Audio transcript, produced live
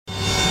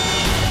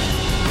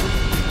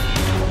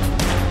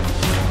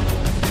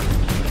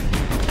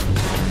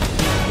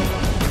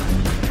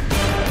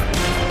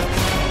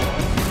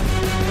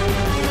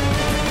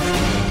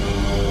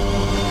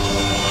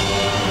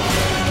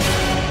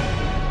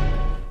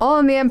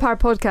On the Empire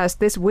podcast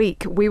this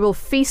week, we will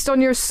feast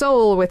on your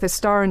soul with the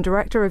star and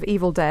director of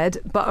Evil Dead,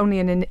 but only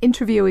in an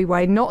interviewee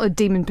way, not a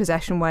demon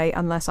possession way,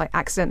 unless I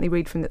accidentally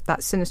read from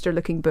that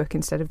sinister-looking book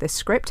instead of this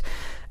script.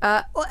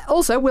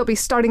 Also, we'll be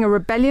starting a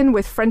rebellion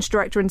with French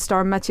director and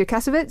star Mathieu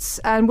Kassovitz,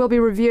 and we'll be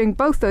reviewing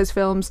both those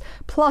films,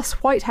 plus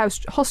White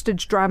House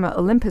hostage drama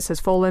Olympus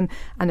Has Fallen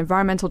and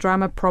environmental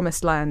drama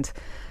Promised Land.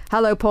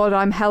 Hello, Pod,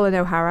 I'm Helen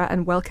O'Hara,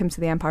 and welcome to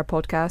the Empire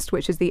Podcast,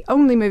 which is the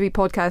only movie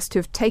podcast to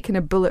have taken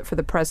a bullet for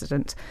the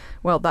president.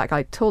 Well, that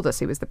guy told us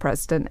he was the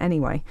president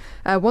anyway.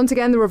 Once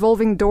again, the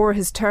revolving door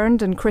has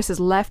turned, and Chris has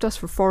left us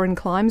for foreign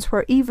climes,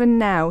 where even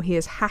now he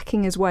is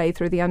hacking his way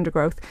through the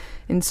undergrowth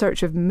in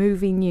search of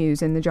movie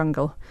news in the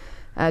jungle.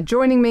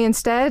 Joining me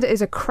instead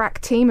is a crack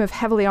team of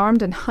heavily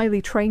armed and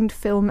highly trained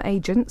film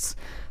agents.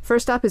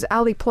 First up is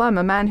Ali Plum,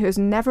 a man who has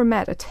never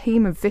met a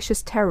team of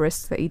vicious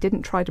terrorists that he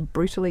didn't try to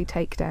brutally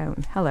take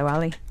down. Hello,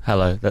 Ali.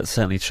 Hello, that's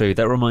certainly true.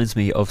 That reminds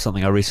me of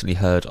something I recently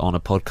heard on a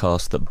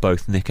podcast that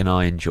both Nick and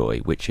I enjoy,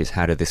 which is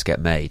How Did This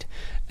Get Made?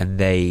 And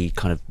they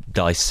kind of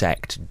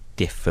dissect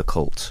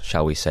difficult,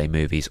 shall we say,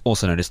 movies,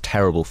 also known as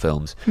terrible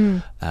films,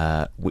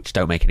 which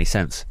don't make any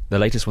sense. The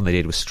latest one they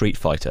did was Street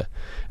Fighter,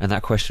 and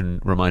that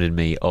question reminded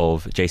me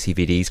of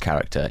JCVD's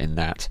character in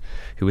that,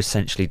 who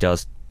essentially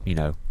does,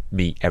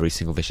 meet every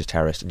single vicious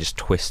terrorist and just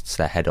twists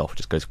their head off,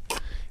 just goes...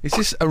 Is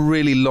this a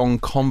really long,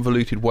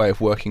 convoluted way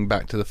of working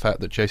back to the fact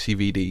that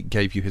JCVD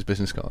gave you his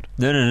business card?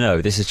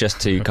 No. This is just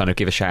to kind of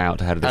give a shout out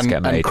to How Did This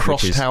Get Made. And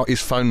crossed out his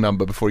phone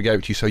number before he gave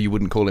it to you so you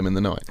wouldn't call him in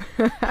the night.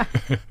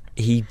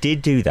 He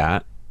did do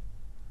that.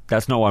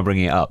 That's not why I'm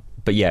bringing it up.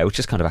 But yeah, it was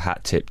just kind of a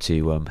hat tip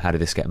to How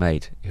Did This Get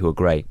Made, who are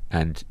great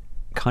and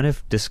kind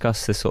of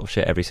discuss this sort of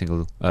shit every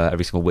single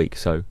week.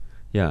 So,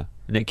 yeah.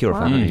 Nick, you're a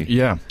fan, aren't you?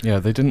 Yeah.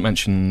 They didn't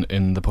mention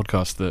in the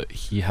podcast that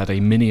he had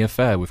a mini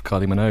affair with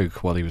Kylie Minogue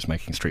while he was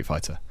making Street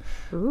Fighter,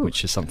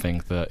 which is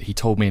something that he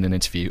told me in an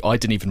interview. I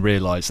didn't even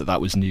realise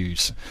that was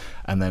news.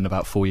 And then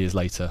about 4 years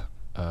later,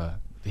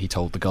 he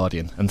told The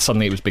Guardian. And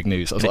suddenly it was big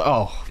news. I was like,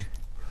 oh...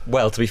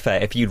 Well, to be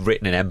fair, if you'd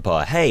written in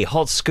Empire, hey,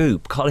 hot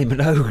scoop, Kylie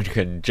Minogue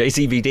and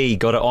JCVD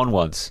got it on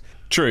once.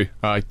 True,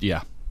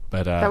 yeah.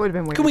 But, that would have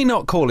been weird. Can we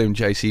not call him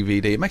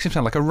JCVD? It makes him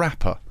sound like a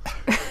rapper.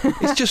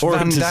 It's just or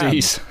Van a Damme.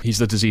 disease. He's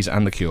the disease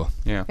and the cure.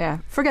 Yeah.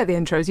 Forget the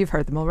intros. You've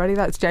heard them already.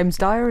 That's James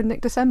Dyer and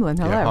Nick DeSemlin.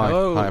 Hello. Yeah,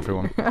 Hello. Hi,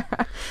 everyone.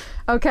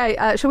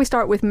 Okay, shall we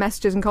start with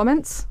messages and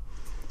comments?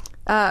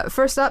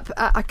 First up,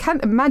 I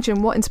can't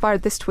imagine what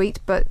inspired this tweet,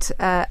 but...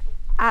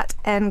 at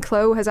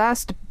Clo has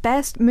asked,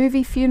 best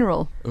movie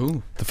funeral.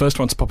 Ooh. The first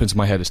one to pop into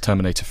my head is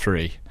Terminator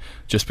 3,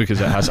 just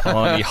because it has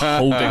Arnie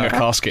holding a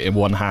casket in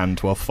one hand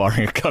while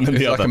firing a gun in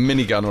the other. It's like a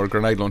minigun or a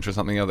grenade launcher or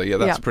something other. Yeah,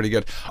 that's pretty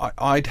good.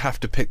 I'd have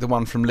to pick the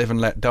one from Live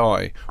and Let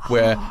Die,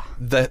 where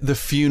the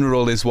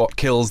funeral is what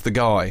kills the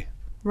guy.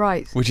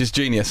 Right. Which is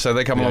genius. So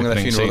they come along at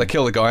their funeral, they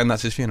kill the guy, and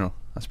that's his funeral.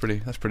 That's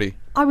pretty.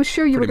 I was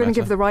sure you were going to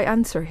give the right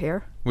answer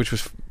here. Which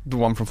was the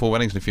one from Four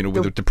Weddings and a Funeral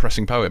with a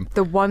depressing poem.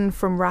 The one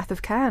from Wrath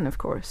of Khan, of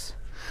course.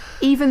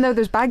 Even though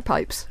there's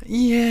bagpipes.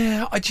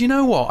 Yeah, do you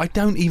know what? I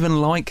don't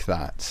even like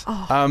that.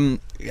 But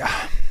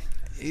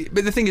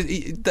the thing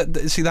is,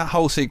 that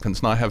whole sequence,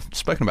 and I have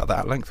spoken about that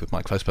at length with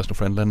my close personal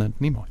friend Leonard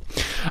Nimoy.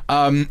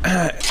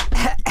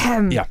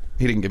 Yeah,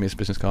 he didn't give me his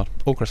business card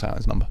or cross out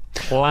his number.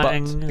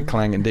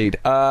 Clang indeed.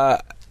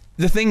 The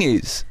thing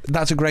is,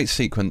 that's a great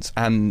sequence,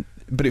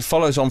 but it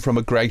follows on from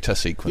a greater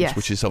sequence,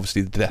 which is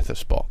obviously the death of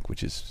Spock,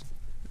 which is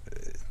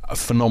a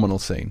phenomenal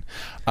scene.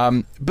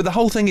 But the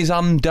whole thing is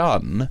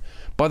undone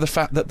by the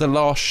fact that the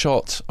last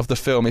shot of the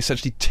film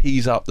essentially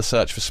tees up the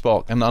search for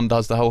Spock and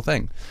undoes the whole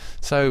thing.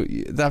 So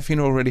that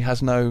funeral really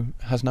has no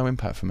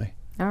impact for me.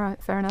 All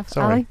right, fair enough.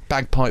 Sorry, Ali?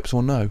 bagpipes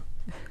or no?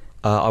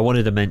 I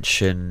wanted to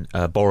mention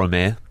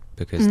Boromir,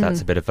 because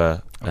that's a bit of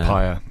a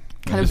pyre.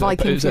 Kind of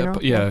Viking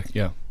funeral.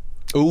 Yeah.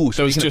 Oh,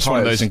 so it's just one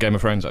of those in Game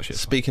of Thrones, actually.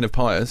 Speaking of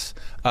pyres,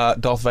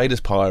 Darth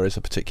Vader's pyre is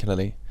a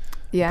particularly...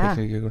 Yeah.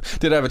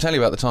 Did I ever tell you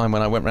about the time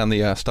when I went around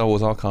the Star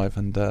Wars archive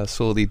and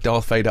saw the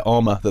Darth Vader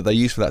armour that they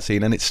used for that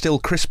scene, and it's still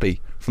crispy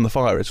from the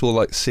fire. It's all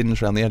like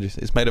singed around the edges.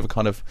 It's made of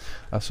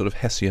a sort of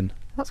Hessian.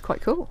 That's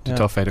quite cool. Did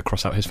Darth Vader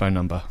cross out his phone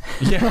number?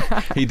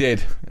 Yeah, he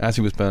did, as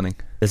he was burning.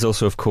 There's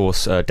also, of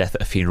course, Death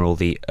at a Funeral,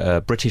 the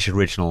British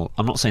original.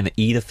 I'm not saying that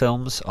either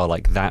films are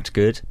like that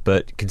good,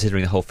 but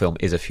considering the whole film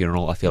is a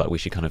funeral, I feel like we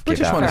should kind of give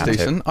that British one is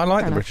decent. tip. I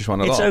like the British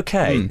one a lot. It's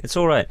okay. It's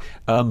all right.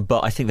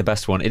 But I think the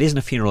best one, it isn't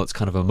a funeral, it's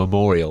kind of a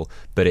memorial,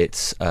 but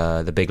it's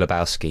The Big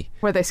Lebowski.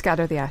 Where they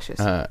scatter the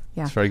ashes.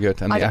 It's very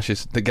good. And the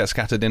ashes that get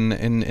scattered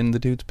in the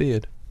dude's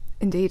beard.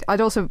 Indeed. I'd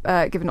also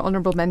give an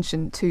honourable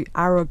mention to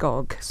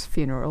Aragog's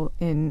funeral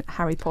in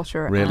Harry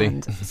Potter. Really?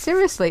 And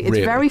seriously, it's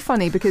very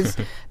funny because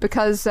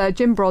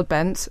Jim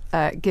Broadbent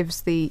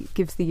gives the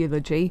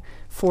eulogy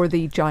for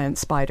the giant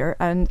spider,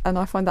 and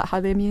I find that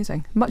highly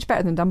amusing. Much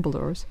better than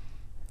Dumbledore's.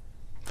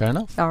 Fair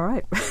enough. All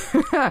right.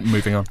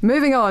 Moving on.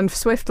 Moving on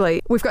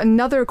swiftly. We've got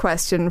another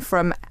question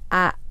from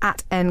at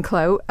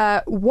Enclo.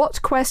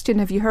 What question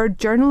have you heard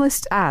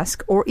journalists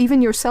ask, or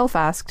even yourself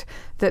asked,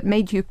 that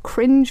made you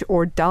cringe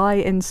or die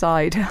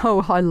inside?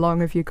 Oh, how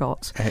long have you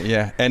got?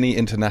 Yeah, any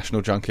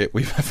international junket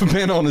we've ever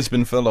been on has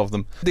been full of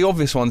them. The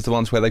obvious ones, the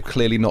ones where they've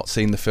clearly not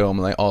seen the film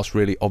and they ask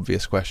really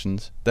obvious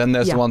questions. Then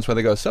there's the ones where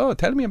they go, so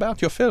tell me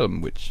about your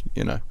film, which,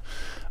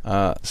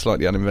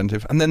 slightly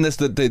uninventive. And then there's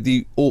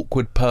the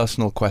awkward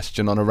personal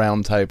question on a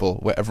round table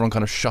where everyone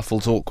kind of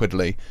shuffles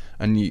awkwardly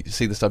and you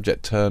see the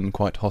subject turn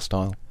quite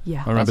hostile.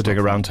 Yeah, I remember doing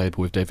a round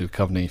table with David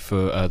Duchovny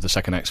for the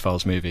second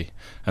X-Files movie,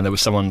 and there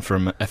was someone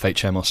from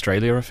FHM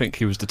Australia, I think,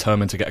 who was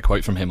determined to get a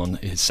quote from him on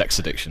his sex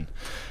addiction.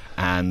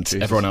 And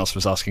everyone else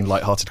was asking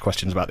light-hearted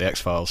questions about the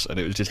X-Files, and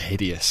it was just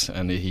hideous.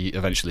 And he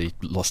eventually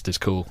lost his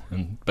cool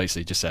and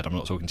basically just said, I'm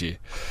not talking to you.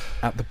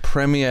 At the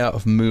premiere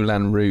of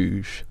Moulin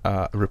Rouge,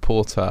 a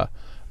reporter...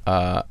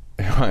 I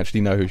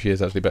actually know who she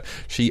is, but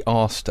she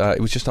asked, it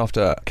was just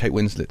after Kate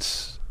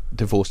Winslet's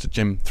divorce to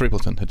Jim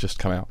Thrippleton had just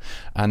come out,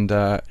 and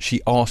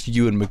she asked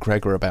Ewan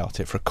McGregor about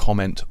it for a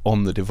comment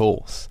on the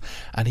divorce,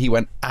 and he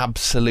went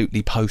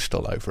absolutely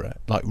postal over it,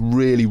 like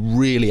really,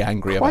 really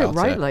angry about it.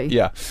 Quite rightly.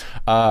 Yeah.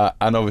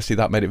 And obviously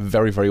that made it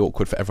very, very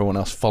awkward for everyone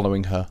else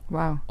following her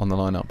on the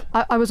lineup.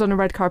 I was on a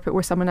red carpet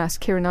where someone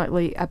asked Keira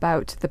Knightley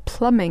about the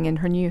plumbing in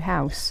her new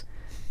house.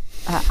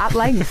 At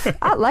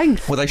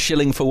length. Were they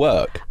shilling for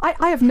work?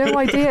 I have no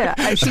idea.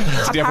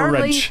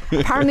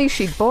 Apparently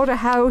she'd bought a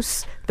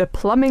house, the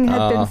plumbing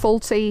had been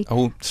faulty.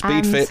 Oh,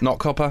 speed fit, not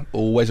copper,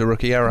 always a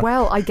rookie error.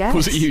 Well, I guess.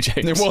 Was it you,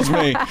 James? It was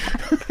me.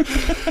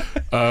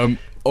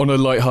 On a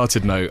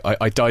light-hearted note,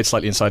 I died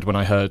slightly inside when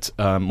I heard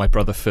my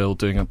brother Phil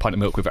doing a pint of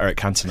milk with Eric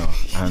Cantona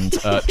and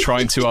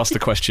trying to ask the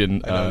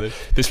question.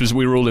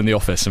 We were all in the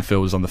office and Phil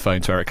was on the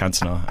phone to Eric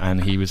Cantona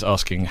and he was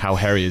asking, how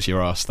hairy is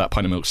your ass, that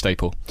pint of milk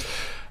staple.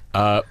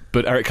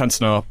 But Eric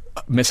Cantona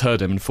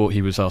misheard him and thought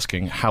he was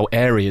asking, how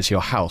airy is your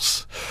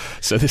house?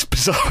 So this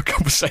bizarre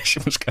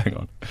conversation was going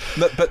on.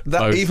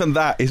 But even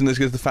that isn't as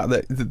good as the fact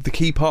that the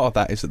key part of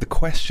that is that the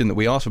question that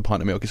we asked for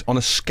pint of milk is on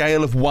a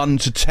scale of 1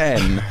 to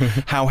 10,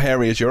 how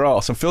hairy is your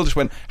arse? And Phil just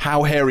went,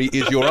 how hairy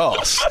is your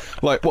arse?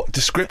 Like, what,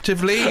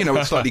 descriptively?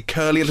 It's slightly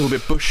curly, a little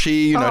bit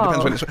bushy, it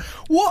depends when it's...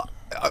 What?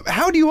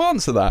 How do you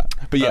answer that?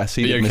 But yes,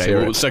 he did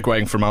mishear it.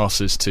 Segueing from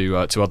arses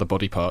to other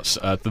body parts,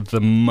 the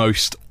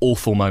most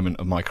awful moment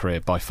of my career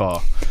by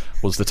far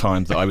was the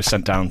time that I was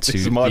sent down to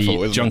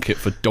the junket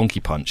for Donkey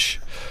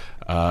Punch.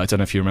 I don't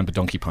know if you remember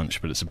Donkey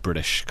Punch, but it's a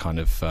British kind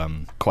of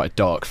quite a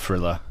dark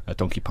thriller.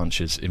 Donkey Punch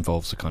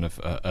involves a kind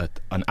of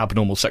an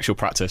abnormal sexual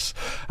practice,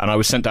 and I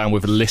was sent down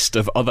with a list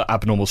of other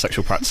abnormal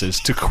sexual practices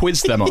to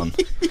quiz them on.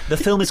 The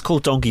film is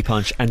called Donkey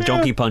Punch, and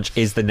Donkey Punch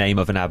is the name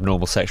of an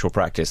abnormal sexual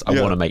practice. I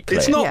want to make clear.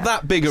 It's not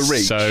that big a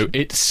reach. So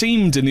it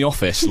seemed in the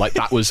office like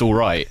that was all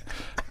right.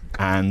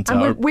 And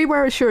we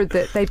were assured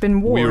that they'd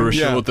been warned. We were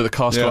assured that the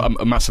cast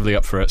got massively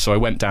up for it. So I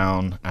went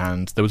down,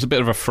 and there was a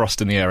bit of a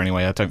frost in the air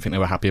anyway. I don't think they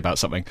were happy about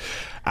something.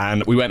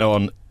 And we went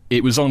on.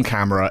 It was on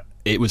camera.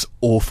 It was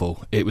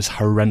awful. It was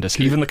horrendous.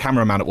 Even the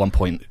cameraman at one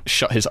point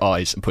shut his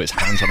eyes and put his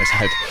hands on his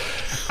head.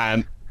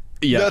 And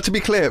now, to be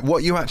clear,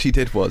 what you actually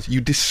did was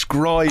you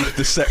described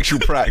the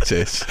sexual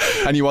practice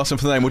and you asked them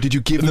for the name, or did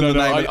you give them the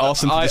name and ask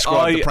them to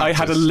describe the practice? I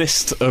had a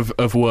list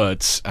of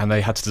words and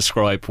they had to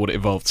describe what it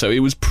involved, so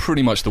it was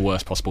pretty much the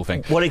worst possible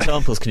thing. What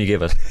examples can you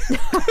give us?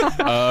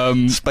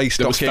 Space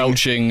there docking, was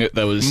felching,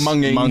 there was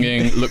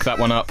munging. Look that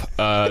one up.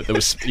 There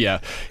was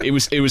it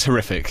was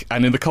horrific.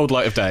 And in the cold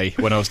light of day,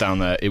 when I was down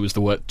there, it was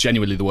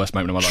genuinely the worst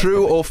moment of my life.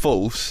 True or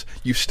false?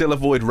 You still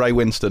avoid Ray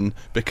Winston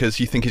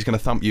because you think he's going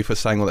to thump you for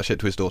saying all that shit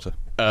to his daughter.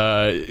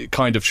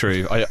 Kind of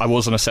true. I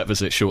was on a set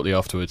visit shortly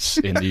afterwards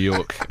in New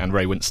York, and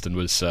Ray Winston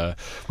was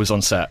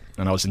on set,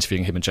 and I was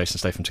interviewing him and Jason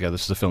Statham together.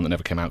 This is a film that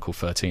never came out called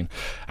 13,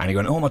 and he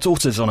went, "Oh, my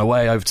daughter's on her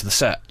way over to the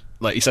set."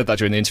 Like, he said that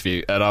during the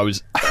interview, and I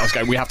was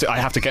going, I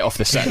have to get off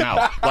this set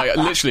now. Like,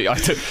 literally,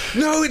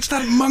 no, it's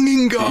that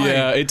munging guy.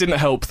 Yeah, it didn't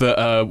help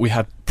that we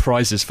had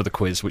prizes for the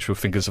quiz, which were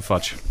fingers of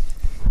fudge.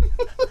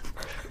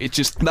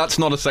 That's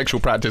not a sexual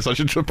practice. I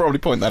should probably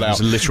point that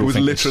out. It was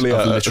literally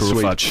a literal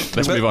fudge.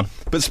 Let's move on.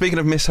 But speaking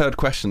of misheard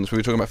questions, we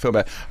were talking about Phil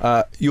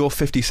Bear. Your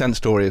 50 Cent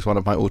story is one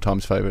of my all-time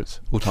favourites.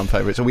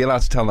 Are we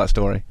allowed to tell that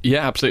story?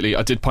 Yeah, absolutely.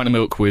 I did Pint of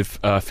Milk with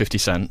 50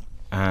 Cent,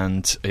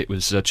 and it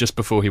was just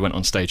before he went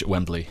on stage at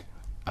Wembley.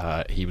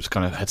 He was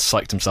had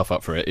psyched himself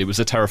up for it. It was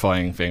a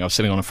terrifying thing. I was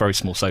sitting on a very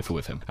small sofa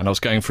with him, and I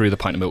was going through the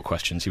pint of milk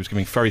questions. He was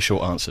giving very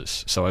short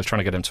answers, so I was trying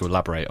to get him to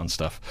elaborate on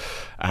stuff.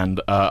 And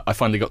I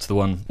finally got to the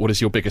one, what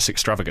is your biggest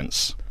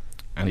extravagance?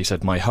 And he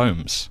said, my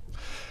homes.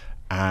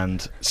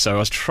 And so I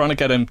was trying to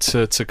get him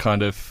to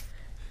kind of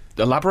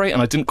elaborate,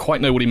 and I didn't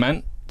quite know what he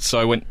meant. So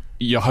I went,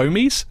 your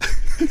homies?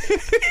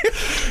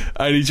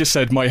 And he just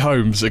said, my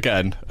homes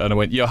again. And I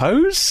went, your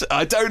hoes?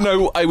 I don't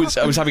know. I was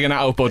having an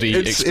out-of-body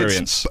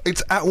experience.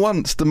 It's at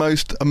once the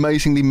most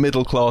amazingly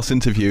middle-class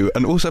interview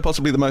and also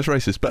possibly the most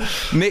racist. But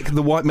Nick,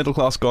 the white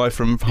middle-class guy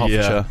from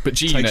Hertfordshire, but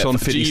takes on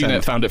 50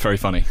 G-Unit found it very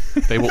funny.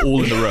 They were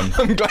all in the room.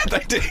 I'm glad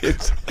they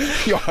did.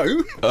 Your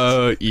home?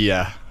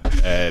 Yeah.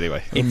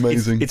 Anyway.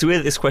 Amazing. It's weird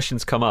that this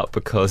question's come up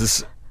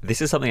because this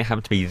is something that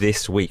happened to me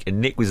this week, and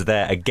Nick was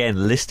there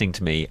again listening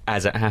to me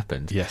as it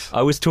happened. Yes.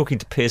 I was talking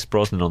to Pierce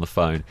Brosnan on the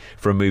phone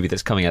for a movie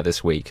that's coming out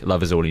this week,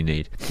 Love Is All You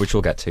Need, which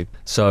we'll get to.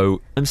 So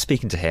I'm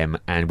speaking to him,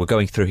 and we're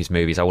going through his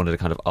movies. I wanted to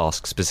kind of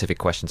ask specific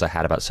questions I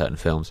had about certain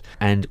films.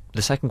 And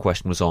the second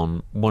question was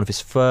on one of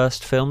his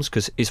first films,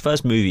 because his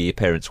first movie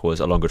appearance was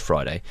Along Good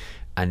Friday,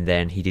 and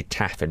then he did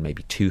Taffin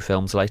maybe 2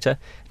 films later.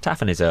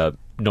 Taffin is a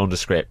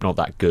nondescript, not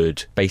that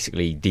good,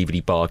 basically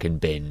DVD bargain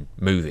bin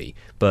movie.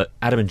 But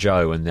Adam and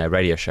Joe and their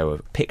radio show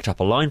have picked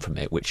up a line from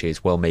it, which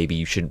is, well, maybe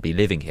you shouldn't be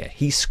living here.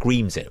 He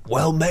screams it,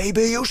 well,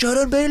 maybe you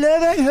shouldn't be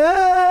living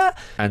here.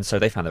 And so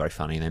they found it very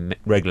funny, and they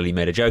regularly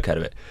made a joke out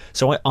of it.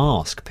 So I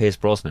asked Pierce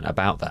Brosnan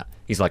about that.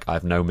 He's like, I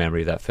have no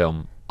memory of that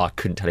film. I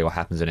couldn't tell you what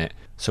happens in it.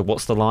 So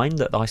what's the line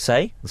that I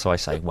say? And so I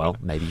say, well,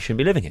 maybe you shouldn't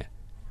be living here.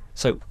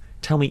 So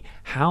tell me,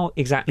 how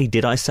exactly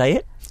did I say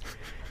it?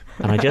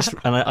 And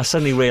I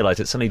suddenly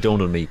realised, it suddenly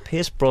dawned on me,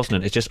 Pierce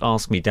Brosnan has just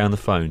asked me down the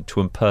phone to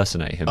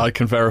impersonate him. I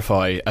can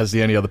verify, as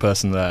the only other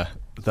person there,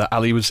 that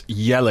Ali was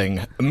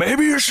yelling,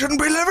 maybe you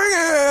shouldn't be living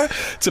here,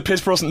 to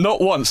Pierce Brosnan,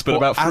 not once, but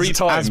about 3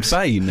 times. As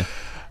Bane.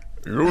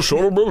 You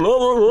shouldn't be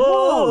living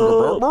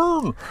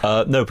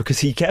here. No, because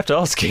he kept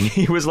asking.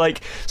 He was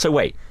like, so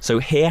wait, so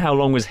here, how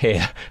long was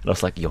here? And I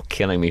was like, you're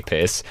killing me,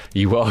 Pierce.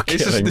 You are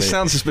killing me. This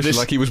sounds suspicious,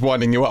 like he was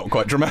winding you up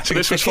quite dramatically.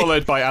 This was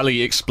followed by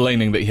Ali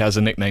explaining that he has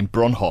a nickname,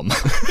 Bronholm.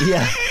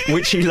 Yeah,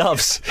 which he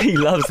loves. He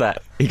loves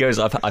that. He goes,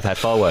 I've had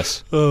far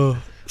worse.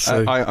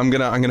 So. I'm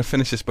gonna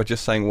finish this by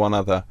just saying one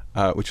other,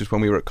 which was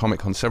when we were at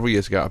Comic-Con several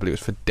years ago. I believe it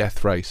was for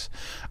Death Race,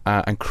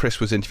 and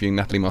Chris was interviewing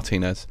Natalie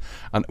Martinez,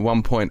 and at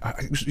one point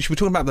she was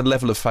talking about the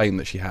level of fame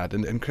that she had,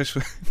 and Chris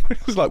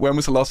was like, when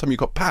was the last time you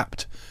got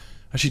papped?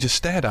 And she just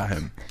stared at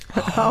him.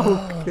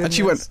 Oh, goodness. And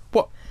she went,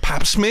 what,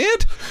 pap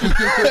smeared? He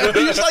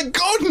was like,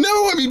 God,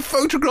 no, I mean,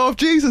 photograph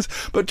Jesus.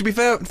 But to be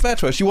fair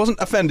to her, she wasn't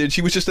offended,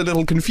 she was just a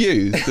little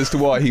confused as to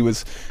why he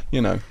was,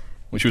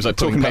 Which was like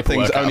talking about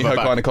things only her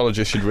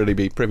gynaecologist should really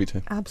be privy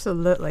to.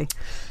 Absolutely.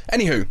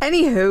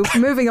 Anywho,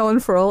 moving on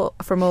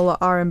from all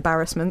our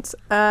embarrassments.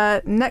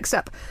 Next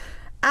up,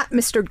 at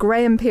Mr.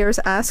 Graham Pierce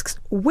asks,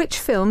 which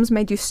films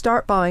made you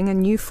start buying a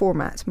new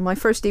format? My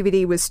first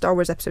DVD was Star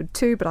Wars Episode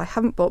 2, but I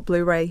haven't bought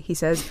Blu-ray. He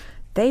says,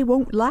 they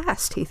won't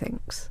last, he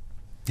thinks.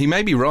 He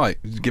may be right,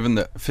 given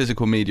that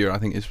physical media, I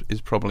think,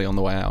 is probably on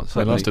the way out.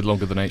 It lasted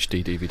longer than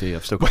HD DVD.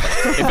 I've still got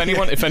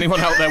that. If anyone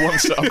out there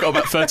wants it, I've got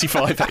about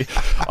 35.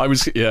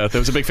 There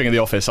was a big thing in the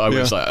office. I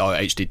was like,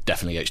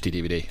 definitely HD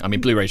DVD. I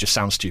mean, Blu-ray just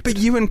sounds stupid.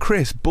 But you and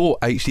Chris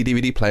bought HD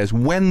DVD players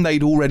when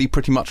they'd already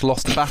pretty much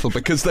lost the battle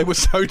because they were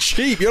so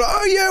cheap. You're like,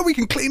 oh yeah, we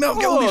can clean up,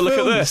 get all these look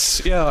films. At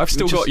this. Yeah, I've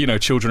still got,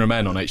 Children of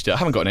Men on HD. I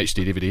haven't got an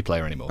HD DVD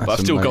player anymore, but I've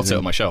still got it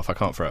on my shelf. I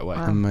can't throw it away.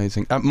 Wow.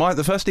 Amazing.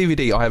 The first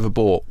DVD I ever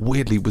bought,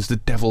 weirdly, was The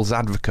Devil's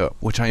Advocate,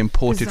 which I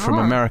imported from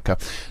America.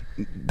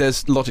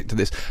 There's logic to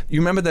this.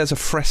 You remember there's a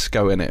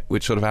fresco in it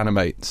which sort of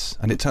animates,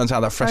 and it turns out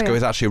that fresco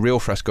is actually a real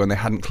fresco and they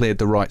hadn't cleared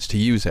the rights to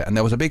use it, and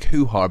there was a big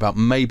hoo-ha about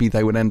maybe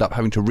they would end up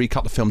having to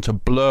recut the film to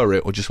blur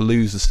it or just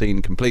lose the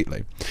scene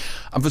completely.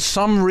 And for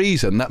some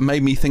reason that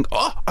made me think,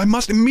 I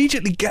must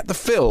immediately get the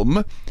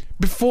film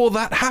before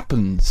that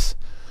happens.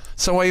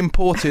 So I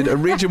imported a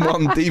Region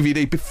 1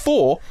 DVD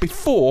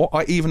before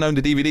I even owned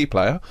a DVD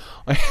player.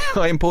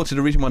 I imported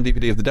a Region 1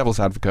 DVD of The Devil's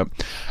Advocate,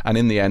 and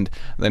in the end,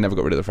 they never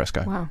got rid of the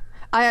fresco. Wow.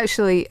 I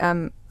actually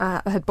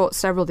had bought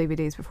several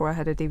DVDs before I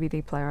had a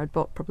DVD player. I'd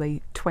bought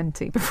probably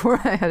 20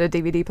 before I had a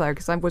DVD player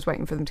because I was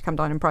waiting for them to come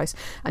down in price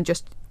and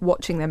just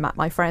watching them at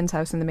my friend's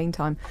house in the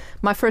meantime.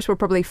 My first were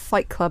probably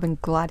Fight Club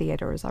and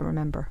Gladiator, as I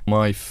remember.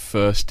 My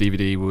first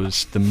DVD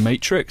was The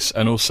Matrix,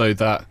 and also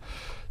that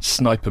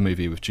sniper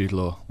movie with Jude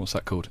Law. What's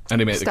that called?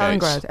 Enemy at the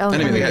Gates.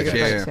 Enemy at the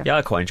Gates. Yeah,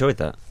 I quite enjoyed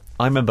that.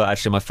 I remember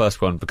actually my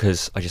first one,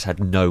 because I just had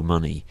no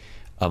money.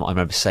 I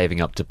remember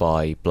saving up to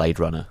buy Blade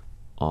Runner,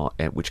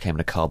 which came in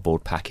a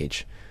cardboard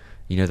package.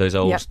 You know those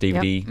old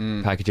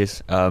DVD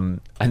packages? And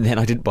then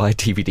I didn't buy a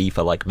DVD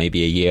for like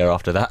maybe a year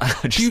after that.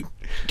 Do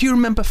you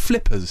remember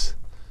Flippers?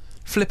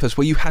 Flippers,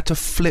 where you had to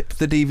flip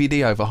the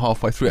DVD over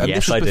halfway through. And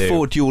yes, this was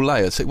before do. dual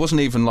layers. It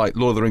wasn't even like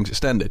Lord of the Rings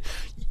Extended.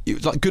 It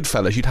was like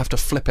Goodfellas, you'd have to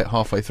flip it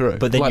halfway through,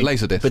 but then like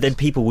Laserdisc. But then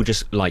people would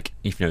just, like,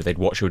 they'd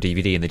watch your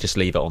DVD and they'd just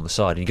leave it on the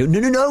side and you go,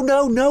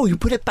 no, you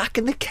put it back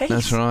in the case.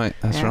 That's right,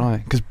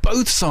 because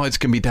both sides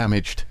can be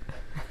damaged.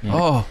 Yeah.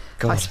 Oh,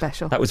 God. Quite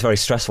special. That was very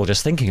stressful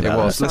just thinking about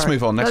it. Was. Let's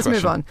move on. Next question.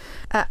 Move on.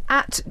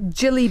 At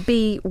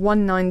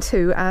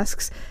JillyB192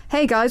 asks,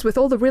 hey guys, with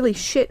all the really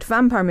shit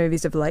vampire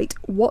movies of late,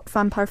 what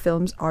vampire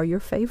films are your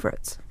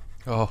favourites?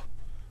 Oh,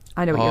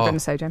 I know what you're going to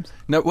say, James.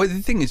 No, well,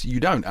 the thing is, you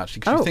don't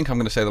actually, because you think I'm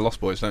going to say The Lost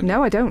Boys, don't you?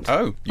 No, I don't.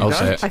 Oh, you I'll don't?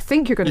 say it. I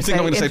think you're going to say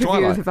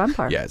Interview with the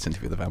Vampire. Yeah, it's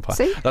Interview with the Vampire.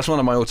 See? That's one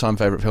of my all-time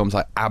favourite films.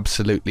 I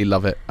absolutely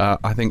love it.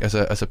 I think as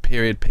a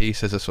period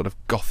piece, as a sort of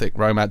gothic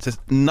romance, there's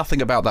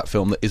nothing about that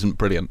film that isn't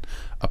brilliant,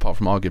 apart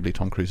from arguably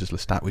Tom Cruise's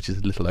Lestat, which is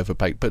a little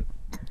overbaked. But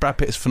Brad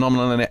Pitt is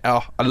phenomenal in it.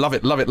 Oh, I love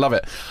it, love it, love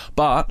it.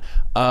 But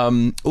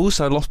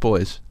also Lost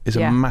Boys is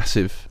a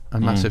massive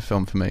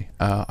film for me.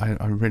 I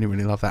really,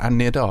 really love that. And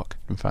Near Dark,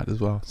 in fact,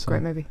 as well. So.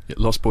 Great movie. Yeah,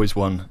 Lost Boys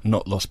 1,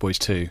 not Lost Boys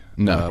 2.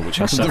 No. Which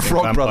the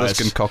Frog Brothers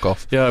can cock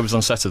off. Yeah, I was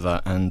on set of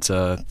that, and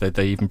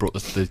they even brought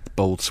the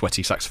bold,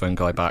 sweaty saxophone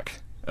guy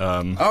back.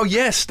 Oh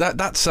yes,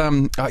 that's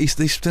he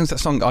sings that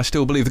song. I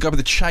Still Believe, the guy with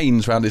the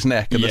chains around his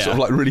neck and the sort of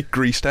like really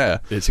greased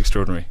hair. It's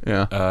extraordinary.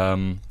 Yeah.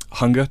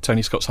 Hunger,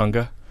 Tony Scott's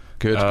Hunger.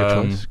 Good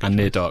choice. And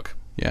Near Dark.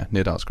 Yeah,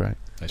 Near Dark's great.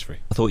 Those three.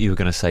 I thought you were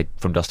going to say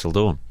From Dusk Till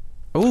Dawn.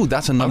 Oh,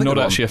 that's another. I'm not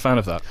good actually one. a fan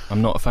of that.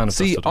 I'm not a fan of.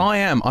 See, Dusk Till Dawn. I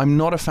am. I'm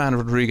not a fan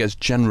of Rodriguez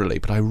generally,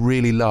 but I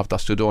really love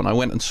Dusk Till Dawn. I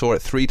went and saw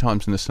it 3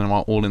 times in the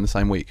cinema, all in the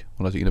same week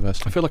when I was at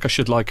university. I feel like I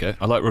should like it.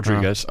 I like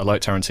Rodriguez. I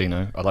like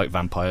Tarantino. I like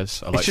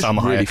vampires. I like just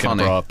Salma really Hayek and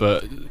funny. Bra,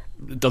 but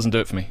it doesn't do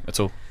it for me at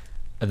all.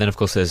 And then, of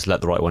course, there's Let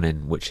the Right One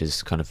In, which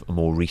is kind of a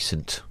more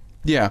recent...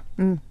 Yeah.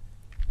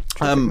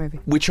 Movie.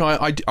 Which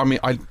I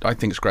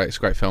think it's great. It's a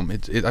great film.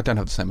 I don't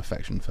have the same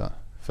affection for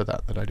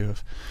that I do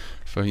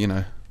for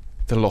The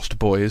Lost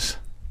Boys.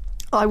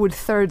 I would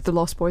third The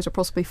Lost Boys, or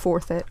possibly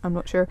fourth it. I'm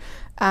not sure.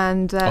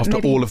 And after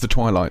maybe, all of the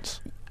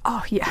Twilights.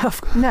 Oh yeah,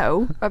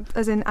 no,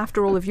 as in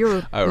after all of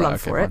your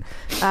love for it.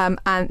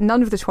 And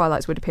none of the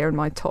Twilights would appear in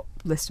my top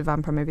list of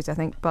vampire movies, I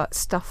think. But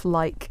stuff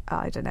like,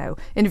 I don't know,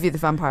 Interview with the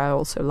Vampire I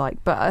also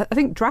like. But I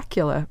think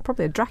Dracula,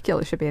 probably a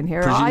Dracula should be in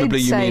here. Presumably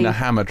you mean a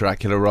Hammer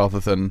Dracula rather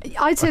than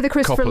I'd say the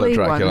Christopher Coppola Lee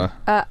Dracula.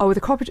 one.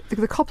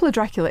 The Coppola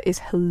Dracula is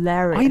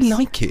hilarious. I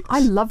like it.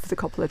 I love the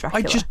Coppola Dracula.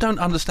 I just don't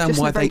understand Just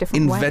in why a very they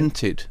different way.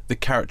 invented the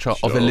character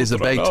of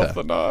Elizabeth.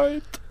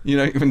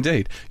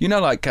 Indeed.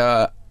 Like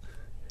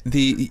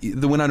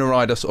the Winona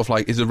Ryder sort of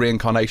like is a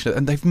reincarnation,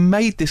 and they've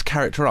made this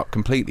character up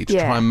completely to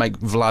try and make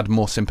Vlad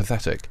more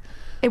sympathetic.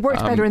 It worked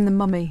better in The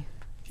Mummy.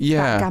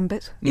 Yeah. That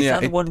Gambit. Is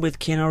that the one with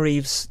Keanu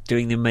Reeves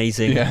doing the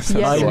amazing... Yes,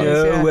 Yes, I it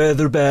know is, yeah. where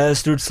the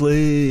bastard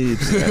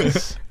sleeps.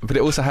 Yes. But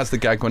it also has the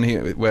gag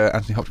where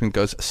Anthony Hopkins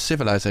goes,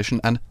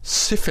 civilization and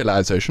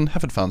civilization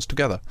have advanced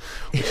together,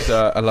 which is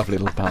a lovely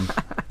little pun.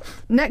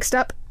 Next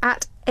up,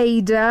 at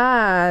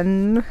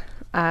Aidan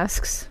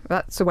asks,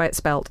 that's the way it's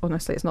spelt,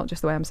 honestly, it's not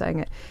just the way I'm saying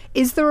it.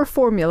 Is there a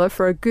formula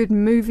for a good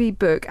movie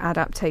book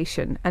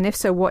adaptation? And if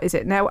so, what is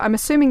it? Now, I'm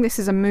assuming this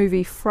is a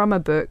movie from a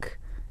book.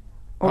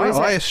 Or is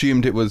I it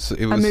assumed it was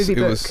a movie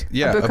book,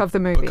 a book of the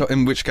movie.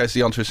 In which case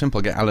the answer is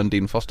simple: get Alan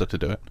Dean Foster to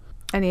do it.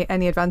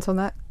 Any advance on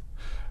that?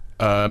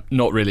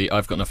 Not really.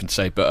 I've got nothing to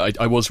say. But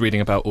I was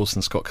reading about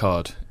Orson Scott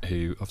Card,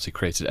 who obviously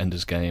created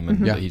Ender's Game,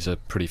 and he's a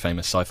pretty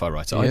famous sci-fi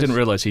writer. I didn't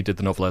realise he did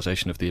the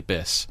novelisation of The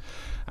Abyss,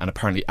 and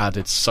apparently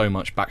added so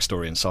much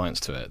backstory and science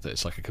to it that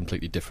it's like a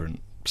completely different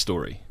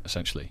story,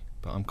 essentially.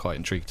 But I'm quite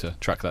intrigued to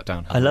track that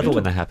down. I love it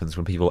when that happens,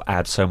 when people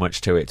add so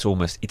much to it. It's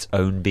almost its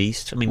own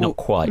beast. I mean, not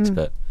quite,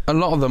 but... A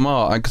lot of them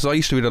are, because I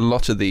used to read a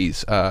lot of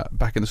these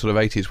back in the sort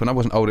of 80s. When I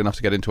wasn't old enough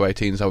to get into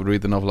 18s, I would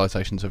read the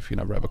novelisations of,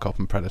 Robocop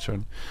and Predator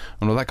and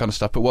all that kind of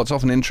stuff. But what's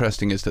often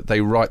interesting is that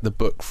they write the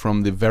book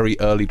from the very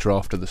early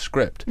draft of the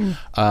script.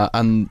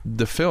 And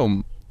the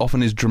film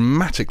often is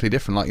dramatically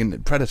different. Like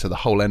in Predator, the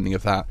whole ending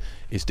of that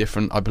is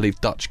different. I believe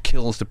Dutch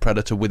kills the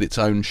Predator with its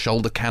own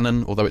shoulder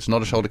cannon, although it's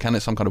not a shoulder cannon,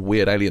 it's some kind of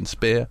weird alien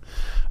spear.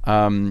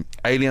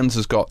 Aliens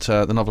has got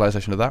the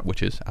novelisation of that,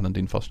 which is Alan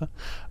Dean Foster,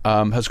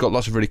 has got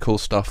lots of really cool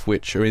stuff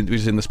which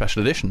is in the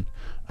special edition,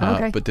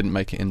 but didn't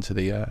make it into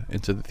the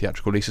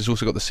theatrical release. It's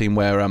also got the scene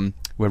where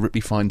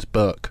Ripley finds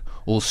Burke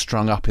all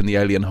strung up in the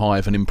alien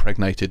hive and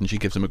impregnated, and she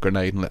gives him a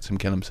grenade and lets him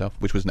kill himself,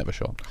 which was never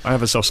shot. I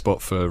have a soft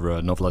spot for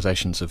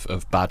novelisations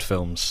of bad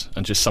films,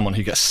 and just someone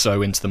who gets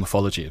so into the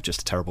mythology of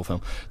just a terrible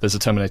film. There's a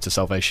Terminator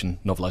Salvation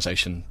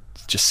novelisation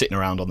just sitting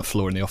around on the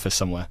floor in the office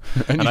somewhere,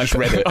 and I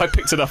read it. I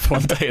picked it up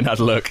one day and had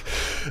a look,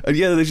 and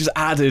they just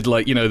added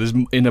there's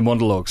inner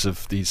monologues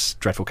of these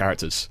dreadful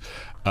characters.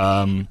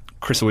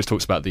 Chris always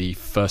talks about the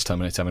first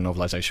Terminator having a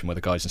novelisation where the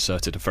guy's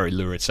inserted a very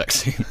lurid sex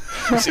scene.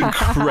 It's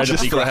incredibly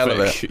Just for the hell of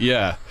graphic. it.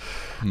 Yeah.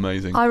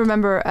 Amazing. I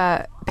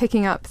remember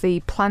picking up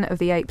the Planet of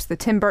the Apes, the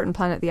Tim Burton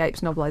Planet of the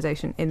Apes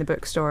novelisation in the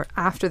bookstore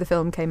after the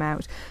film came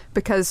out,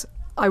 because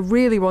I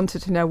really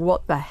wanted to know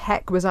what the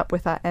heck was up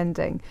with that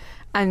ending.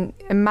 And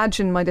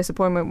imagine my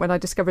disappointment when I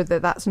discovered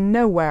that that's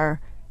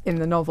nowhere in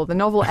the novel. The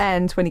novel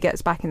ends when he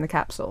gets back in the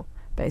capsule,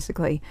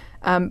 basically,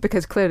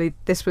 because clearly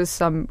this was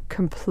some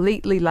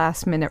completely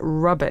last-minute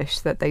rubbish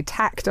that they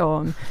tacked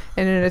on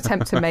in an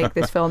attempt to make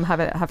this film have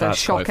a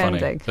shock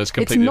ending.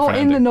 It's not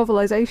in the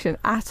novelisation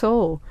at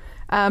all.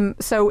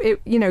 So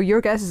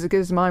your guess is as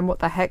good as mine. What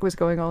the heck was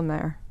going on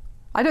there?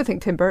 I don't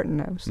think Tim Burton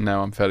knows.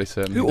 No, I'm fairly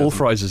certain. Who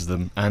authorises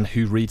them and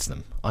who reads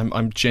them?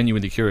 I'm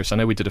genuinely curious. I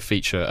know we did a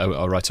feature.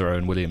 Our writer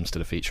Owen Williams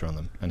did a feature on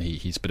them, and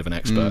he's a bit of an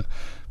expert.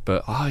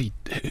 but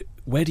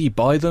where do you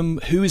buy them?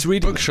 Who is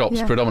reading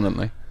bookshops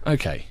predominantly?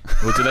 Okay.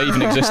 Well, do they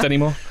even exist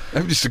anymore?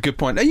 That's just a good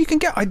point. You can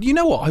get. You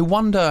know what? I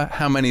wonder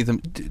how many of them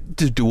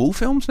do all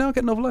films now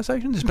get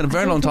novelisations? It's been a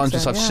very long time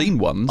since I've seen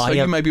one. So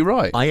you may be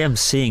right. I am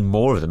seeing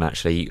more of them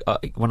actually.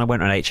 When I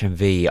went on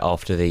HMV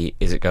after the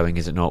 "Is it going?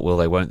 Is it not? Will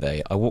they? Won't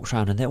they?" I walked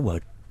around and there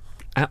were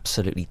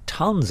absolutely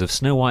tons of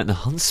Snow White and the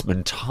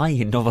Huntsman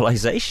tie-in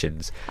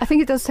novelisations. I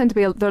think it does tend to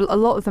be a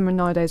lot of them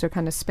nowadays are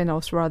kind of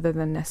spin-offs rather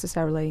than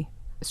necessarily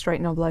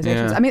straight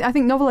novelizations. Yeah. I mean, I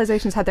think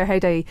novelizations had their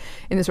heyday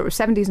in the sort of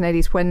 70s and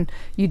 80s when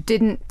you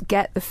didn't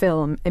get the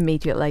film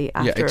immediately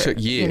after. Yeah, it took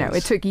years.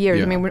 It took years.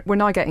 Yeah. I mean, we're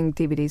now getting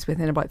DVDs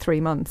within about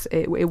 3 months.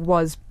 It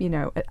was,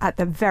 at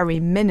the very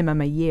minimum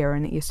a year,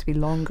 and it used to be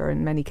longer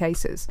in many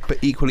cases. But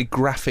equally,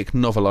 graphic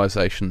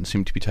novelizations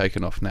seem to be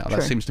taken off now. True.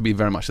 That seems to be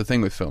very much the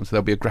thing with films. So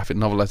there'll be a graphic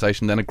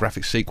novelization, then a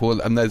graphic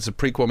sequel, and there's a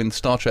prequel. I mean,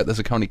 Star Trek, there's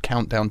a kind of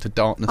Countdown to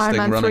Darkness Iron thing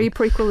Man running.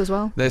 3 prequel as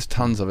well. There's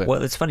tons of it.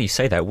 Well, it's funny you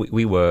say that.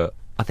 We were,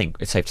 I think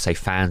it's safe to say,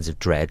 fans of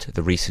Dredd,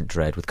 the recent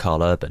Dredd with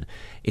Carl Urban.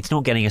 It's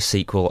not getting a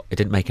sequel. It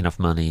didn't make enough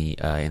money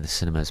in the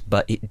cinemas,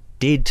 but it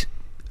did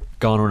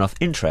garner enough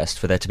interest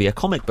for there to be a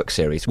comic book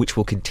series which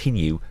will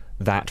continue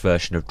that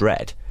version of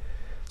Dredd.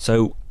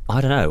 So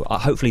I don't know.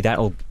 Hopefully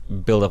that'll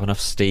build up enough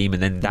steam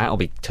and then that'll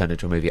be turned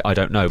into a movie. I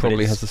don't know.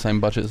 Probably has the same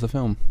budget as the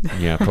film.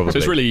 Yeah, probably. So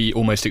it's really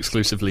almost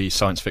exclusively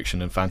science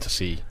fiction and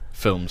fantasy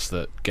films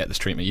that get this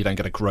treatment. You don't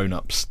get a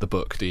Grown-Ups, the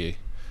book, do you?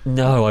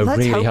 No, I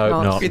really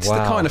hope not. It's the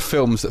kind of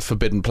films that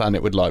Forbidden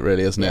Planet would like,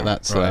 really, isn't it?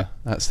 That's right.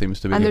 That seems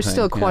to be. And there's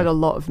still quite a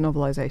lot of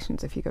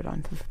novelizations if you go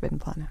down to Forbidden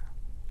Planet.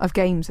 Of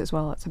games as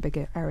well. That's a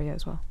big area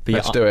as well. But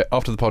Let's do it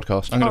after the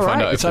podcast. I'm going to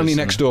find out. It's only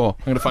next door.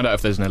 I'm going to find out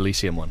if there's an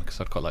Elysium one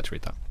because I'd quite like to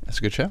read that. That's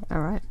a good shout.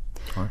 All right.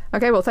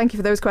 Okay, well, thank you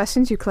for those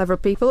questions, you clever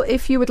people.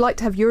 If you would like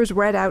to have yours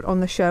read out on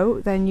the show,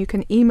 then you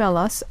can email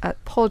us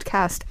at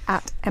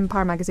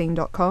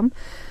podcast@empiremagazine.com.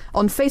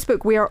 On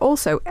Facebook, we are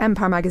also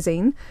Empire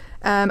Magazine,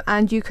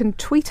 and you can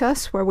tweet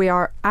us where we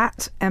are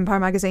at Empire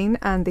Magazine,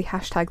 and the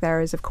hashtag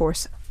there is, of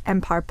course,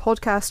 Empire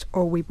Podcast,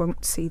 or we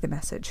won't see the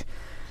message.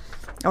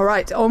 All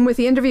right, on with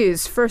the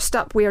interviews. First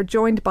up, we are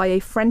joined by a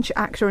French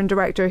actor and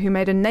director who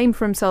made a name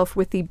for himself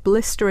with the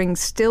blistering,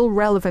 still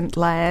relevant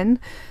Haine,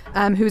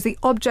 who is the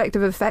object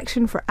of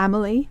affection for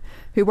Amelie,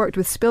 who worked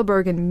with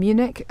Spielberg in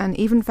Munich and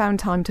even found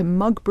time to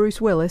mug Bruce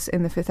Willis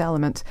in The Fifth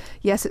Element.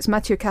 Yes, it's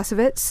Mathieu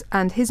Kassovitz,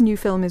 and his new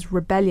film is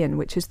Rebellion,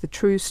 which is the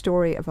true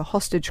story of a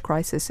hostage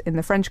crisis in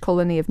the French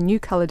colony of New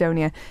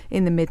Caledonia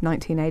in the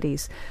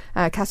mid-1980s.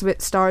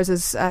 Kassovitz stars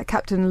as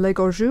Captain Le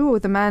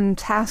Gorgeau, the man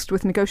tasked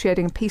with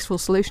negotiating a peaceful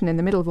solution in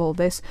the middle of all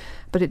this,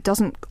 but it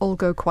doesn't all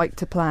go quite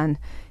to plan.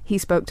 He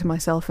spoke to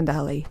myself and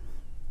Ali.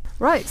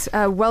 Right,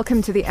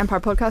 welcome to the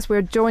Empire Podcast.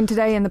 We're joined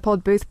today in the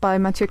pod booth by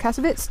Mathieu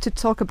Kassovitz to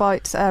talk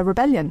about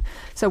Rebellion.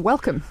 So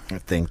welcome.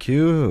 Thank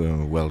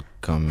you.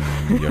 Welcome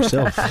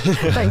yourself.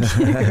 Thank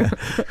you.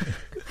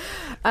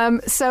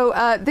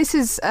 So this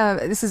is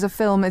a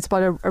film. It's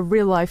about a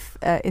real life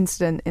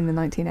incident in the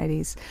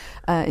 1980s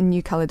in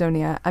New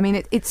Caledonia. I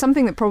mean, it's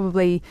something that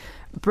probably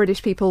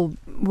British people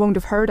won't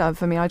have heard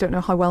of. I mean, I don't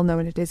know how well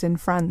known it is in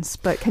France,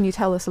 but can you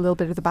tell us a little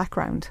bit of the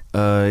background?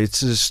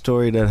 It's a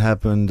story that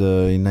happened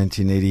in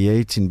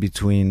 1988 in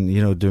between,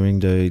 during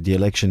the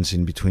elections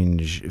in between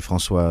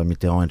François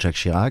Mitterrand and Jacques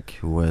Chirac,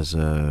 who was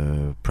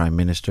Prime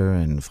Minister,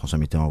 and François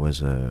Mitterrand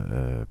was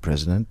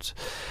President.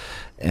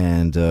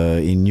 And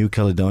in New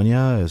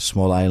Caledonia, a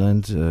small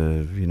island,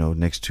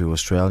 next to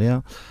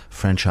Australia,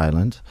 French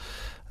island,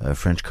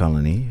 French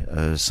colony,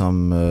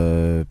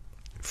 some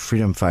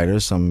freedom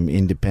fighters, some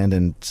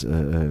independent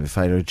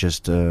fighter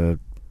just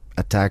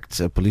attacked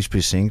a police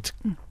precinct,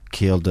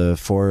 killed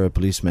 4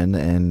 policemen,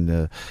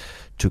 and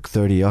took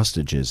 30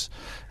 hostages.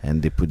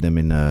 And they put them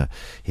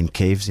in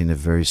caves in a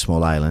very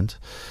small island.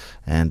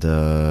 And,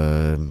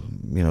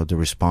 the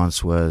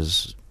response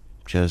was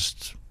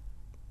just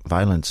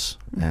violence,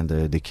 and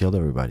they killed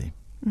everybody.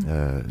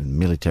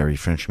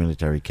 French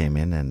military came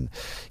in and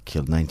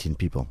killed 19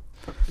 people.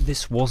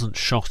 This wasn't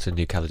shot in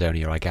New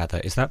Caledonia, I gather.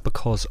 Is that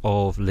because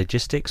of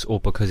logistics or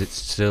because it's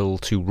still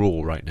too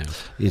raw right now?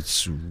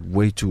 It's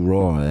way too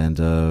raw, and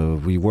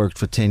we worked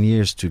for 10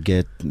 years to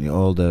get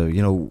all the,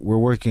 we're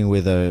working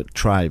with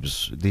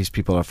tribes. These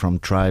people are from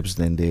tribes,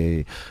 then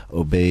they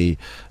obey,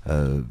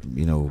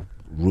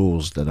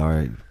 rules that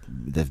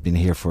have been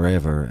here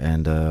forever.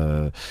 And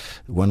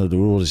one of the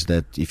rules is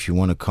that if you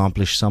want to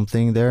accomplish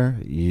something there,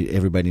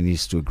 everybody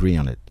needs to agree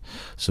on it.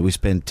 So we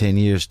spent 10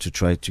 years to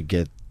try to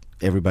get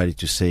everybody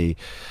to say,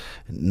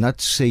 not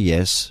to say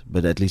yes,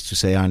 but at least to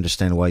say, I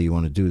understand why you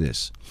want to do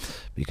this,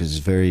 because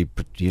it's very,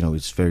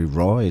 it's very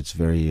raw. It's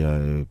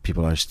very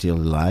people are still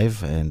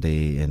alive, and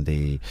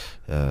they're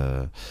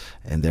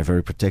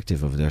very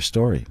protective of their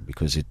story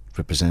because it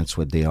represents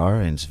what they are,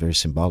 and it's very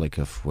symbolic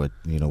of what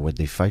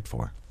they fight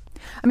for.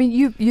 I mean,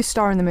 you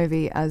star in the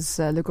movie as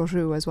Le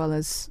Gorgeau as well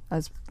as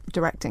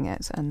directing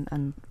it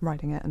and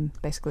writing it and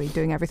basically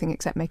doing everything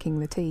except making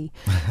the tea.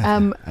 I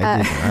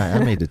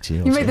made the tea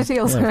also. You made the tea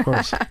also? Yeah, of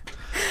course.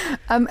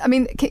 I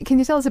mean, can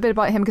you tell us a bit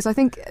about him? Because I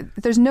think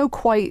there isn't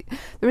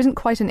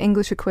quite an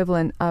English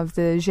equivalent of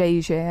the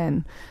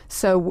GIGN.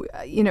 So,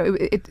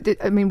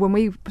 I mean, when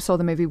we saw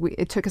the movie,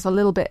 it took us a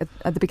little bit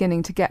at the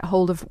beginning to get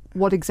hold of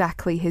what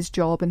exactly his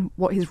job and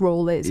what his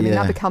role is. I mean,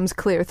 that becomes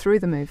clear through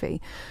the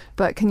movie.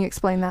 But can you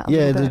explain that a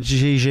little bit? Yeah, the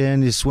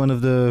GIGN is one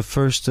of the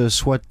first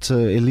SWAT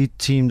elite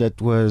team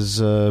that was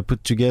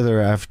put together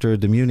after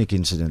the Munich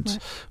incident,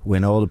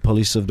 when all the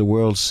police of the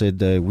world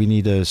said we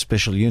need a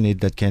special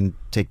unit that can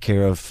take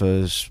care of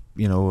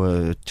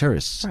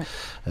terrorists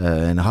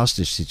and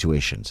hostage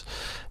situations,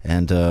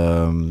 and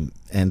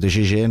the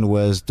GIGN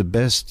was the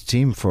best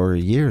team for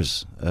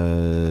years.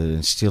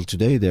 Still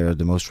today, they are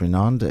the most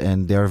renowned,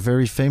 and they are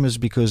very famous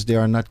because they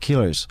are not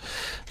killers.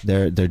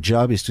 Their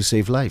job is to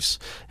save lives,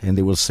 and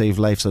they will save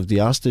lives of the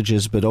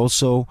hostages, but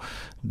also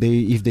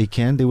if they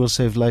can, they will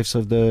save lives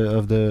of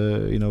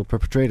the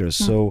perpetrators.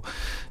 So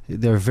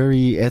they're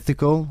very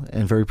ethical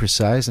and very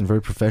precise and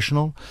very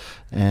professional,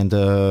 and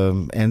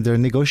they're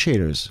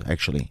negotiators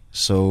actually.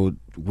 So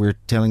we're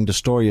telling the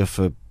story of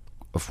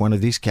one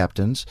of these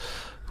captains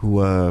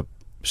who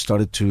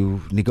started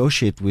to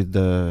negotiate with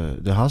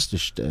the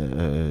hostage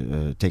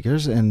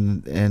takers,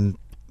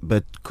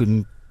 but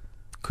couldn't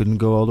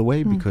go all the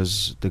way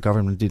because the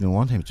government didn't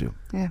want him to.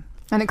 Yeah.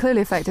 And it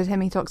clearly affected him.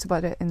 He talks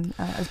about it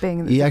as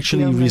being. He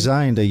actually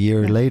resigned a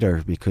year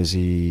later because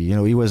he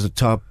was the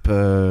top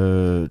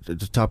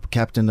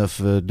captain of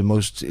the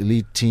most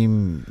elite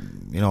team,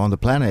 on the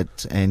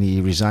planet, and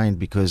he resigned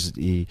because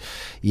he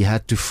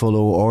had to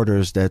follow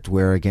orders that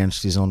were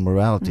against his own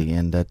morality,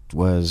 and that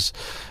was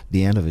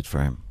the end of it for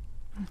him.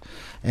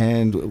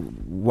 And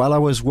while I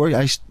was working,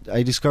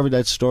 I discovered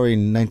that story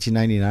in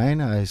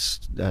 1999. I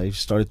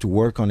started to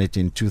work on it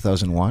in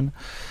 2001.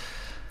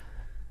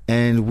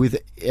 And with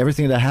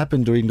everything that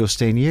happened during those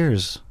 10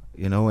 years,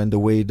 and the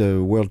way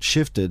the world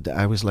shifted,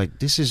 I was like,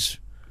 this is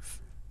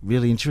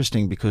really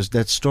interesting because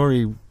that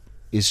story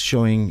is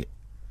showing,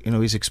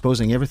 is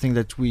exposing everything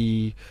that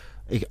we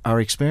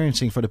are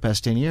experiencing for the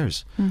past 10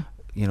 years.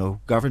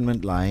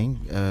 Government lying,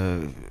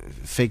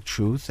 fake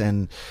truth,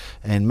 and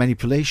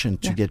manipulation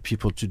to get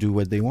people to do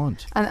what they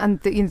want. And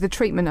the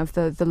treatment of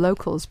the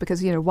locals,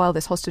 because while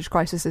this hostage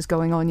crisis is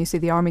going on, you see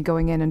the army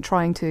going in and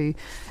trying to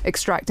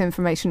extract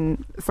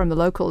information from the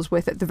locals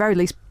with, at the very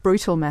least,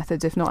 brutal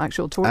methods, if not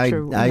actual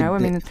torture.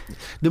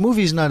 The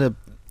movie is not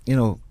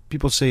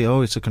people say,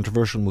 oh, it's a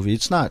controversial movie.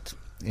 It's not.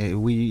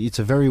 It's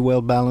a very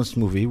well balanced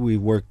movie. We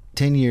worked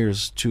 10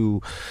 years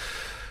to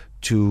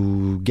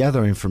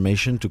gather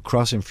information, to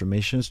cross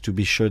informations, to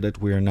be sure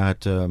that we're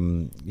not,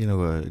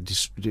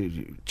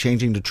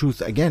 changing the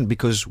truth again.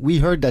 Because we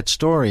heard that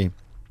story.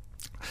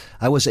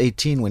 I was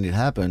 18 when it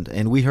happened,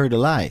 and we heard a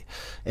lie.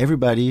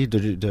 Everybody,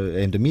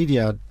 and the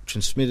media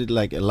transmitted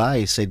like a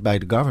lie said by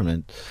the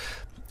government.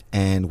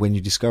 And when you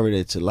discover that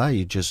it's a lie,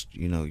 you just,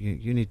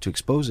 you need to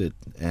expose it.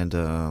 And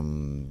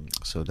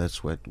so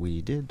that's what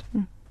we did.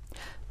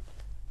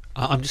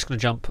 I'm just going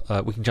to jump.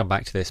 We can jump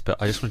back to this,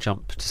 but I just want to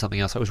jump to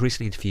something else. I was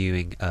recently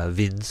interviewing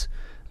Vin's,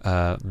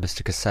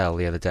 Mr. Cassel,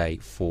 the other day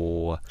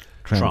for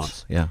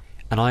Trance. Yeah.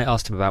 And I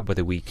asked him about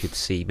whether we could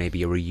see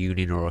maybe a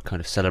reunion or a kind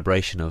of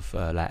celebration of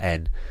La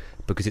Haine,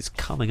 because it's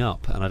coming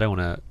up, and I don't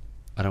want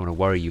to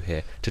worry you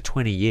here, to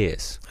 20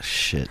 years.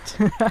 Shit.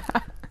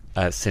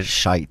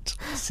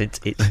 Since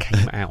it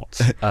came out.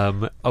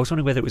 I was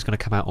wondering whether it was going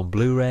to come out on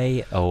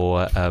Blu-ray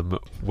or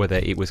whether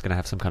it was going to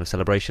have some kind of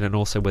celebration, and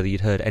also whether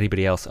you'd heard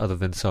anybody else other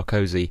than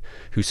Sarkozy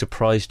who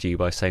surprised you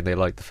by saying they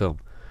liked the film.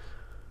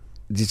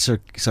 Did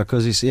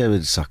Sarkozy say? Yeah,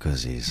 but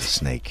Sarkozy is a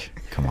snake.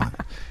 Come on.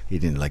 He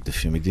didn't like the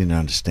film. He didn't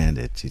understand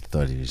it. He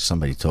thought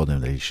somebody told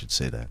him that he should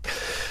say that.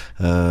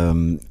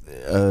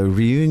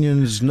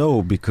 Reunions,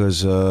 no,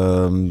 because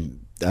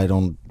I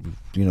don't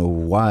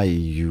why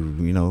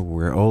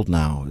we're old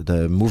now.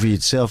 The movie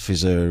itself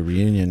is a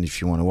reunion if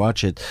you want to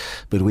watch it,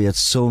 but we had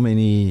so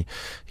many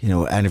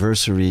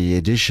anniversary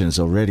editions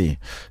already.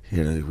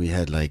 We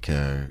had like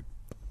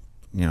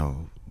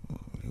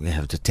we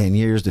have the 10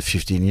 years, the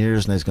 15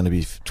 years, and it's going to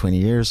be 20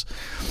 years.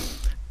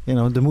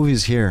 The movie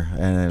is here,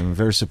 and I'm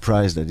very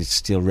surprised that it's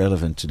still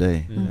relevant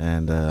today.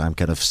 And I'm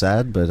kind of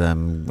sad, but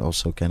I'm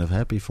also kind of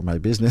happy for my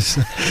business.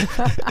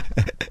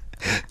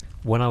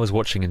 When I was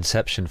watching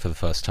Inception for the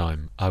first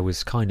time, I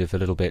was kind of a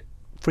little bit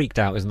freaked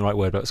out isn't the right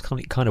word, but I was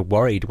kind of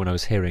worried when I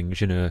was hearing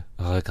Je ne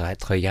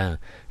regrette rien,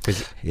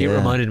 because it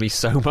reminded me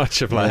so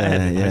much of like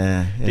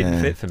it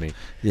didn't fit for me.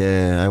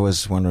 Yeah, I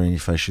was wondering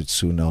if I should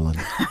sue Nolan.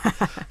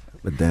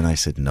 But then I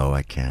said, no,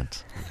 I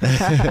can't.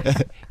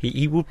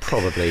 he will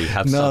probably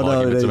have some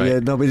argument to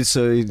make. But it's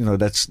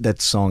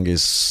that song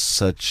is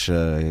such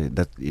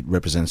that it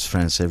represents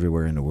France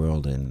everywhere in the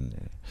world,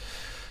 and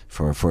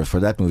for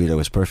that movie that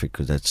was perfect,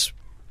 because that's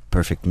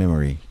perfect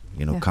memory,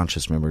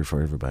 conscious memory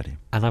for everybody.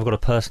 And I've got a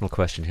personal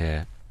question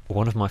here.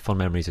 One of my fond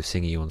memories of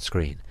singing you on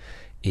screen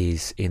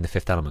is in The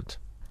Fifth Element.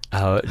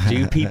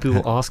 Do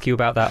people ask you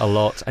about that a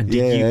lot? And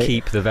did you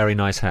keep the very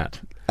nice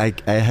hat?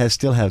 I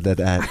still have that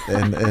ad,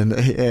 and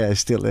yeah, I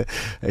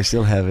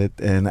still have it,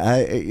 and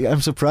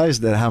I'm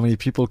surprised at how many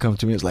people come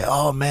to me. It's like,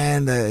 oh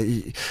man,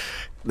 that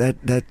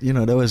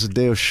that was a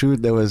day of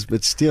shoot.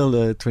 But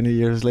still, 20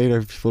 years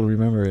later, people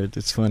remember it.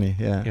 It's funny,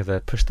 yeah. Yeah, they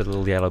push the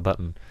little yellow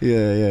button.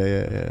 Yeah.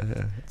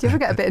 Do you ever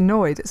get a bit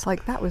annoyed? It's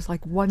like, that was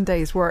like one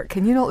day's work.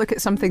 Can you not look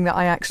at something that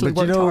I actually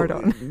worked hard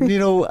on?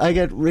 I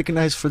get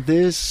recognized for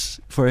this,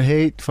 for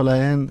Haine, for La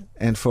Haine,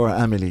 and for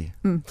Amelie.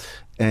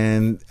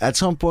 And at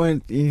some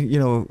point,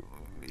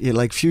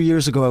 like a few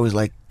years ago, I was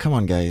like, come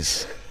on,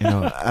 guys.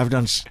 I've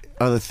done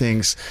other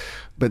things.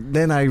 But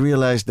then I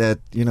realized that,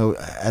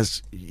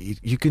 as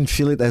you can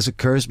feel it as a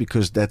curse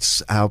because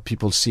that's how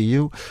people see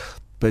you.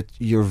 But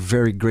you're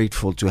very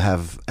grateful to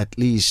have at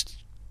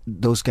least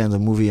those kinds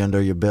of movie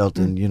under your belt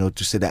and,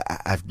 to say that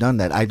I've done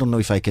that. I don't know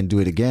if I can do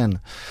it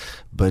again,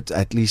 but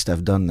at least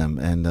I've done them.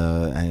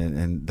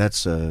 And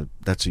that's a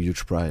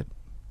huge pride.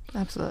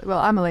 Absolutely.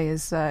 Well, Amelie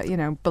is,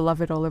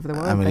 beloved all over the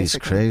world. Amelie's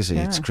basically. crazy.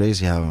 Yeah. It's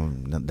crazy how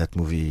that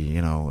movie,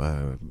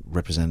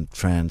 represent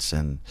France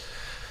and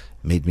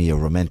made me a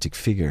romantic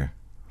figure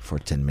for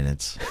 10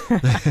 minutes.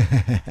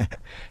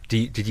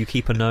 Did you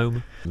keep a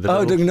gnome?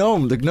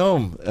 The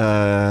gnome.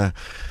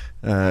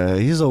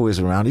 He's always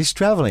around. He's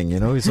traveling,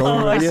 He's all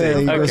over,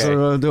 he goes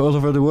all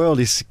over the world.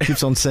 He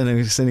keeps on sending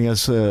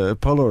us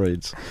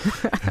Polaroids.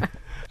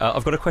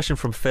 I've got a question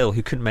from Phil,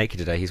 who couldn't make it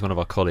today. He's one of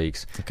our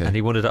colleagues, and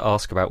he wanted to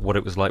ask about what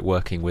it was like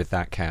working with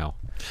that cow.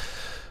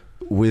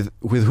 With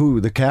who?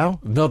 The cow?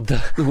 Not the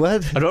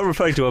what? I'm not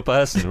referring to a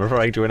person. I'm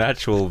referring to an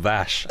actual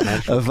vache.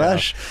 A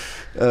vache.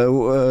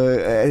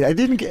 I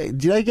didn't get.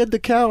 Did I get the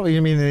cow?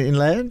 You mean in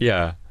land?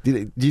 Yeah.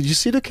 Did you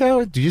see the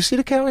cow? Do you see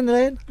the cow in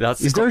land?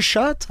 Is there a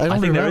shot? I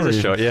think there is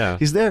a shot. Yeah.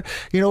 Is there?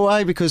 You know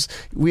why? Because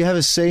we have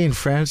a saying in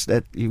France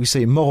that we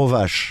say "mort aux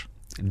vaches,"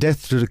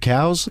 death to the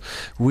cows,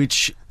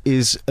 which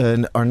is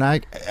an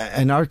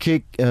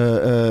anarchic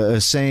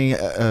saying.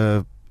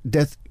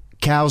 Death.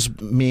 Cows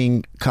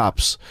mean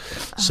cops.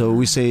 So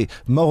we say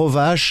mort aux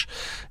vaches.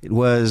 It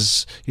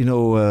was,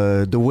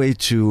 the way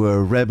to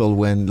rebel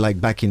when,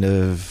 like, back in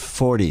the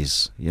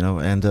 40s,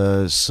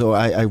 and so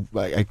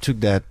I took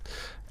that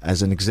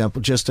as an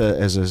example, just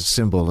as a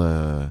symbol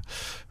of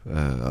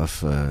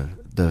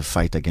the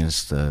fight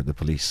against the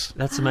police.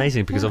 That's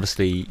amazing because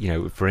obviously,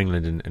 for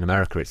England and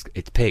America,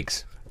 it's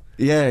pigs.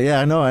 Yeah,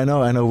 I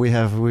know.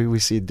 We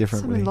see it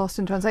differently. Something lost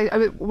in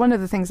translation. One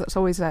of the things that's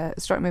always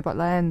struck me about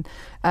La Haine,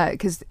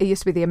 because it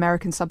used to be the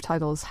American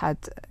subtitles had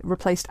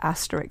replaced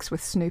Asterix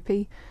with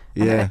Snoopy.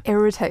 And it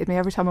irritated me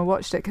every time I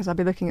watched it because I'd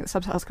be looking at the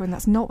subtitles going,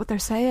 that's not what they're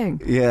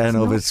saying. Yeah, I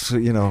know, but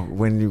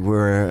when you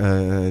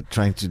were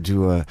trying to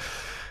do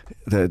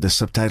the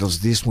subtitles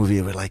of this movie,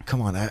 we're like,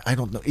 come on, I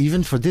don't know.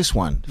 Even for this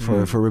one,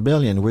 for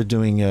Rebellion, we're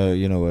doing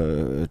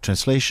a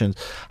translation.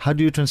 How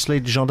do you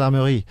translate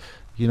gendarmerie?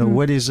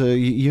 What is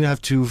you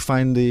have to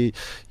find the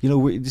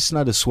it's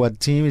not a SWAT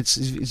team, it's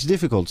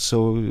difficult,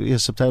 so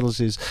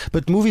subtitles is,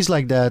 but movies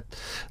like that,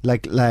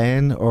 like La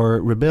Haine or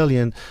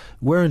Rebellion,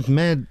 weren't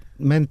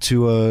meant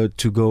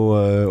to go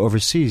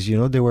overseas.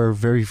 They were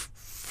very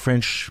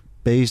French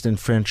based and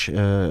French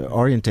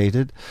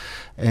orientated,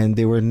 and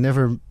they were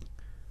never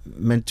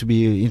meant to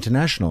be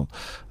international,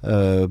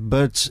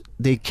 but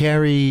they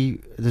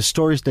carry the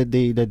stories that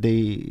they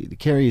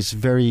carry is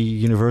very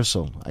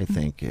universal. I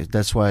think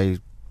that's why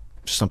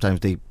sometimes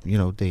they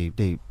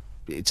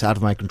it's out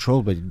of my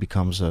control, but it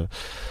becomes La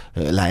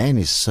Haine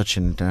is such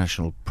an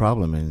international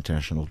problem, an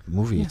international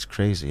movie. It's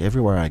crazy.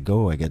 Everywhere I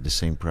go, I get the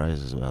same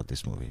prizes about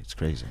this movie. It's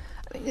crazy.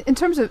 In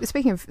terms of,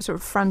 speaking of sort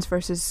of France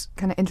versus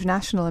kind of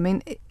international, I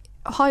mean,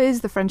 how is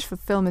the French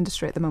film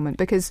industry at the moment?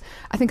 Because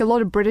I think a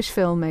lot of British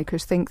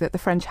filmmakers think that the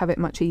French have it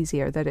much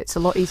easier, that it's a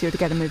lot easier to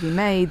get a movie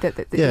made, that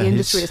the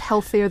industry is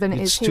healthier than it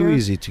is here. It's too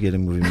easy to get a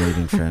movie made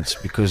in France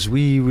because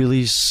we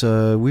release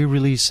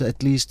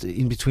at least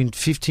in between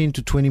 15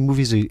 to 20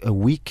 movies a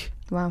week.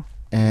 Wow.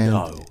 And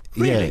no,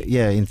 really?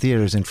 Yeah, in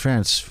theaters in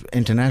France.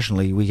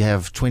 Internationally, we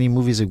have 20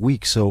 movies a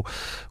week, so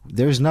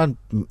there's not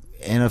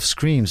enough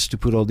screens to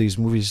put all these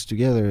movies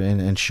together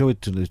and show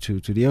it to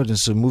the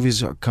audience. So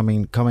movies come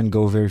and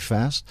go very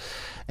fast,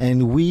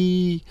 and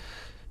we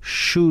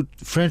shoot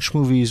French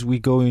movies. We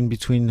go in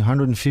between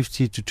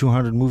 150 to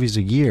 200 movies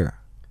a year.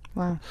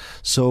 Wow.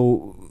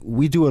 So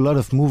we do a lot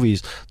of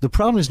movies. The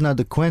problem is not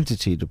the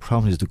quantity, the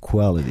problem is the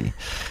quality.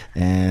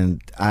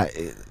 And I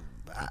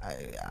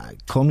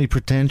call me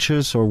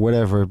pretentious or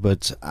whatever,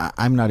 but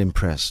I'm not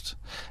impressed,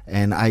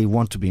 and I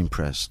want to be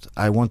impressed.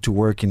 I want to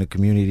work in a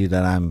community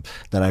that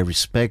I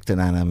respect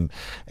and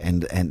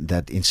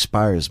that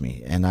inspires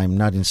me. And I'm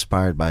not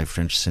inspired by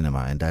French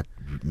cinema, and that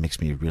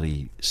makes me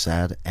really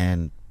sad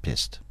and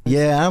pissed.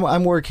 Yeah,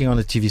 I'm working on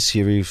a TV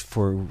series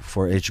for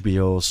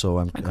HBO, so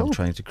I'm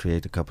trying to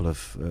create a couple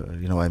of.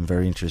 I'm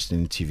very interested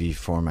in TV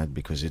format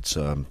because it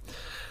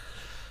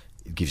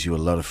gives you a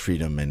lot of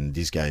freedom, and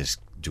these guys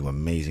do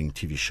amazing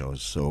TV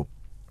shows. So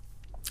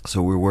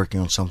we're working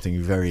on something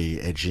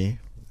very edgy,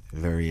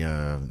 very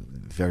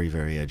very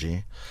very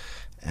edgy,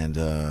 and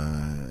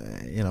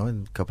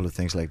and a couple of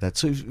things like that.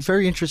 So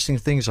very interesting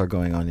things are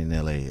going on in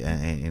LA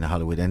and in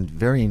Hollywood, and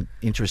very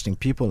interesting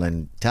people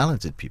and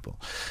talented people.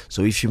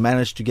 So if you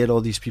manage to get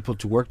all these people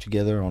to work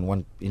together on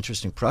one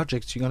interesting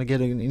project, you're going to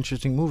get an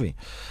interesting movie.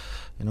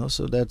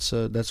 So that's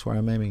where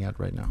I'm aiming at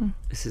right now.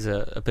 This is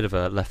a bit of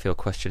a left field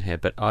question here,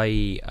 but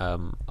I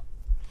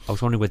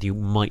was wondering whether you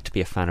might be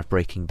a fan of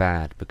Breaking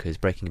Bad, because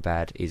Breaking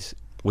Bad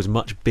was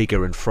much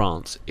bigger in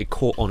France. It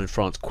caught on in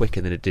France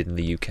quicker than it did in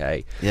the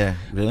UK. Yeah,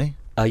 really?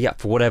 Yeah,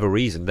 for whatever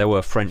reason, there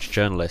were French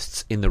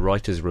journalists in the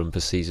writers' room for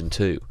season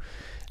 2.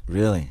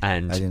 Really?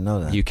 And I didn't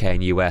know that. UK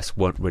and US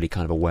weren't really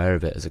kind of aware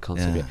of it as a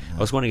concept yet. I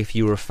was wondering if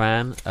you were a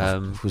fan.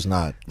 Who's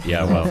not?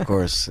 Yeah, well, of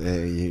course,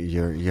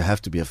 you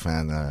have to be a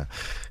fan.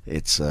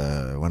 It's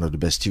one of the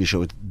best TV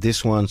shows.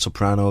 This one,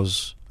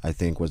 Sopranos, I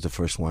think, was the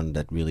first one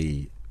that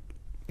really,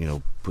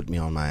 put me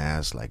on my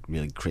ass like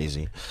really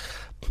crazy.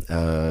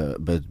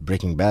 But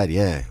Breaking Bad,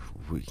 yeah.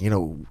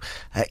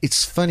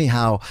 It's funny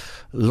how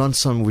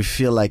lonesome we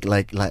feel like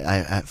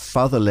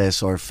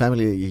fatherless or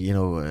family.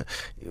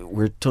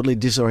 We're totally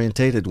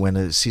disorientated when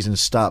a season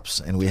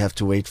stops and we have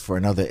to wait for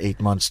another 8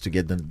 months to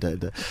get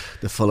the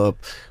follow up.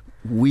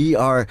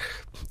 A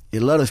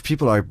lot of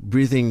people are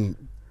breathing,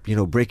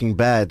 Breaking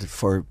Bad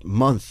for a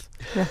month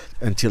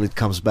until it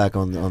comes back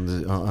on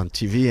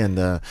TV,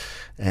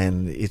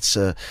 and it's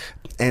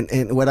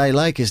and what I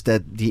like is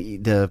that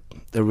the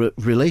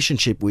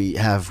relationship we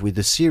have with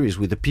the series,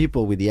 with the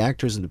people, with the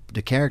actors and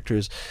the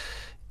characters,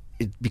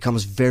 it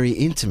becomes very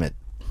intimate.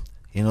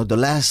 The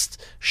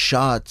last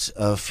shot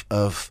of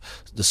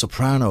The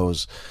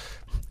Sopranos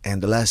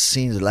and the last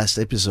scene, the last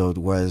episode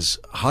was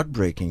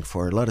heartbreaking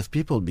for a lot of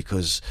people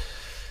because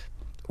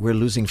we're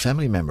losing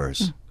family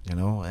members.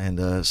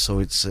 And so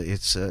it's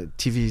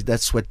TV.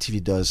 That's what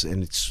TV does,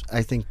 and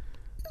I think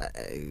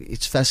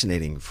it's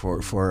fascinating for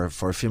a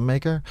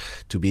filmmaker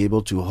to be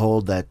able to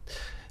hold that,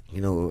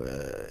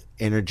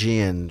 energy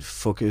and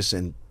focus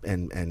and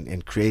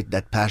create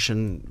that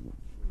passion,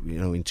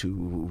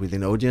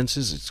 within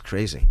audiences. It's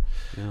crazy.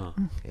 Yeah.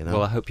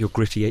 Well, I hope your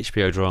gritty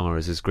HBO drama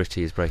is as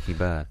gritty as Breaking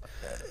Bad.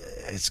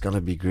 It's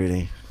gonna be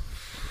gritty.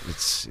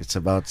 It's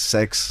about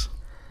sex.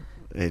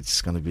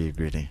 It's gonna be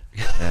gritty.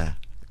 Yeah.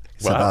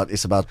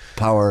 It's about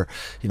power,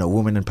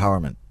 woman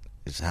empowerment.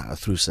 It's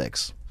through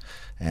sex,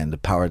 and the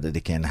power that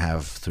they can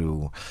have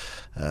through,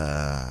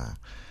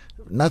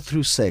 not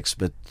through sex,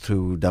 but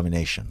through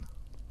domination.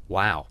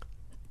 Wow,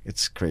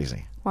 it's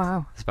crazy.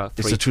 Wow,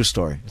 it's a true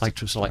story. Like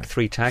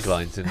 3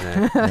 taglines in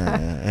there.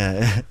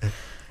 Yeah.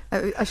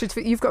 I should.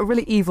 You've got a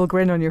really evil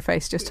grin on your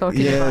face just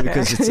talking about it.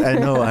 Yeah, because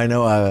I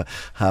know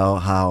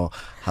how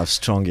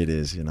strong it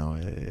is.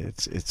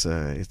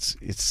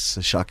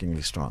 It's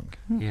shockingly strong.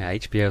 Yeah,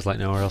 HBO is like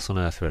nowhere else on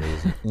earth, really,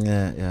 isn't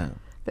it? Yeah.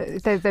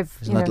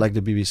 It's not like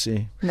the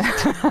BBC. No.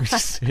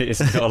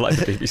 It's not like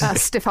the BBC.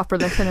 Stiff upper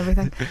lip and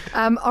everything.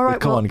 All right.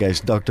 Come on, guys.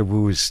 Dr.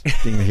 Wu has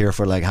been here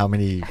for like how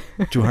many?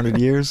 200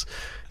 years.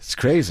 It's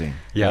crazy.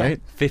 Yeah.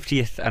 Right?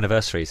 50th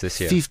anniversaries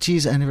this year.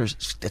 50th anniversary.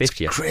 That's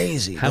 50th.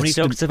 Crazy. How many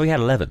doctors have we had?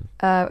 11.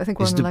 I think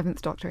we're on the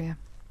 11th Doctor. Yeah.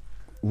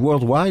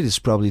 Worldwide is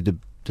probably the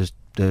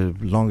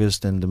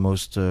longest and the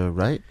most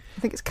right. I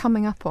think it's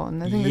coming up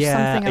on. I think there's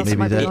something else that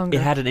might be longer.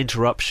 It had an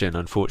interruption,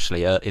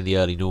 unfortunately, in the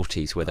early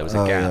noughties where there was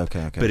a gap. Yeah,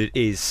 okay. But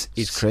it's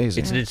crazy.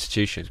 It's an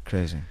institution. It's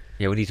crazy.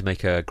 Yeah, we need to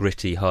make a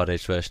gritty,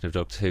 hard-edged version of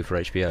Doctor Who for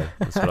HBO.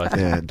 That's what I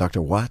think. Yeah,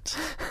 Doctor what?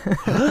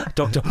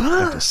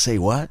 Doctor say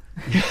what?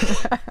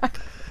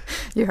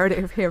 You heard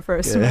it here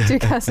first. Mathieu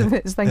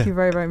Kassovitz, thank you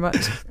very, very much.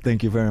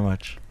 Thank you very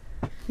much.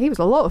 He was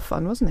a lot of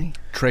fun, wasn't he?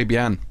 Très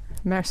bien.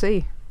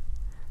 Merci.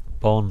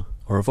 Bon.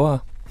 Au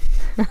revoir.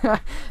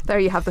 There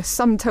you have the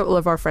sum total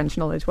of our French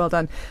knowledge. Well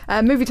done.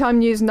 Movie time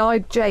news now.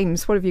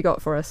 James, what have you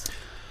got for us?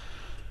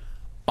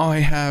 I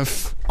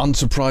have,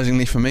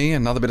 unsurprisingly for me,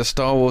 another bit of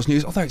Star Wars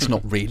news, although it's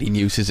not really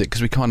news, is it?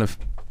 Because we kind of,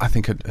 I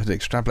think, had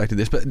extrapolated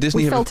this. But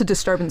Disney... We felt a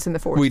disturbance in the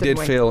Force, We did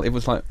feel, it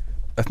was like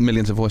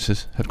millions of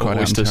voices had cried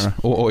out in terror.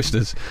 Or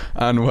oysters.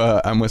 And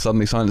were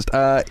suddenly silenced.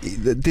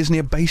 Disney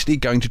are basically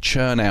going to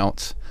churn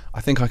out,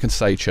 I think I can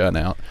say churn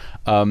out,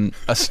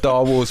 a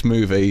Star Wars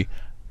movie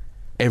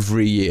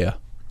every year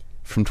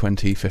from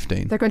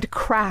 2015. They're going to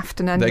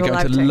craft an annual outing.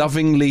 They're going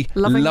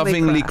to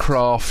lovingly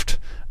craft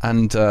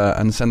and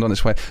send on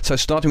its way. So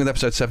starting with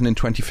episode 7 in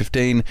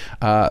 2015,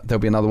 there'll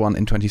be another one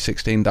in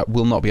 2016. That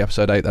will not be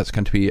episode 8. That's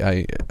going to be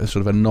a sort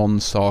of a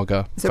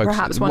non-saga. So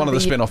perhaps one of the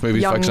spin-off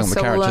movies focusing on the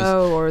characters.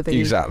 Or the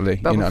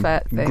Boba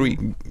Fett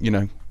thing.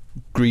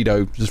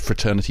 Greedo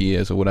fraternity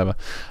years or whatever.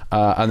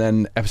 And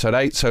then episode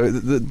 8. So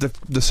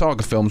the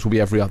saga films will be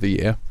every other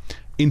year,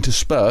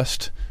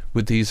 interspersed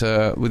with these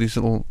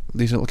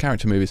little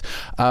character movies.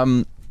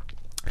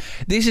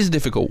 This is a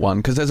difficult one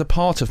because there's a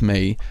part of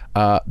me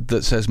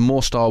that says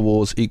more Star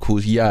Wars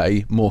equals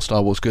yay, more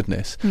Star Wars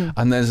goodness,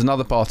 and there's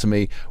another part of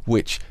me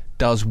which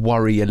does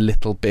worry a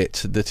little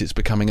bit that it's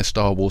becoming a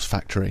Star Wars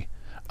factory.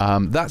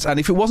 And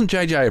if it wasn't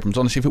J.J. Abrams,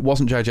 honestly, if it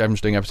wasn't J.J.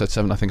 Abrams doing episode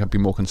 7, I think I'd be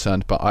more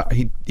concerned. But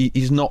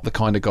he's not the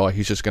kind of guy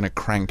who's just going to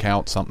crank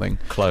out something.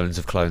 Clones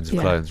of clones of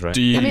clones, right?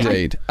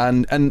 Indeed.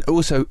 And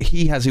also,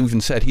 he has even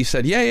said,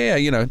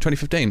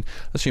 2015,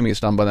 assuming it's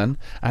done by then.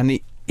 And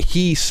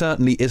he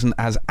certainly isn't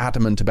as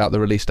adamant about the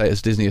release date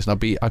as Disney is.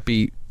 And I'd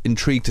be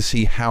intrigued to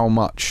see how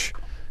much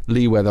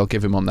leeway they'll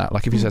give him on that.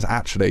 Like if he says,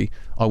 actually,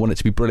 I want it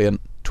to be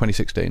brilliant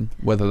 2016,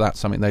 whether that's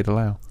something they'd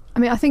allow. I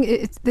mean, I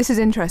think this is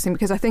interesting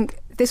because I think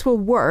this will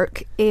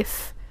work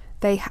if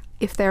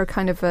they're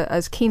kind of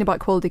as keen about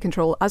quality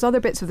control as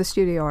other bits of the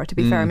studio are, to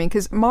be fair. I mean,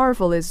 because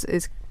Marvel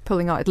is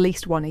pulling out at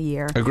least one a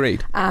year.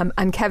 Agreed.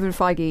 And Kevin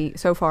Feige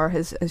so far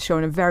has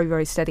shown a very,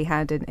 very steady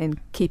hand in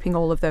keeping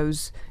all of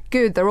those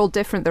good. They're all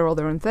different, they're all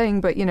their own thing,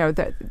 but,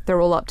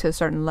 they're all up to a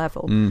certain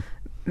level.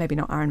 Maybe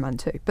not Iron Man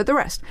 2, but the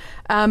rest.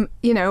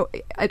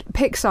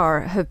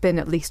 Pixar have been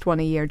at least one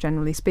a year,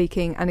 generally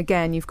speaking. And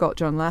again, you've got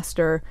John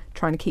Lasseter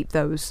trying to keep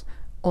those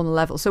on a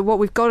level. So what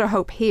we've got to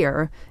hope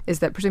here is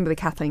that presumably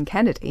Kathleen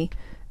Kennedy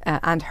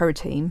and her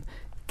team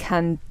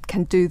can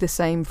do the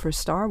same for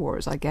Star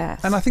Wars, I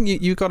guess. And I think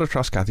you've got to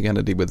trust Kathleen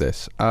Kennedy with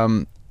this.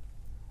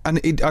 I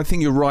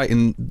think you're right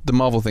in the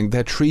Marvel thing.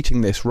 They're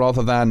treating this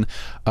rather than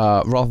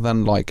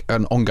like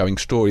an ongoing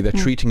story. They're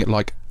treating it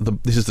like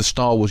this is the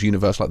Star Wars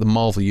universe, like the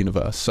Marvel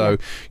universe. So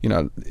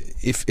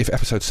if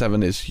episode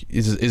 7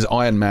 is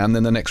Iron Man,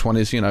 then the next one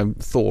is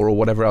Thor or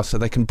whatever else. So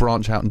they can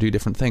branch out and do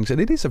different things.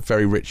 And it is a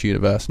very rich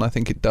universe, and I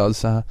think it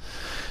does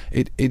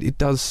it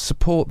does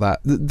support that.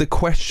 The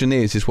question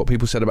is what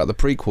people said about the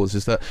prequels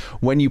is that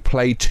when you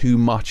play too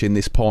much in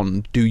this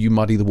pond, do you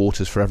muddy the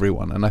waters for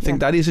everyone? And I think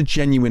that is a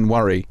genuine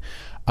worry.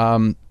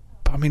 But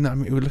I mean,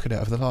 we look at it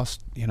over the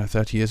last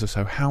 30 years or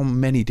so. How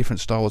many different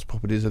Star Wars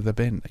properties have there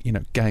been?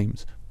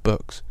 Games,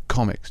 books,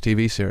 comics,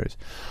 TV series,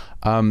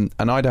 and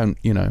I don't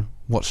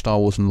watch Star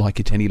Wars and like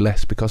it any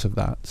less because of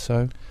that.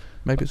 So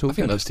maybe it's all. I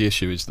think that's the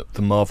issue, is that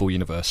the Marvel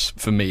universe,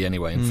 for me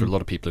anyway, and for a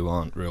lot of people who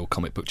aren't real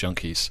comic book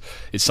junkies,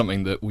 is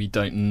something that we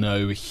don't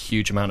know a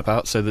huge amount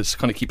about. So this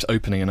kind of keeps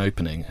opening,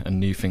 and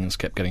new things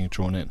kept getting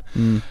drawn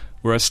in.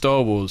 Whereas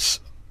Star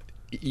Wars,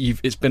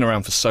 it's been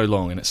around for so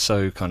long, and it's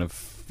so kind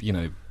of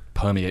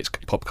permeates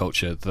pop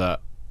culture that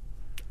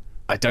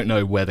I don't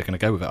know where they're going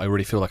to go with it. I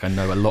really feel like I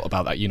know a lot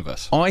about that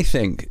universe. I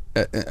think,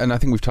 and I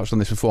think we've touched on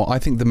this before, I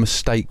think the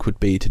mistake would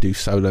be to do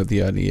Solo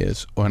the early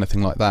years or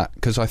anything like that,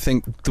 because I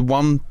think the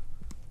one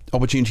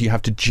opportunity you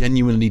have to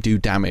genuinely do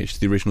damage to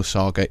the original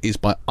saga is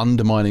by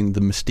undermining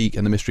the mystique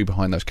and the mystery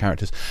behind those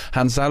characters.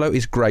 Han Solo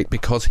is great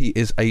because he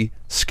is a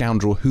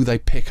scoundrel who they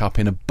pick up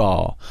in a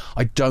bar.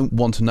 I don't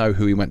want to know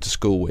who he went to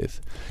school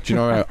with. Do you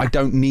know? I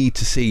don't need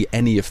to see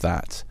any of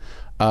that.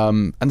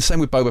 And the same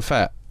with Boba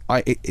Fett.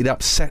 It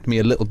upset me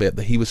a little bit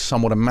that he was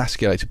somewhat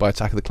emasculated by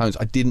Attack of the Clones.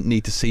 I didn't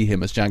need to see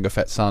him as Jango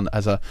Fett's son,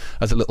 as a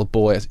little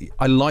boy.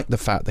 I liked the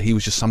fact that he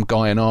was just some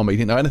guy in armour. You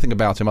didn't know anything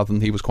about him other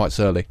than he was quite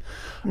surly.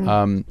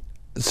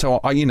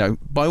 So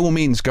by all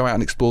means, go out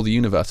and explore the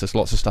universe. There's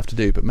lots of stuff to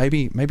do, but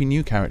maybe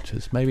new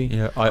characters. Maybe.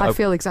 Yeah, I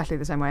feel exactly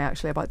the same way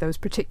actually about those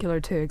particular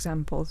 2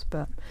 examples.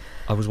 But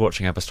I was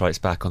watching Empire Strikes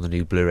Back on the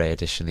new Blu-ray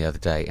edition the other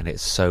day, and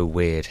it's so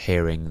weird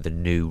hearing the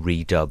new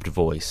redubbed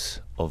voice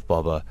of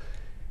Boba.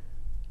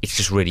 It's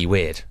just really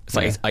weird. It's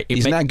like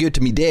he's not good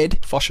to me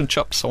dead. Fish and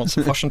chops. I want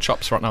some fish and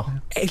chops right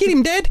now. Get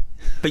him dead.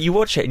 But you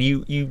watch it and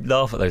you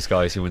laugh at those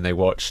guys who, when they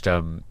watched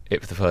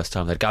it for the first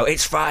time, they'd go,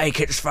 "It's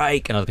fake, it's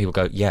fake," and other people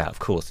go, "Yeah, of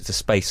course, it's a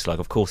space slug.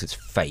 Of course, it's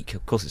fake.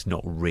 Of course, it's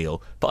not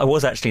real." But I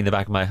was actually in the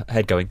back of my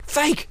head going,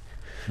 "Fake,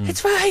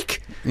 it's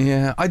fake."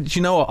 Yeah, do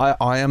you know what?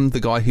 I am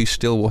the guy who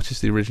still watches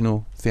the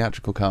original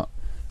theatrical cut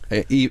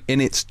in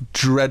its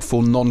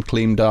dreadful,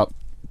 non-cleaned up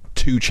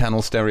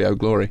 2-channel stereo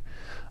glory.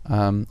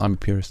 I'm a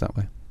purist that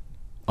way.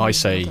 I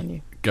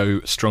say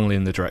go strongly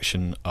in the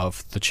direction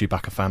of the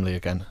Chewbacca family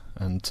again,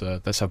 and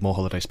let's have more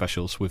holiday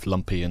specials with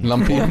Lumpy and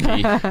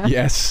Blinky.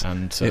 Yes,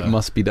 and it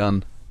must be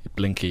done.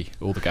 Blinky,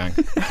 all the gang,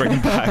 bring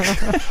them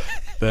back.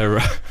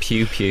 They're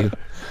pew pew.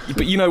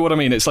 But you know what I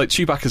mean. It's like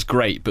Chewbacca's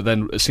great, but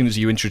then as soon as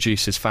you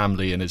introduce his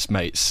family and his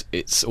mates,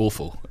 it's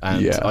awful.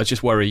 And I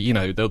just worry,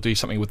 they'll do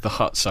something with the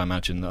Hutts. I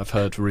imagine I've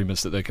heard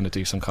rumours that they're going to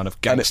do some kind of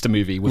gangster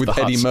movie with the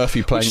Hutts, Eddie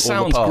Murphy playing which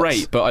all the sounds parts.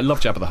 great. But I love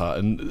Jabba the Hutt,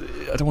 and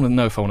I don't want to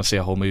know if I want to see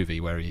a whole movie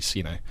where he's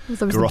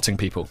garrotting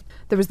people.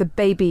 There was the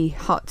baby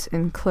Hutt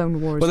in Clone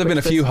Wars. Well, there've been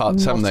a few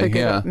Hutts, haven't they?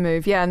 Yeah,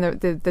 move. Yeah, and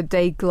the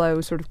Day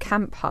Glow sort of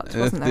camp hut,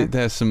 wasn't there?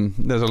 There's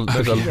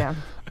a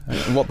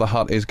what the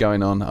Hutt is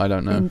going on, I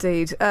don't know.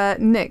 Indeed.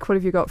 Nick, what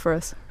have you got for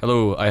us?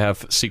 Hello, I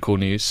have sequel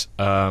news.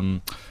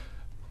 21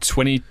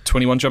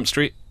 Jump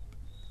Street.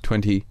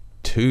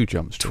 22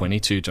 Jump Street.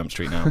 22 Jump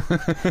Street now.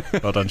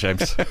 Well done,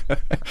 James.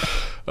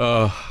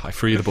 I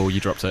threw you the ball, you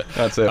dropped it.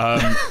 That's it.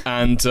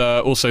 And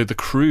also The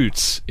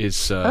Croods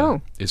is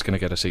going to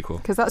get a sequel.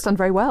 Because that's done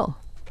very well.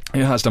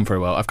 It has done very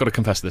well. I've got to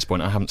confess at this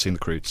point, I haven't seen The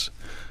Croods.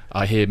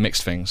 I hear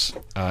mixed things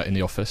in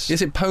the office.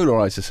 Yes, it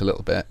polarised us a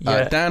little bit.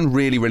 Yeah. Dan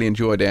really, really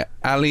enjoyed it.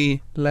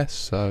 Ali, less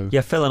so.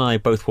 Yeah, Phil and I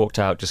both walked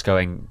out just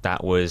going,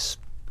 that was,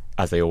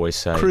 as they always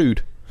say...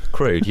 Crude.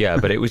 Crude, yeah,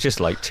 but it was just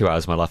like 2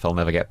 hours of my life I'll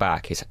never get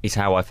back. It's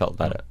how I felt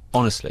about it,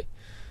 honestly.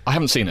 I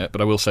haven't seen it,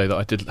 but I will say that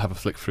I did have a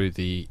flick through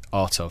the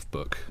Art of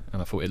book,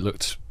 and I thought it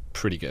looked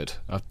pretty good.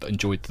 I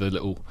enjoyed the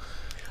little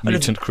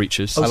mutant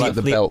creatures. I like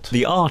the belt.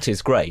 The art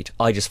is great.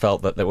 I just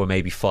felt that there were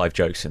maybe 5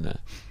 jokes in there.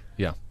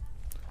 Yeah.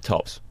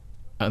 Tops.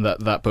 And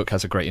that book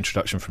has a great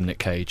introduction from Nick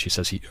Cage. He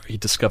says he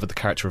discovered the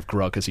character of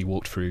Grug as he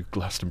walked through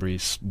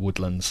Glastonbury's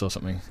woodlands or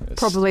something.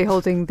 Probably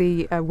holding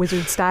the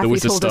wizard staff. He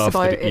told us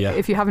about it.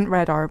 If you haven't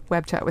read our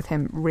web chat with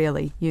him,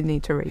 really, you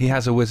need to read. He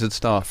has a wizard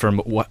staff from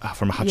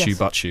Hachu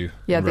Bachu.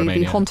 Yeah,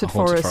 the haunted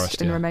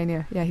forest in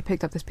Romania. Yeah, he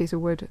picked up this piece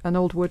of wood. An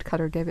old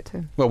woodcutter gave it to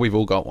him. Well, we've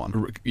all got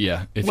one.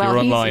 Yeah, if you're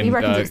online, he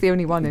reckons it's the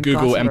only one in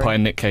Google Empire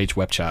Nick Cage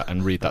web chat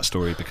and read that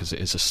story because it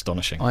is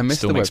astonishing. I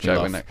missed the web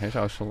chat with Nick Cage.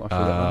 I saw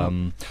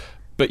that.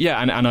 But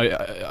yeah, and I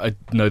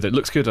know that it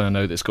looks good, and I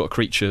know that it's got a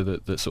creature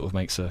that sort of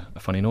makes a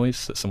funny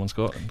noise that someone's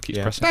got and keeps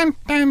pressing. Dun,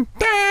 dun,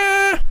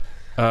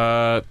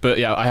 dun. But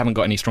yeah, I haven't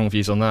got any strong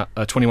views on that.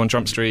 21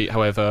 Jump Street,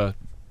 however,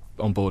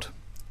 on board.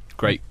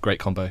 Great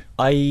combo.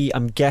 I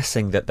am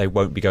guessing that they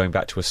won't be going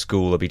back to a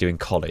school; they'll be doing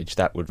college.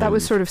 That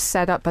was sort of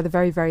set up by the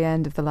very, very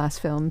end of the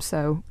last film.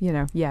 So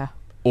yeah.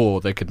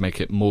 Or they could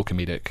make it more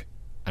comedic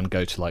and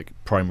go to like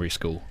primary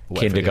school or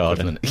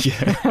kindergarten.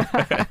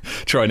 Yeah.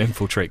 Try and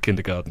infiltrate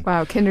kindergarten.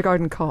 Wow,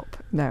 kindergarten cop.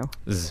 No.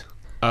 Yes.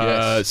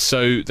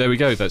 So there we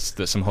go.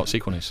 That's some hot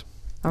sequel news.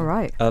 All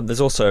right. There's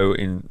also,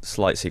 in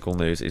slight sequel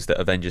news, is that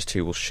Avengers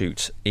 2 will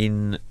shoot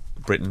in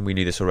Britain. We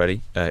knew this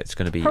already. It's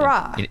going to be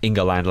in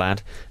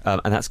Ingerland,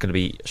 and that's going to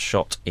be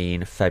shot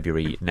in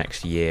February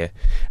next year.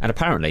 And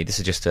apparently, this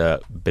is just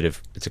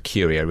it's a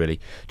curio, really.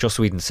 Joss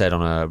Whedon said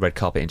on a red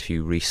carpet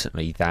interview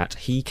recently that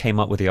he came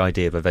up with the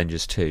idea of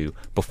Avengers 2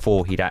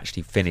 before he'd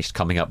actually finished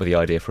coming up with the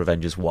idea for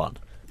Avengers 1.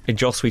 In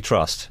Joss we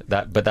trust,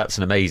 but that's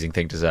an amazing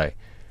thing to say.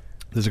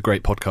 There's a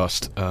great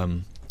podcast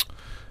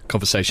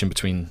conversation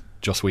between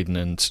Joss Whedon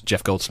and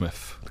Jeff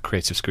Goldsmith, the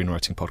Creative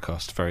Screenwriting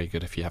Podcast. Very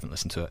good if you haven't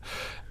listened to it.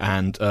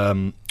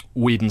 And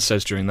Whedon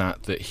says during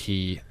that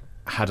he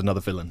had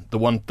another villain. The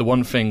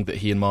one thing that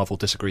he and Marvel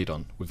disagreed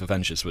on with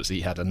Avengers was that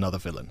he had another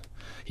villain.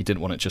 He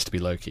didn't want it just to be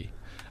Loki.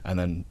 And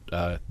then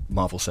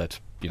Marvel said,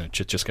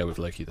 just go with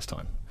Loki this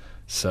time.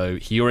 So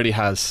he already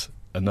has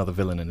another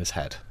villain in his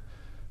head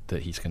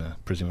that he's going to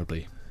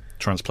presumably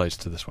transpose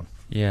to this one.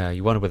 Yeah,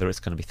 you wonder whether it's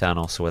going to be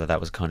Thanos or whether that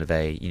was kind of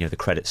the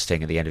credit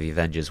sting at the end of the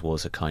Avengers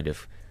was a kind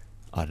of,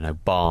 I don't know,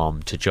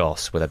 balm to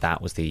Joss, whether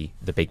that was the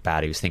big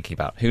bad he was thinking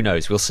about. Who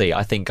knows? We'll see.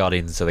 I think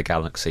Guardians of the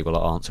Galaxy will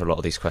answer a lot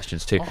of these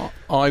questions too.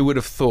 I would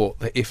have thought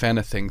that, if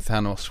anything,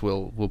 Thanos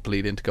will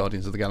bleed into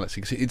Guardians of the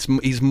Galaxy, because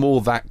he's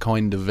more that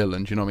kind of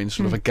villain, do you know what I mean?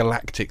 Sort of a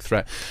galactic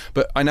threat.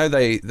 But I know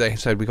they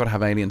said we've got to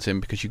have aliens in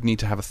because you need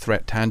to have a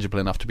threat tangible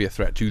enough to be a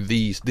threat to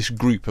this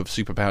group of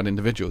superpowered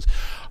individuals.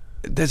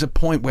 There's a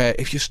point where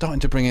if you're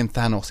starting to bring in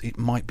Thanos, it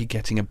might be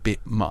getting a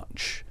bit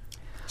much.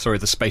 Sorry,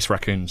 the space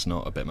raccoon's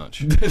not a bit much.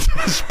 The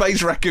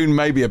space raccoon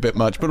may be a bit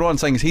much, but what I'm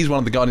saying is he's one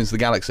of the Guardians of the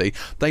Galaxy.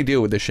 They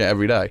deal with this shit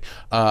every day.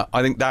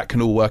 I think that can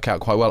all work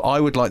out quite well. I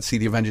would like to see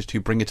the Avengers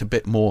 2 bring it a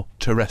bit more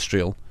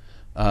terrestrial.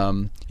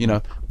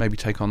 Maybe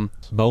take on...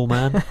 Mole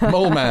Man?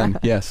 Mole Man,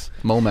 yes.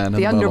 Mole Man and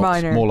the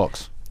Underminer.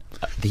 Morlocks.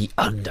 The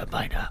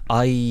Underminer.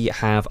 I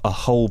have a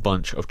whole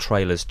bunch of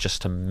trailers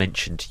just to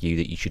mention to you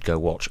that you should go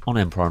watch on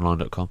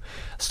EmpireOnline.com.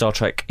 Star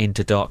Trek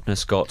Into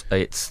Darkness got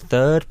its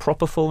third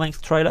proper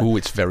full-length trailer. Oh,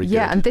 it's very good.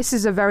 Yeah, and this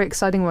is a very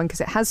exciting one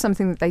because it has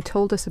something that they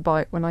told us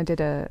about when I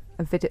did a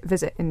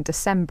visit in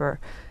December,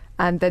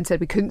 and then said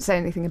we couldn't say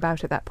anything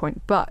about it at that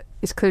point, but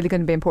it's clearly going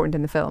to be important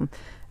in the film.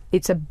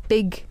 It's a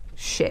big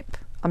ship.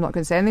 I'm not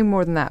going to say anything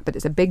more than that, but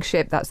it's a big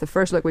ship. That's the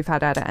first look we've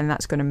had at it, and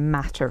that's going to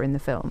matter in the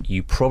film.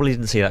 You probably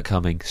didn't see that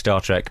coming.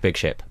 Star Trek, big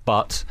ship.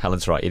 But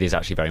Helen's right, it is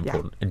actually very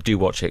important. And do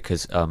watch it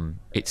because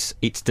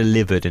it's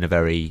delivered in a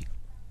very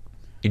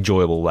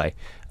enjoyable way.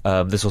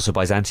 There's also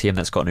Byzantium,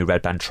 that's got a new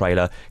Red Band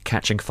trailer.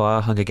 Catching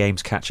Fire, Hunger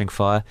Games Catching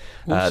Fire.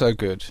 Also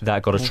good.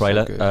 That got a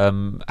trailer.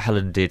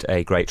 Helen did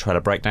a great trailer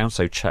breakdown,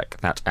 so check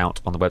that out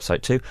on the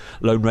website too.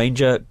 Lone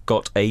Ranger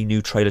got a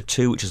new trailer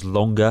too, which is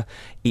longer.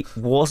 It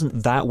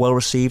wasn't that well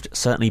received,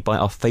 certainly by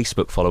our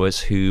Facebook followers,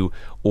 who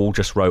all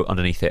just wrote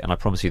underneath it, and I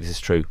promise you this is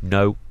true.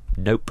 Nope,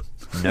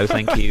 no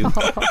thank you.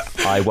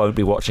 I won't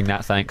be watching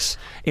that, thanks.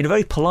 In a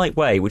very polite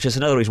way, which is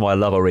another reason why I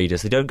love our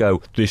readers. They don't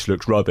go, this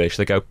looks rubbish.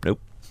 They go,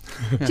 nope.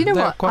 Do you know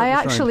what? I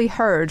actually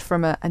heard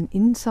from an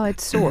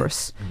inside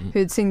source who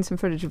had seen some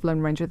footage of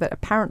Lone Ranger that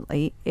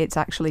apparently it's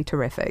actually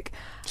terrific.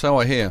 So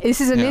I hear.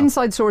 This is an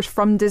inside source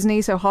from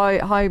Disney, so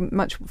how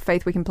much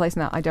faith we can place in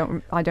that, I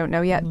don't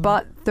know yet.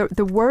 But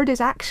the word is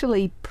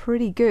actually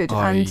pretty good,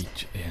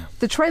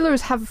 the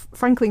trailers have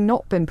frankly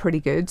not been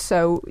pretty good.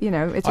 So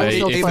it's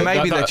also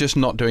maybe they're just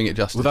not doing it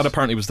justice. Well, that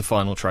apparently was the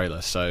final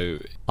trailer. So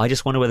I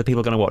just wonder whether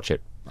people are going to watch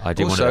it. I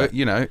do also,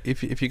 wonder.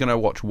 if you're going to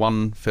watch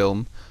one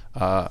film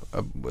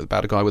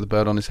about a guy with a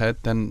bird on his head,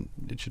 then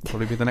it should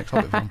probably be the next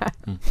Hobbit film.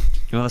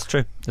 Well, that's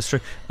true.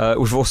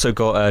 We've also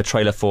got a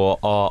trailer for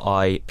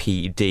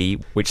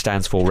RIPD, which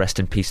stands for Rest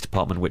in Peace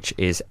Department, which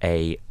is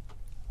a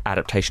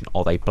adaptation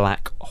of a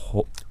black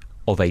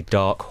of a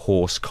Dark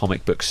Horse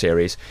comic book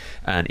series,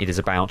 and it is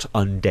about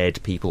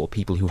undead people, or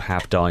people who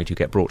have died, who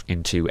get brought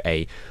into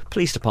a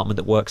police department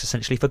that works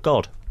essentially for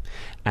God.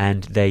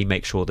 And they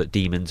make sure that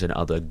demons and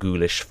other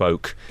ghoulish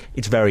folk,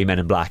 it's very Men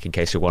in Black in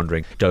case you're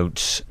wondering,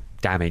 don't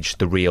damage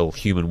the real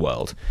human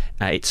world.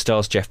 It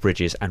stars Jeff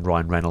Bridges and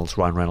Ryan Reynolds.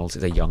 Ryan Reynolds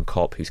is a young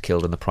cop who's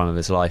killed in the prime of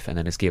his life and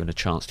then is given a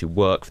chance to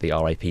work for the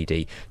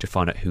RAPD to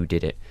find out who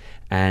did it.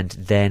 And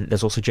then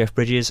there's also Jeff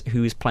Bridges,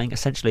 who is playing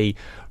essentially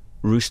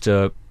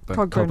Rooster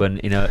Cogburn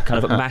in a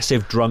kind of a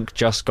massive drunk,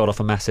 just got off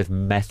a massive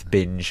meth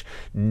binge,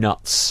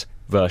 nuts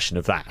version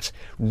of that.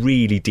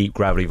 Really deep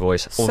gravelly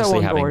voice.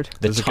 Honestly, having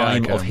the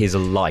time of his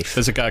life.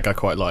 There's a gag I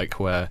quite like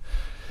where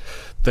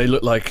they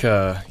look like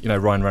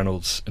Ryan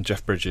Reynolds and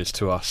Jeff Bridges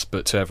to us,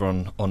 but to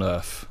everyone on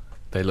Earth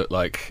they look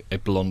like a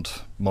blonde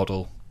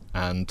model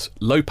and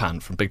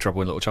Lopan from Big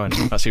Trouble in Little China.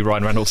 That's who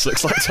Ryan Reynolds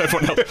looks like to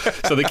everyone else.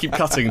 So they keep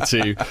cutting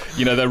to,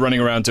 they're running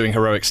around doing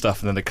heroic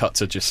stuff, and then they cut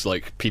to just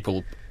like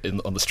people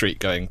on the street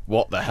going,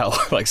 what the hell?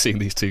 Like seeing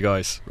these two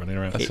guys running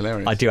around. That's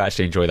hilarious. I do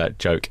actually enjoy that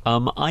joke.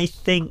 I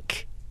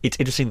think it's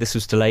interesting this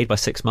was delayed by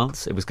 6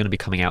 months. It was going to be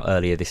coming out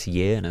earlier this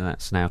year, and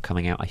that's now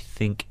coming out, I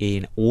think,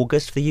 in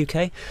August for the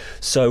UK.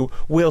 So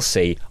we'll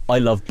see. I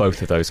love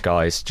both of those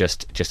guys,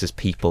 just as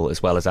people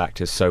as well as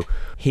actors. So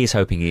he's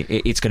hoping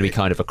it's going to be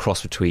kind of a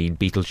cross between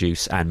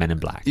Beetlejuice and Men in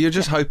Black. You're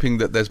just hoping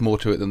that there's more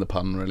to it than the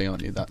pun, really,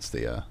 aren't you? That's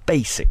the...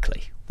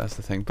 Basically. That's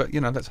the thing. But,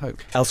 let's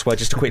hope. Elsewhere,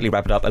 just to quickly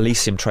wrap it up,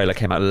 Elysium trailer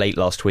came out late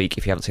last week.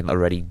 If you haven't seen that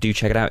already, do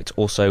check it out. It's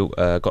also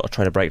got a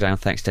trailer breakdown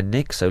thanks to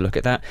Nick, so look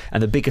at that.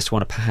 And the biggest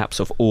one, perhaps,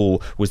 of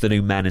all was the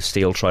new Man of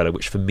Steel trailer,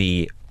 which for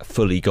me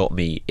fully got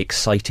me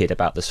excited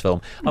about this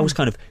film. I was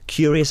kind of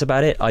curious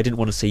about it. I didn't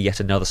want to see yet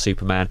another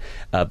Superman,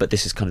 but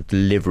this is kind of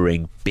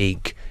delivering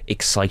big,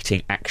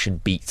 exciting action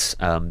beats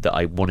that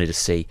I wanted to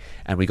see,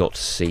 and we got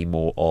to see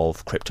more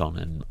of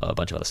Krypton and a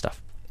bunch of other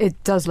stuff.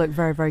 It does look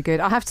very, very good.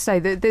 I have to say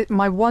that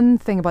my one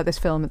thing about this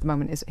film at the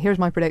moment is, here's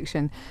my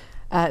prediction.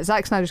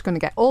 Zack Snyder's going to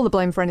get all the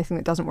blame for anything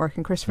that doesn't work,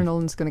 and Christopher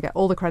Nolan's going to get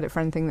all the credit for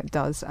anything that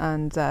does,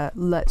 and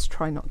let's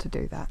try not to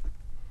do that.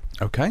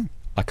 Okay.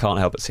 I can't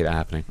help but see that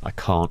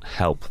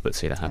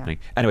happening.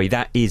 Anyway,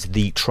 that is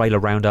the trailer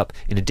roundup.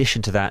 In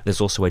addition to that,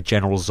 there's also a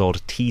General Zod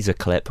teaser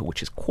clip,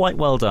 which is quite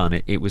well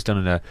done. It was done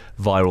in a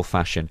viral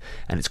fashion,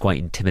 and it's quite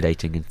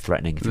intimidating and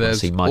threatening if you want to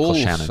see Michael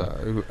Shannon. There's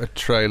also a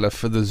trailer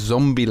for the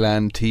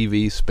Zombieland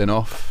TV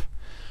spin-off,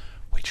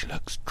 which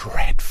looks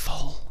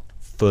dreadful.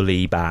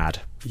 Fully bad.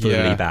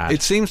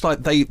 It seems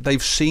like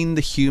they've seen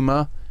the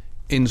humour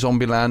in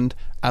Zombieland,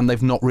 and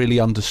they've not really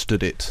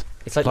understood it.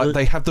 It's like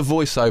they have the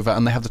voiceover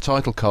and they have the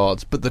title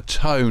cards, but the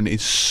tone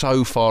is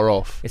so far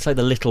off. It's like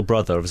the little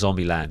brother of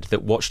Zombieland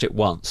that watched it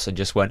once and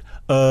just went,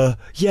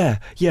 yeah,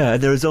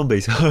 and there are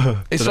zombies.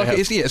 It's like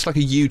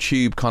a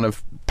YouTube kind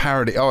of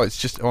parody. Oh, it's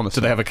just honestly.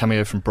 Do they have a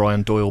cameo from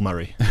Brian Doyle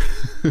Murray?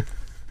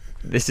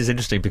 This is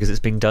interesting because it's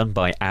being done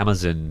by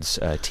Amazon's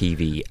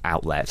TV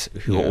outlet,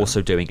 who are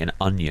also doing an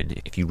Onion.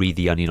 If you read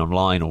The Onion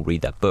online or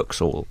read their books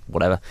or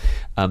whatever,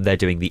 they're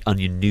doing the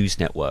Onion News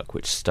Network,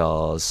 which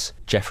stars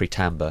Jeffrey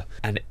Tambor.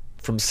 And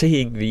from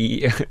seeing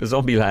the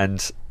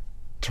Zombieland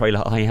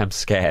trailer, I am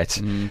scared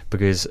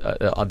because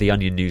the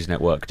Onion News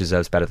Network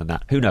deserves better than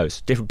that. Who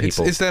knows? Different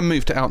people. It's their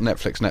move to out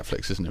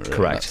Netflix, isn't it? Really?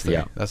 Correct.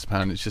 That's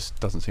apparently, it just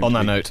doesn't seem. On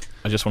that note,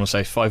 I just want to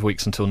say 5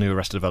 weeks until new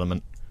Arrested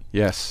Development.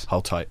 Yes.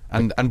 Hold tight.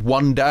 And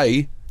 1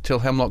 day till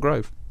Hemlock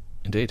Grove.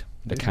 Indeed.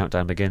 The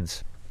countdown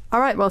begins. All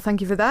right, well,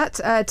 thank you for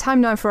that.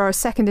 Time now for our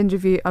second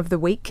interview of the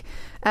week.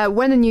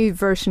 When a new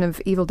version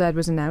of Evil Dead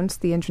was announced,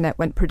 the internet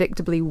went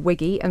predictably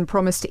wiggy and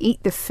promised to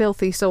eat the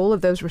filthy soul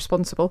of those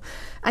responsible.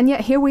 And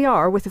yet here we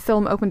are with the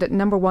film opened at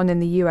number 1 in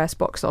the US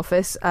box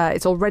office.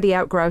 It's already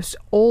outgrossed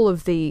all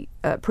of the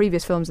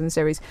previous films in the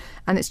series,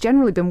 and it's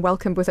generally been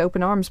welcomed with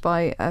open arms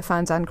by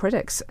fans and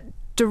critics.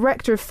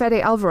 Director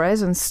Fede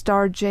Alvarez and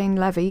star Jane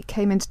Levy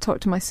came in to talk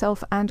to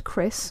myself and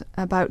Chris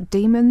about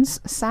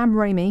demons, Sam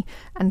Raimi,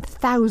 and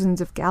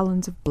thousands of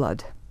gallons of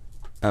blood.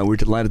 We're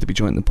delighted to be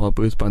joined in the pod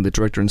booth by the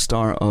director and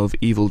star of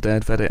Evil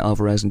Dead, Fede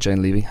Alvarez and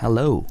Jane Levy.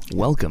 Hello,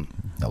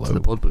 welcome to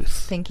the pod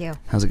booth. Thank you.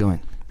 How's it going?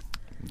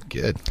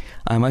 Good.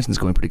 I imagine it's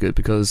going pretty good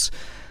because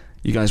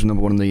you guys were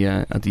number 1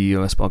 at the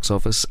US box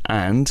office,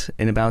 and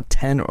in about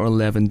 10 or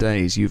 11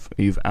 days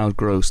you've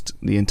outgrossed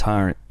the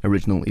entire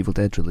original Evil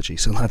Dead trilogy.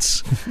 So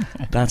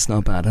that's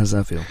not bad. How does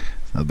that feel?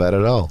 Not bad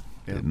at all.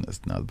 Yeah.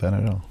 It's not bad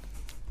at all.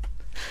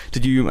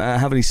 Did you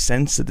have any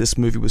sense that this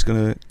movie was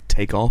going to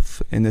take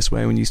off in this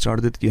way when you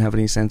started it? Did you have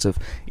any sense of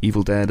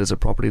Evil Dead as a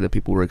property that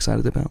people were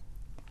excited about?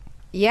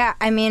 Yeah,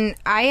 I mean,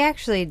 I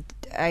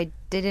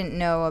didn't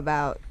know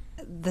about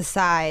the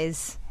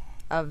size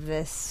of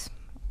this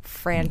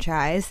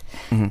franchise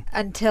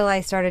until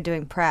I started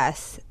doing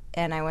press,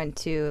 and I went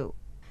to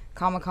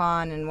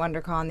Comic-Con and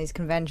WonderCon, these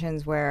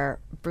conventions where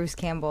Bruce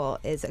Campbell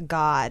is a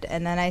god,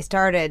 and then I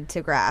started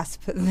to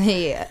grasp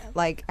the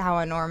how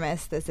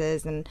enormous this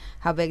is and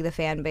how big the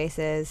fan base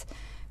is.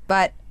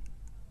 But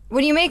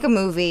when you make a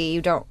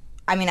movie,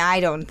 I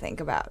don't think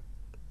about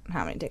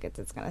how many tickets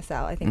it's going to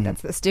sell. I think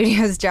that's the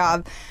studio's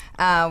job.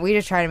 We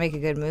just try to make a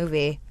good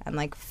movie and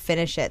like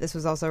finish it. This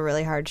was also a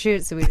really hard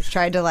shoot, so we just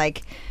tried to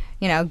like,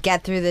 you know,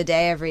 get through the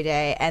day every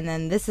day. And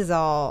then this is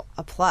all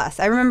a plus.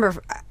 I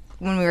remember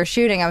when we were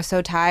shooting, I was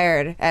so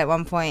tired at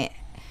one point.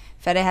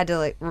 Fede had to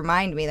like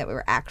remind me that we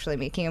were actually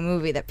making a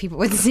movie that people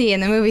would see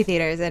in the movie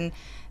theaters. And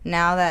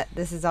now that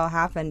this has all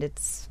happened,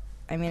 it's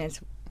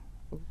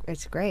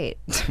great.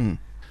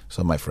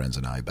 So my friends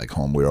and I back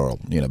home, we're all,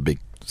 you know, big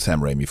Sam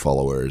Raimi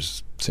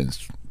followers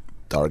since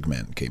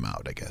Darkman came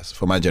out, I guess.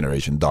 For my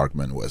generation,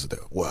 Darkman was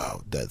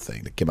that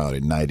thing that came out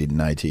in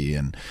 1990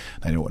 and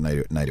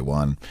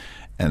 91.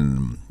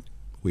 And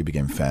we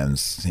became fans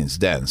since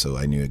then, so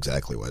I knew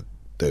exactly what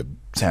the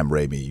Sam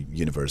Raimi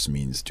universe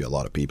means to a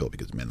lot of people,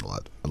 because it meant a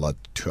lot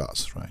to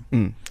us,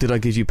 right? Did I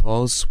give you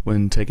pause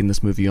when taking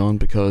this movie on?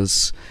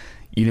 Because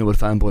you know what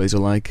fanboys are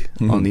like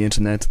on the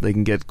internet. They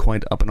can get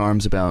quite up in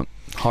arms about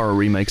horror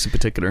remakes in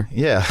particular.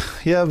 Yeah.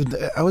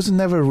 I was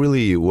never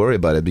really worried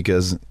about it,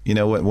 because, you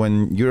know,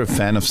 when you're a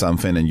fan of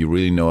something and you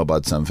really know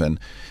about something,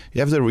 you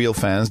have the real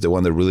fans, the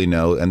one that really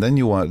know, and then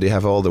they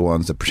have all the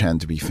ones that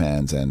pretend to be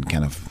fans and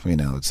kind of, you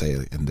know,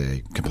 say, and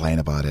they complain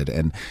about it.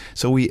 And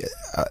so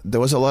there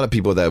was a lot of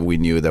people that we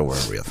knew that were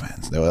real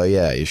fans. They were like,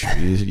 yeah,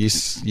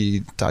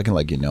 you talking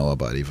like you know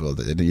about Evil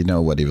Dead, you know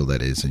what Evil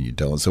Dead is, and you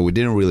don't. So we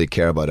didn't really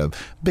care about a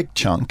big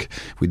chunk.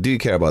 We do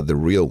care about the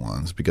real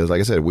ones, because, like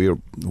I said,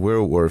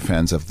 we're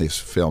fans of these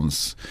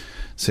films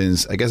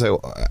since, I guess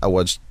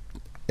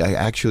I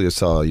actually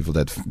saw Evil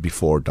Dead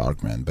before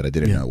Darkman, but I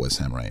didn't know it was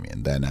Sam Raimi.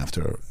 And then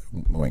after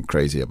I went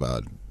crazy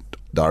about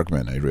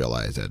Darkman, I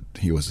realized that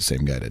he was the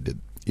same guy that did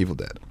Evil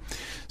Dead.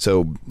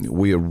 So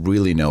we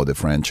really know the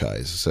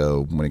franchise.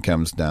 So when it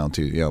comes down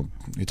to, you know,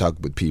 you talk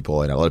with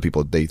people, and a lot of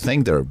people, they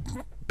think they're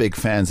big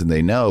fans and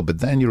they know, but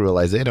then you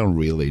realize they don't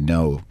really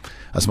know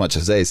as much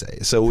as they say.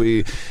 So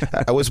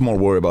I was more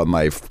worried about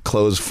my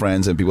close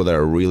friends and people that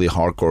are really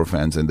hardcore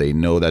fans and they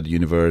know that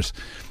universe.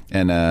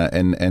 And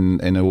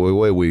in a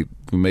way, we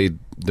made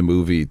the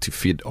movie to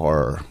fit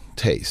our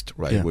taste,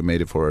 right? Yeah. We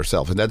made it for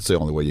ourselves, and that's the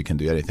only way you can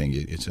do anything.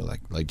 It's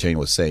like Jane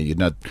was saying,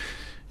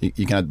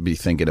 you cannot be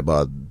thinking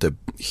about the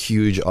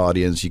huge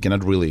audience. You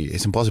cannot really.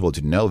 It's impossible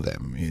to know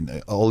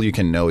them. All you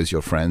can know is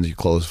your friends, your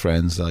close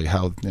friends. Like,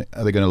 how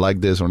are they going to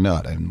like this or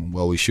not? And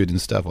while we shooting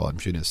stuff, while I'm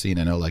shooting a scene,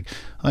 I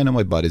know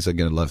my buddies are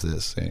going to love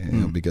this,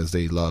 because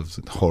they love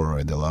horror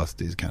and they love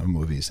these kind of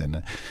movies,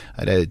 and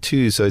I did it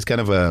too. So it's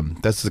kind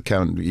of that's the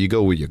kind you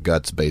go with your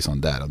guts based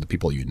on that, on the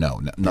people you know,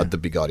 not the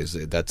big audience.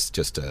 That's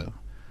just a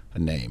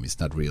name. It's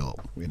not real.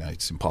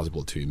 It's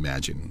impossible to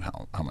imagine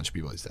how much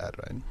people is that,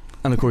 right?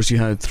 And of course, you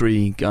had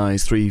three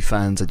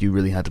fans that you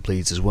really had to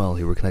please as well,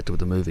 who were connected with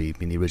the movie. I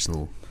mean, the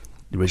original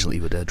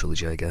Evil Dead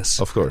trilogy, I guess.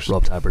 Of course.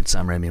 Rob Tappert,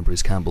 Sam Raimi, and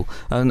Bruce Campbell.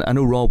 And I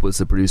know Rob was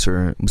the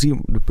producer. Was he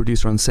the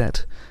producer on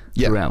set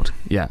throughout?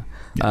 Yeah.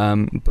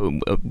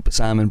 But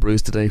Sam and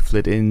Bruce, did they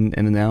flit in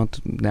and out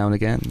now and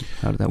again?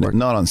 How did that work?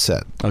 Not on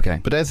set.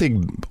 Okay. But I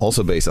think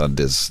also based on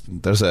this,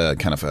 there's a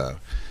kind of a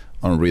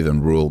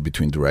unwritten rule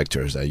between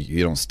directors that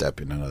you don't step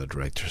in another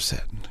director's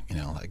set,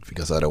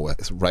 because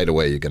otherwise, right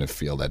away, you're going to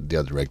feel that the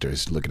other director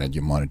is looking at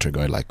your monitor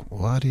going like,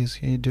 what is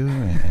he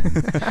doing?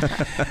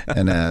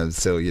 And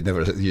so you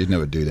never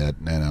do that.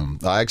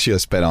 And I actually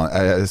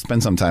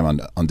spent some time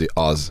on the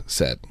Oz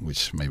set,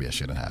 which maybe I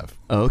shouldn't have.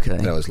 Oh, okay.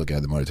 And I was looking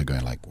at the monitor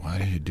going like,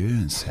 what are you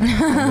doing, Sam?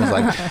 I was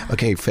like,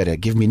 okay, Fede,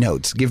 give me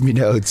notes.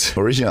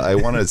 Originally, I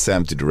wanted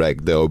Sam to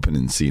direct the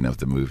opening scene of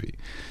the movie.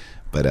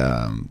 But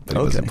it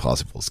was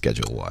impossible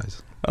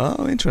schedule-wise.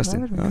 Oh,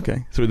 interesting.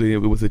 Okay,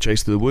 with the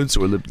chase through the woods,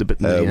 or the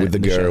bit with the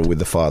girl shed? With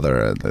the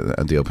father at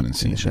the opening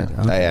scene. Okay.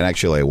 And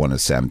actually, I wanted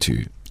Sam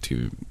to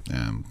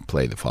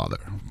play the father,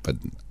 but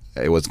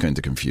it was going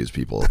to confuse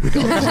people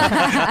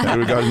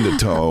regarding the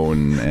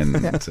tone.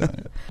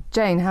 And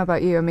Jane, how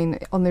about you? I mean,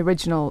 on the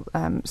original,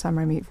 Sam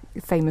Raimi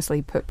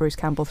famously put Bruce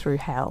Campbell through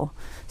hell.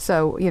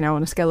 So,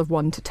 on a scale of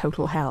 1 to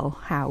total hell,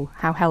 how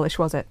hellish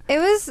was it? It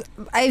was.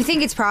 I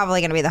think it's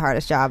probably going to be the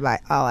hardest job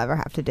I'll ever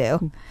have to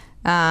do.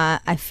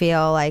 I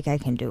feel like I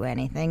can do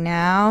anything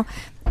now.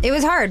 It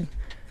was hard.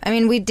 I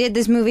mean, we did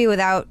this movie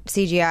without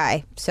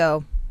CGI,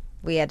 so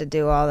we had to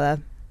do all the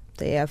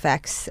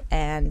effects,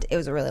 and it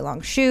was a really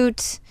long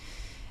shoot.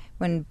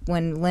 When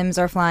limbs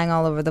are flying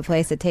all over the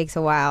place, it takes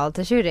a while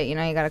to shoot it. You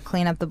got to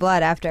clean up the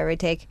blood after every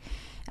take.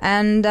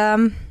 And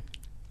I'm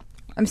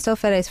still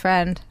Fede's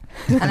friend,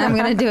 and I'm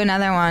going to do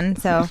another one.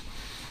 So,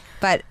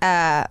 but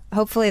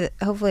hopefully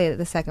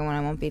the second one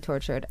I won't be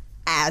tortured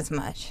as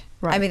much.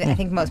 Right. I mean, I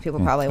think most people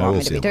probably want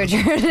me to be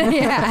tortured.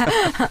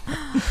 Yeah.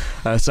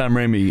 Sam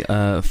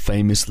Raimi,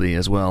 famously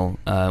as well,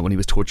 when he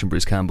was torturing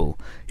Bruce Campbell,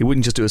 he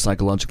wouldn't just do it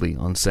psychologically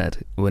on set.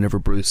 Whenever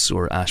Bruce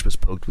or Ash was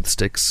poked with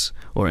sticks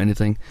or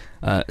anything,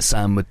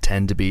 Sam would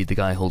tend to be the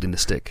guy holding the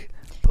stick,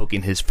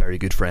 poking his very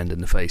good friend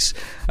in the face.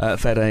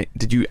 Fede,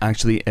 did you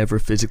actually ever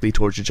physically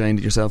torture Jane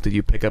yourself? Did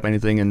you pick up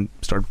anything and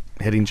start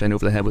hitting Jane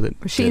over the head with it.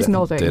 She's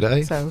nodding. Did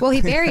I? So. Well,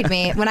 he buried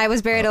me when I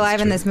was buried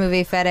alive in this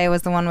movie. Fede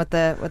was the one with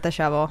the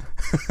shovel.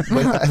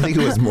 But I think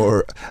it was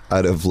more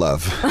out of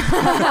love.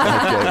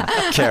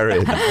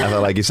 Carried. I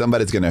felt like if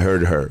somebody's going to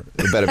hurt her,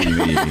 it better be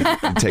me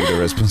and take the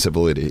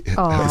responsibility.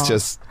 It's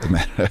just a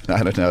matter.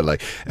 I don't know.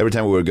 Like every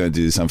time we were going to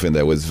do something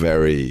that was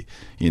very,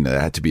 it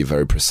had to be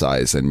very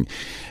precise, and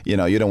you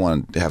don't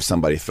want to have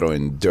somebody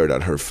throwing dirt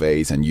at her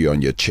face and you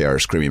on your chair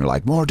screaming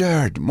like more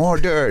dirt, more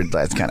dirt.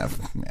 That's kind of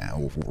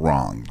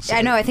wrong. So,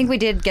 I know. I think we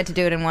did get to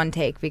do it in one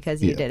take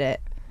because you did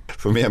it.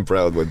 For me, I'm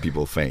proud when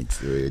people faint,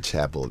 which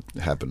happened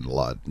a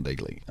lot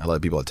lately. A lot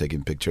of people are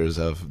taking pictures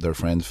of their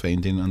friends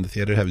fainting on the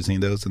theater. Have you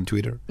seen those on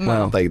Twitter?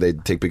 Wow. Like they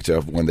take pictures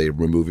of when they're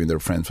removing their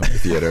friends from the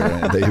theater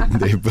and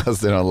they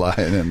post it online,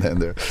 and then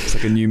they're... It's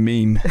like a new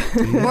meme.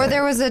 Or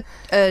there was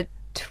a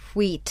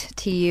tweet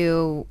to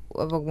you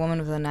of a woman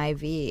with an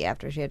IV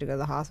after she had to go to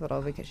the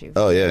hospital because she...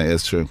 Oh, yeah,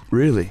 it's true.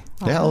 Really?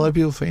 Yeah, a lot of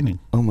people fainting.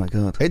 Oh, my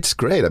God. It's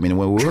great. I mean,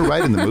 when we were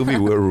writing the movie,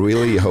 we were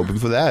really hoping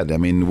for that. I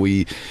mean,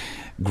 we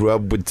grew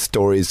up with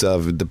stories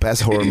of the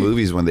best horror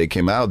movies when they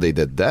came out. They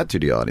did that to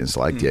the audience,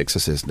 like The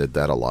Exorcist did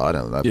that a lot.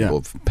 And a lot of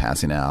people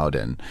passing out,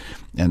 and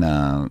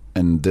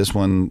this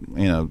one,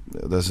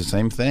 does the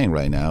same thing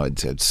right now.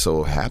 It's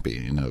so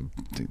happy.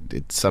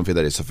 It's something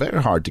that it's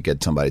very hard to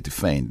get somebody to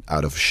faint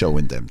out of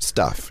showing them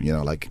stuff. You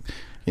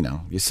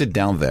sit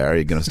down there,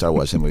 you're gonna start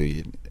watching a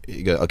movie.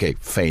 You go, okay,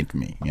 faint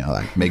me,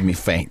 make me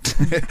faint,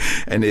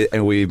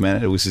 and we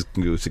managed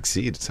to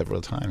succeed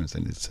several times,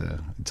 and it's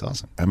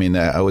awesome. I mean,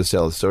 I always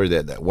tell the story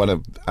that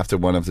after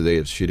one of the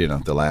days of shooting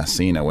of the last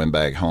scene, I went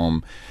back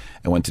home.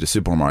 I went to the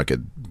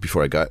supermarket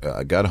before I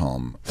got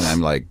home, and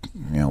I'm like,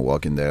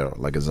 walking there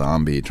like a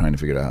zombie, trying to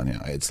figure out.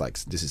 It's like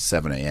this is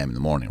 7 a.m. in the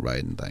morning,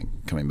 right? And like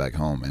coming back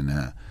home,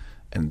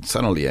 and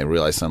suddenly I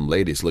realized some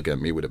lady's looking at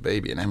me with a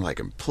baby, and I'm like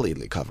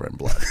completely covered in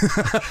blood.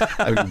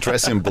 I'm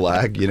dressed in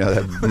black,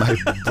 my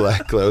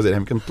black clothes, and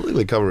I'm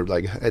completely covered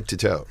like head to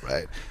toe,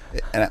 right?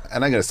 And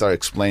I'm going to start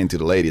explaining to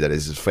the lady that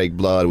it's fake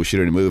blood. We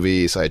shoot in a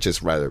movie, so I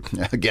just rather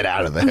get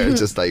out of there. It's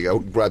just like I'll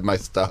grab my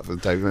stuff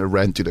and I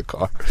ran to the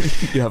car.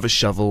 You have a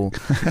shovel.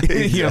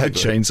 You have a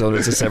chainsaw.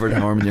 There's a severed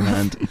arm in your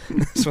hand.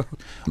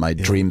 My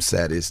dream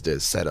set is the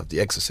set of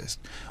The Exorcist,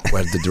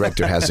 where the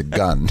director has a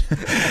gun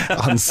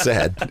on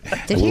set.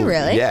 Did he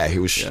really? Yeah, he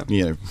was.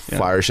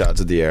 Fire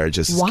shots at the air,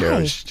 just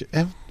scared.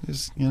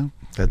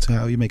 That's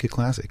how you make a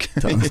classic.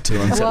 to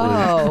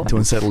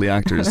unsettle the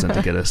actors and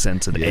to get a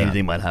sense that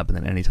anything might happen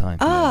at any time.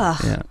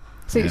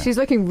 So she's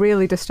looking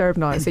really disturbed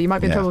now, so you might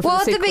be in trouble for the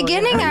sequel. Well, at the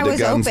beginning I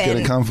was open. The gun's going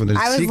to come from the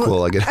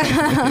sequel.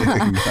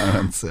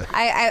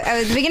 I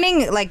was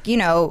beginning,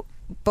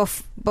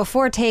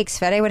 before takes,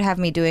 Fede would have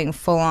me doing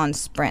full-on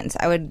sprints.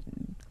 I would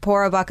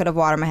pour a bucket of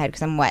water on my head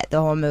because I'm wet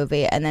the whole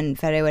movie, and then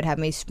Fede would have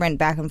me sprint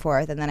back and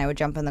forth, and then I would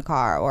jump in the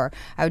car, or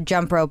I would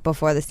jump rope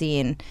before the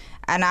scene.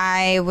 And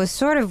I was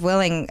sort of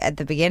willing at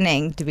the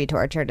beginning to be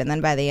tortured, and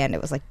then by the end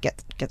it was like,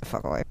 get the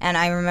fuck away. And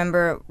I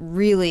remember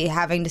really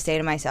having to say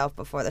to myself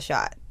before the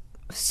shot,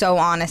 so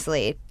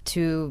honestly,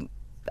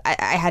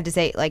 I had to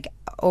say,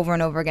 over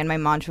and over again, my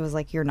mantra was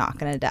like, you're not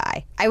going to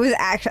die. I was,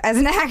 as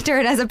an actor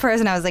and as a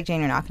person, I was like, Jane,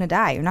 you're not going to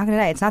die. You're not going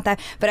to die. It's not that.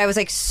 But I was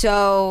like,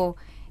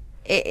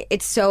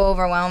 it's so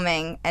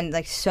overwhelming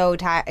and so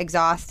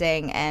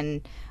exhausting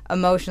and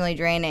emotionally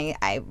draining.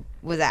 I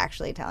was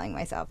actually telling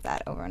myself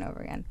that over and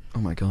over again. Oh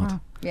my God. Wow.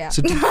 Yeah.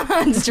 So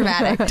it's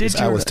dramatic.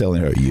 I was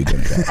telling her, you're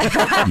going to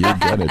die.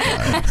 You're going to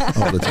die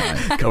all the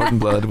time. Covered in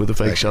blood with a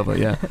fake shovel,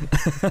 yeah.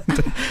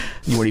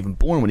 You weren't even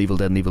born when Evil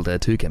Dead and Evil Dead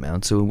 2 came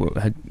out, so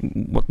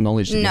what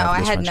knowledge did you have of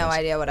this I had franchise? no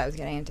idea what I was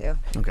getting into.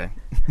 Okay.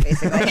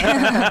 Basically.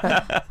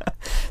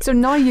 So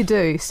now you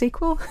do.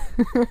 Sequel?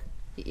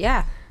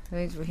 Yeah.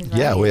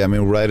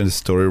 We're writing a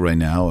story right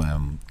now.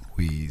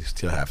 We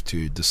still have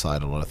to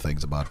decide a lot of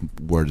things about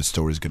where the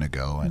story is going to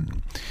go,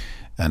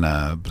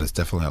 but it's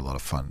definitely a lot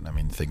of fun. I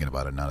mean, thinking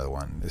about another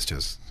one, it's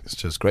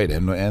just great,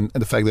 and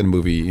the fact that the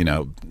movie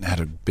had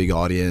a big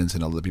audience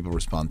and all the people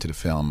respond to the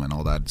film and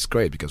all that, it's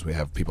great because we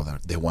have people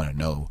that they want to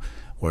know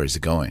where is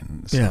it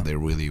going, so they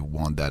really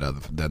want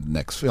that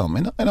next film,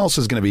 and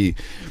also it's going to be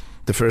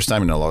the first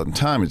time in a long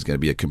time. It's going to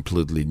be a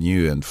completely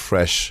new and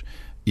fresh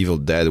Evil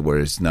Dead, where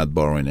it's not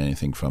borrowing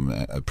anything from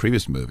a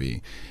previous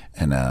movie,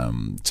 and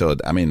so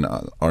I mean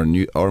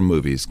our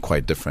movie is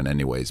quite different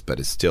anyways, but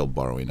it's still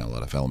borrowing a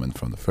lot of elements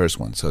from the first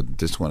one. So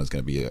this one is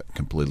going to be a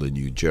completely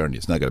new journey.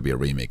 It's not going to be a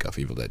remake of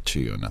Evil Dead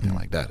 2 or nothing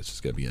like that. It's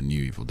just going to be a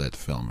new Evil Dead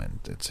film, and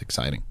it's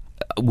exciting.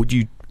 Would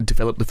you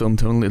develop the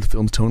films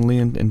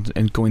tonally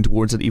and going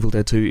towards it, Evil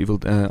Dead 2,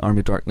 Army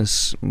of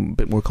Darkness, a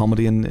bit more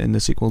comedy in the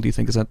sequel? Do you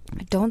think is that?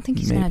 I don't think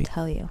he's going to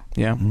tell you.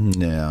 Yeah.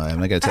 No, I'm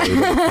not going to tell you.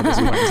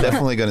 It's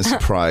definitely going to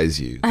surprise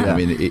you. I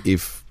mean,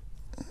 if,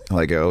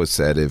 like I always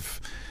said,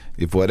 if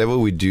whatever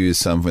we do is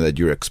something that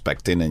you're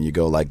expecting and you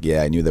go like,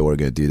 yeah, I knew they were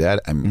going to do that,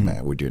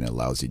 we're doing a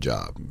lousy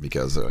job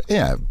because our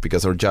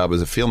job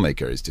as a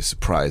filmmaker is to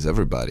surprise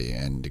everybody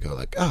and to go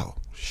like, oh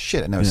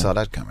shit, I never saw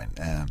that coming.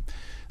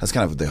 that's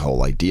kind of the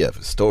whole idea of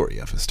a story,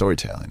 of a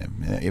storytelling.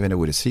 And even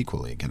with a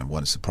sequel, you kind of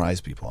want to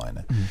surprise people in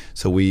it.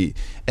 So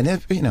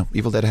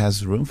Evil Dead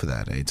has room for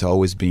that. It's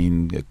always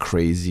been a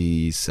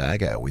crazy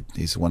saga.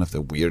 It's one of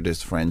the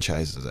weirdest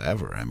franchises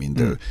ever. I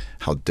mean,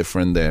 how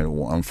different they're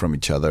one from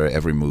each other.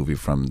 Every movie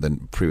from the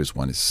previous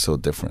one is so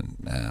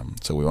different.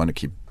 So we want to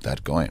keep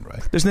that going,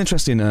 right? There's an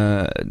interesting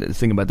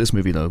thing about this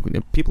movie, though.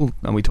 People,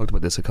 and we talked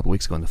about this a couple of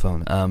weeks ago on the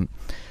phone,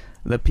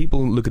 that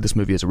people look at this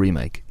movie as a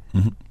remake,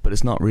 but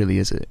it's not really,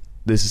 is it?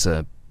 This is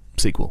a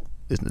sequel,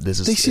 isn't it? This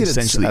is they see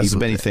essentially it as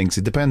many things.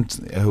 It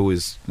depends who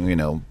is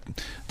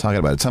talking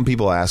about it. Some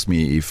people ask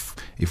me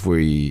if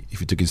we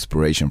took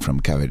inspiration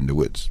from Cabin in the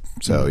Woods.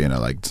 So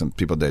like some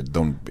people that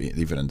don't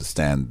even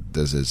understand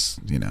this is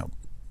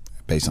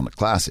based on a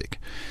classic.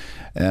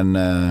 And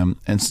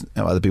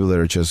other people that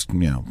are just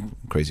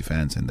crazy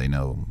fans and they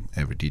know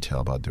every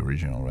detail about the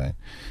original, right?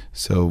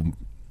 So,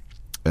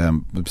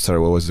 sorry,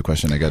 what was the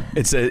question?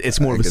 It's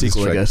more of a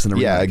sequel, I guess, than a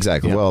remake. Yeah,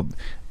 exactly. Yeah. Well,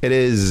 it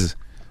is.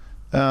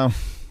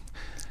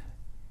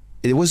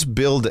 It was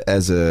billed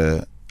as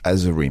a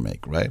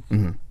remake, right?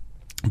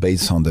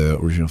 Based on the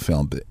original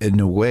film, but in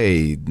a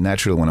way,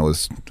 naturally, when I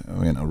was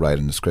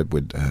writing the script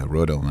with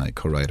Rodo, my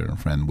co-writer and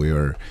friend, we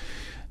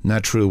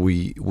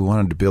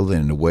wanted to build it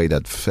in a way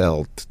that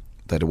felt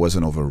that it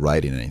wasn't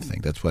overriding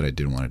anything. That's what I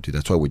didn't want to do.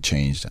 That's why we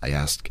changed. I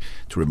asked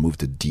to remove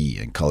the D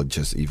and call it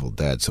just Evil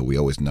Dead, so we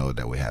always know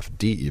that we have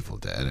the Evil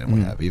Dead and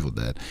we have Evil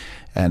Dead,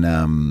 and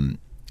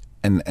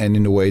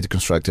in a way to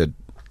construct it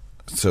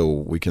so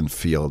we can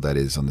feel that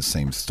it's on the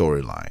same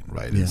storyline,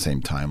 right? The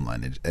same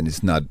timeline, and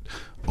it's not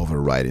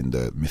overriding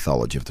the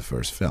mythology of the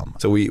first film.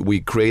 So we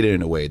created it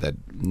in a way that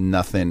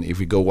nothing. If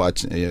we go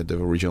watch the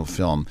original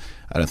film,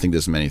 I don't think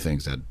there's many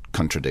things that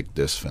contradict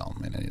this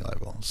film in any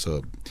level.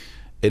 So.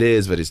 It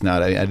is, but it's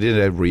not. I did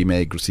a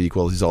remake or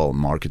sequel. It's all a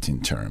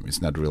marketing term.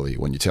 It's not really,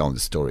 when you're telling the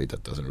story,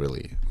 that doesn't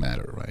really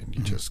matter, right?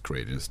 You just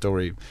created a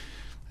story,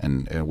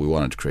 and we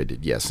wanted to create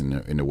it,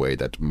 in a way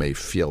that may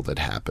feel that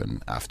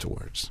happen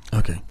afterwards.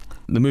 Okay.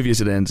 The movie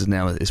as it ends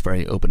now is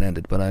very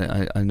open-ended, but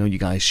I know you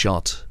guys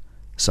shot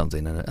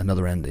something,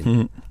 another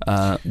ending.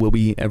 Will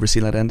we ever see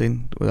that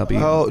ending? Will that be?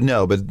 Oh,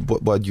 no, but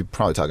what you're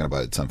probably talking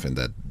about is something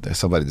that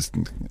somebody just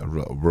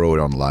wrote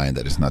online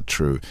that is not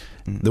true.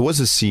 There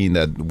was a scene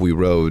that we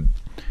wrote,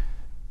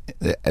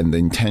 and the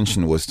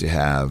intention was to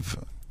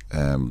have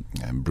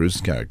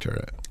Bruce's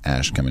character,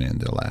 Ash, coming in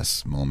the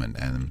last moment,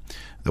 and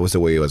that was the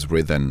way it was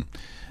written.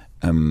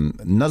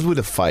 Not with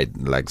a fight,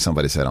 like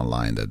somebody said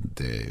online, that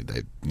they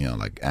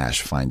like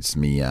Ash finds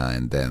Mia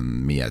and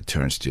then Mia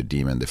turns to a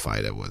demon. The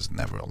fight, it was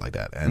never like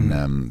that,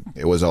 and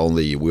it was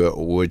only we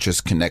were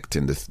just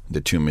connecting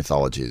the two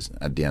mythologies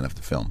at the end of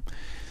the film,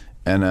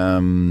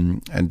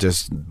 and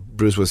just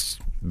Bruce was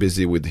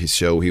busy with his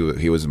show. He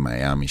was in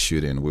Miami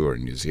shooting, we were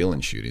in New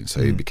Zealand shooting, so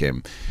it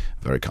became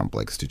very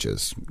complex to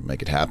just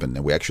make it happen.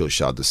 And we actually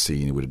shot the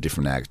scene with a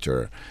different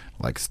actor,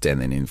 like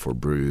standing in for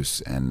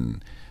Bruce,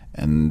 and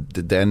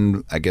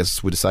then I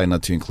guess we decided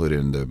not to include it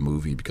in the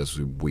movie because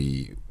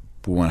we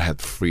want to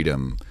have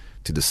freedom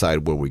to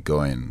decide where we're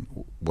going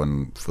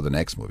for the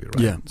next movie, right?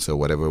 Yeah. So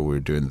whatever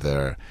we're doing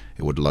there,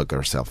 it would lock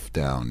ourselves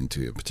down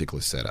into a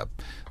particular setup.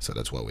 So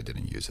that's why we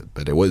didn't use it.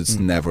 But it was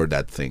never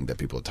that thing that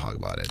people talk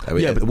about it. I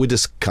mean, but we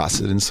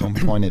discussed it in some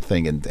point, I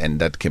think, and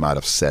that came out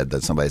of set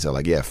that somebody said,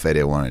 like, yeah,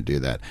 Fede wanted to do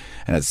that.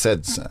 And I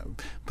said,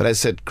 but I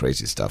said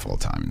crazy stuff all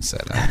the time and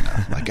said,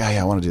 like, oh,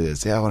 yeah, I want to do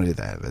this, yeah, I want to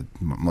do that. But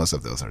most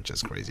of those are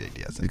just crazy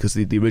ideas. Because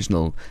the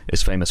original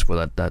is famous for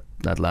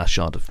that last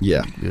shot of the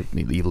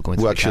evil going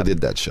to the cabin. We actually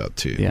did that shot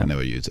too. Yeah. We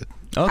never used it.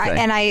 Okay.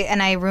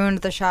 I ruined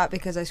the shot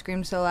because I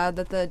screamed so loud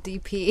that the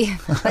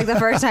DP, like the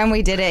first time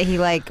we did it,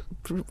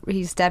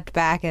 he stepped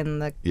back and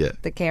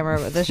the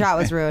camera, the shot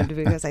was ruined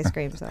because I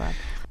screamed so loud.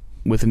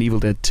 With an Evil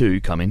Dead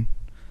 2 coming,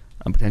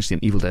 and potentially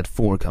an Evil Dead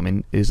 4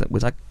 coming,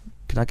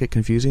 could that get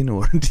confusing,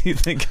 or do you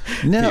think?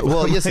 No,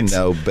 well, yes and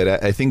no,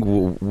 but I think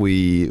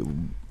we.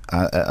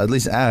 At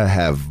least I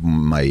have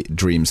my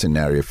dream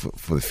scenario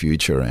for the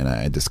future, and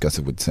I discussed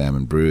it with Sam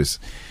and Bruce,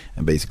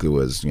 and basically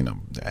was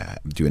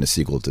doing a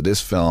sequel to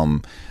this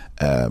film,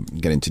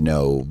 getting to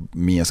know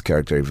Mia's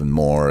character even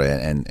more,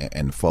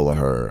 and follow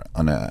her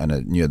on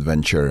a new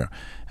adventure,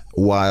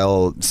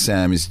 while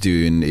Sam is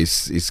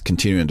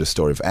continuing the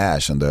story of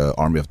Ash on the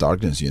Army of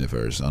Darkness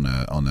universe, on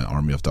the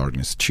Army of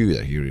Darkness 2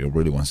 that he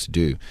really wants to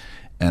do.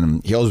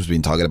 And he always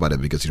been talking about it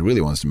because he really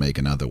wants to make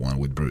another one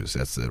with Bruce.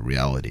 That's the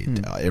reality.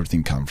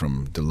 Everything comes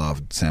from the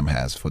love Sam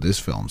has for these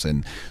films,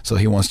 and so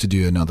he wants to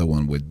do another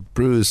one with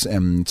Bruce.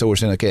 And so we're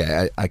saying,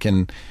 okay, I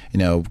can,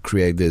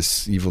 create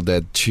this Evil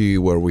Dead 2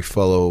 where we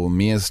follow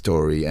Mia's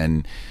story,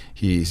 and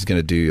he's going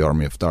to do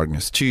Army of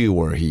Darkness 2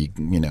 where he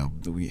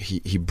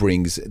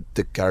brings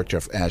the character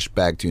of Ash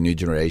back to a new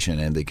generation,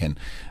 and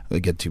they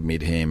get to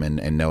meet him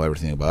and know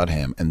everything about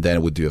him, and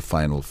then we'll do a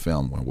final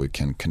film where we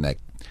can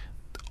connect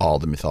all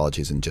the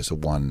mythologies in just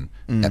one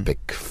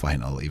epic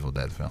final Evil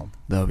Dead film.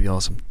 That would be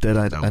awesome. Dead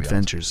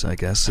Adventures, awesome. I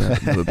guess.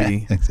 Would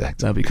be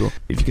exactly. That'd be cool.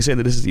 If you can say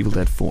that this is Evil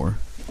Dead 4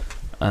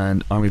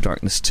 and Army of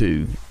Darkness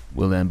 2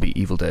 will then be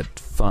Evil Dead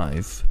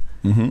 5,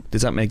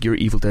 Does that make your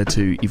Evil Dead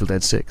 2 Evil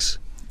Dead 6?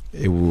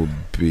 It will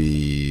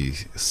be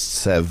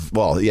 7.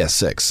 Well, yeah,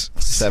 6.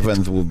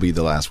 7th will be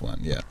the last one.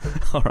 Yeah.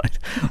 All right.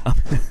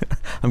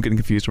 I'm getting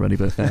confused already,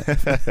 but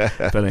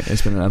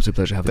it's been an absolute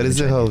pleasure having you. But it's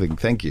the whole thing.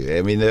 Thank you.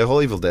 I mean, the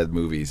whole Evil Dead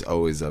movies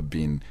always have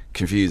been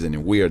confusing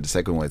and weird. The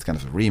second one is kind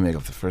of a remake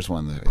of the first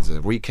one. It's a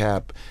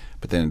recap.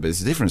 But it's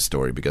a different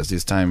story because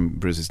this time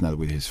Bruce is not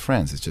with his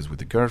friends, it's just with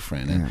the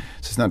girlfriend. And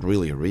so it's not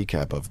really a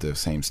recap of the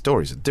same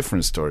story. It's a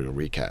different story to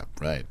recap,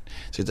 right?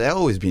 So it's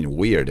always been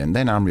weird. And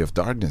then Army of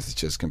Darkness is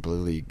just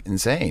completely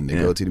insane. They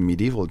go to the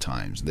medieval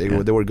times. They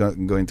were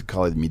going to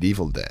call it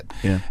Medieval Dead.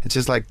 Yeah. It's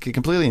just like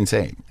completely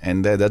insane.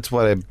 And that's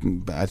what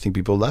I think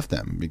people love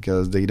them,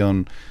 because they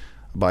don't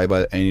abide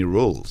by any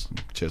rules,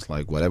 just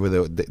like whatever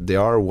they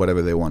are, whatever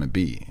they want to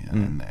be,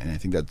 and I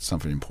think that's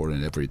something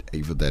important. Every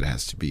Evil Dead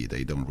has to be.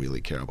 They don't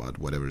really care about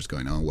whatever is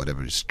going on,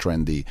 whatever is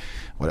trendy,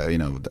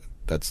 whatever.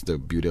 That's the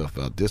beauty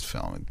about this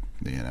film.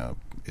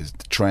 Is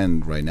the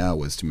trend right now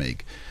was to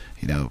make,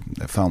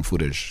 found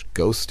footage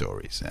ghost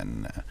stories,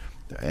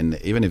 and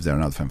even if they're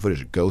not found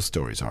footage, ghost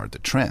stories are the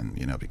trend,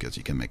 because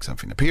you can make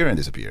something appear and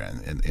disappear,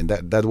 and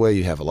that way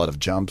you have a lot of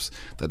jumps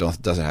that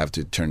doesn't have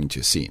to turn into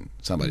a scene.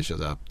 Somebody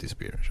shows up,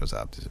 disappear, shows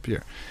up,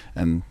 disappear,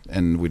 and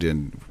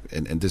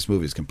this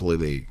movie is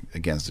completely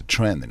against the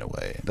trend in a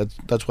way.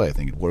 That's why I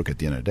think it worked at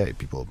the end of the day.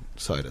 People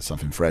saw it as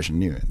something fresh and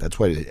new, and that's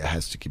why it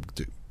has to keep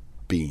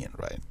being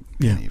right.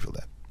 Yeah, Evil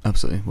Dead.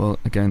 Absolutely. Well,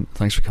 again,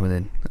 thanks for coming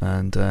in,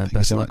 and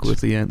best of luck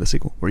with the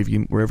sequel,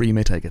 wherever you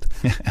may take it.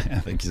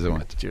 Thank you so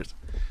much. Cheers.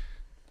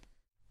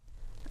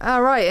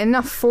 All right,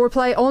 enough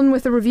foreplay. On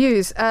with the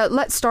reviews.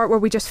 Let's start where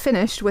we just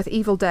finished with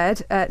Evil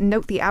Dead.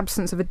 Note the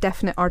absence of a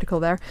definite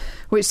article there,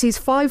 which sees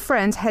 5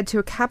 friends head to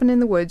a cabin in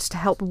the woods to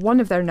help one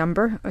of their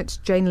number, it's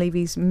Jane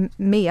Levy's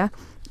Mia,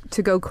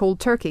 to go cold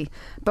turkey.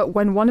 But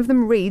when one of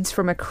them reads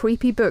from a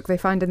creepy book they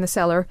find in the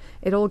cellar,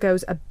 it all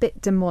goes a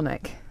bit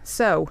demonic.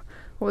 So,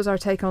 what was our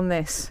take on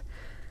this?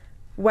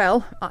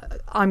 Well,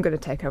 I'm going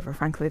to take over,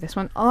 frankly, this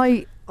one.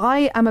 I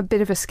am a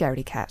bit of a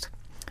scaredy cat,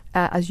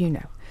 as you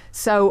know.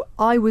 So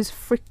I was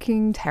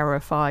freaking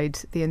terrified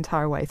the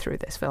entire way through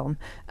this film.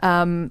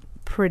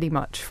 Pretty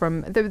much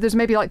from... There's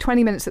maybe like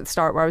 20 minutes at the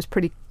start where I was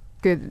pretty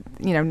good.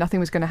 Nothing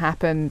was going to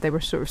happen. They were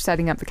sort of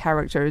setting up the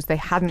characters. They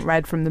hadn't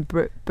read from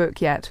the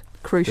book yet,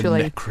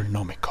 crucially. The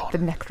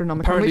Necronomicon.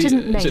 Apparently, which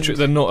isn't named. Is it true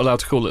they're not allowed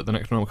to call it the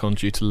Necronomicon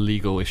due to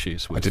legal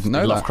issues with the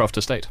Lovecraft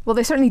estate? Well,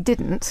 they certainly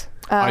didn't.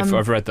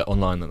 I've read that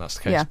online that's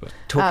the case. Yeah. But.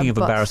 Talking of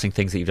embarrassing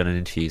things that you've done in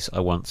interviews,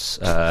 I once...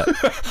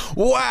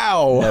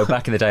 wow! No,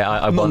 back in the day,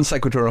 I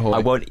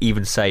won't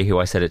even say who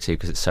I said it to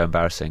because it's so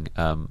embarrassing.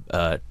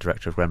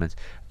 Director of Gremlins,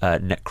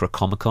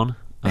 Necrocomicon.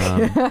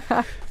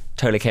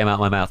 Totally came out of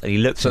my mouth, and he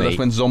looked at me. So that's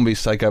when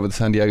zombies take over the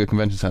San Diego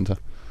Convention Center.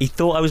 He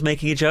thought I was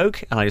making a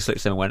joke, and I just looked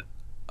at him and went,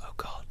 "Oh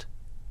God."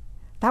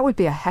 That would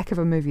be a heck of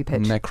a movie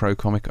pitch.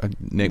 Necrocomic.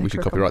 Nick, we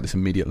should copyright this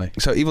immediately.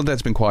 So Evil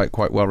Dead's been quite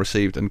well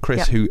received, and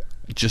Chris, who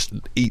just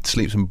eats,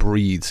 sleeps and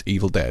breathes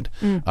Evil Dead,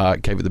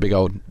 gave it the big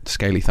old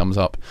scaly thumbs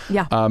up.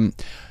 Yeah.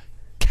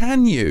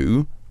 Can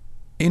you,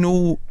 in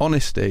all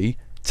honesty,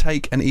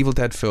 take an Evil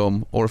Dead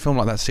film or a film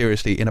like that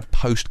seriously in a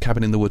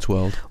post-Cabin in the Woods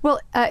world? Well,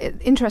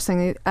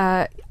 interestingly,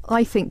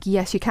 I think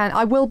yes, you can.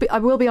 I will be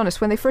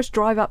honest. When they first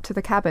drive up to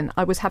the cabin,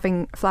 I was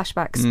having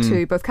flashbacks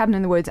to both Cabin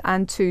in the Woods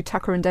and to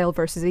Tucker and Dale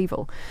versus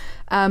Evil.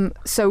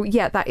 So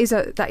yeah, that is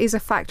a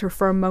factor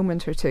for a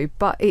moment or two.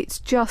 But it's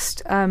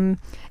just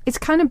it's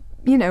kind of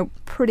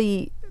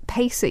pretty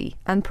pacey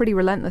and pretty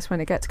relentless when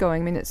it gets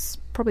going. I mean, it's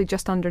probably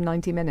just under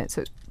 90 minutes,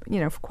 so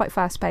it's quite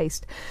fast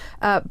paced,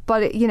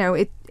 but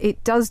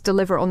it does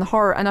deliver on the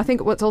horror. And I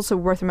think what's also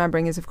worth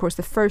remembering is, of course,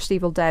 the first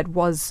Evil Dead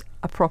was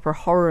a proper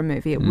horror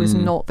movie. It was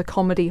not the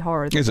comedy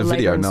horror. It's a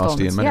video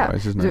nasty in many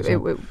ways, isn't it?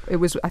 It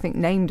was, I think,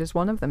 named as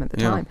one of them at the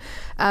time.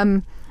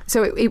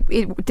 So it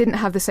didn't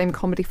have the same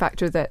comedy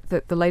factor that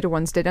the later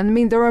ones did. And I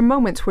mean, there are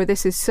moments where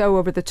this is so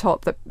over the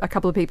top that a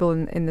couple of people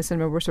in the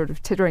cinema were sort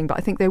of tittering, but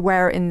I think they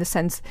were in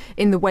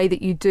the way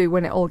that you do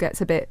when it all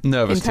gets a bit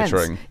nervous, intense.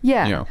 tittering.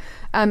 Yeah.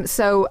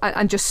 So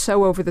and just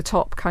so over the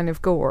top kind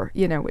of gore,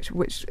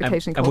 which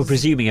occasionally. And we're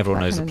presuming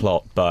everyone knows the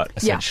plot, but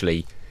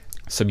essentially.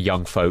 Some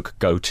young folk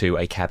go to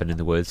a cabin in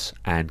the woods,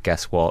 and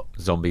guess what?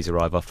 Zombies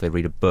arrive after they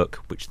read a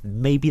book, which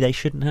maybe they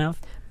shouldn't have.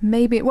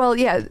 Maybe. Well,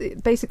 yeah.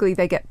 Basically,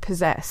 they get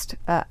possessed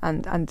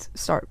and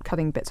start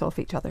cutting bits off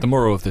each other. The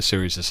moral of this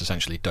series is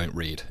essentially don't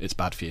read. It's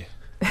bad for you.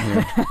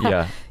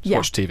 Yeah.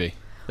 Watch TV.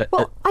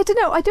 Well, I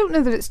don't know. I don't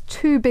know that it's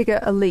too big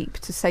a leap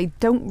to say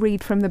don't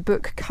read from the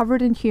book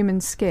covered in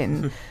human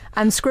skin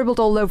and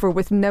scribbled all over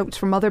with notes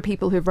from other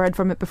people who've read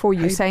from it before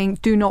you saying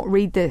do not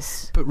read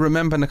this. But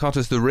remember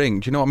Nakata's The Ring.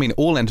 Do you know what I mean?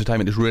 All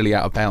entertainment is really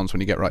out of bounds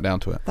when you get right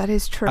down to it. That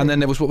is true. And then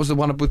there was, what was the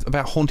one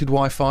about haunted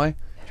Wi-Fi? Do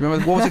you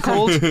remember, what was it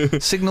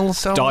called? Signal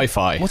cell?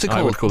 Di-Fi. What's it called?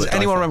 I would call it Does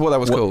anyone remember what that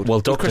was called?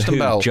 Well, Doctor Who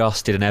Bell.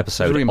 just did an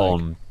episode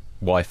on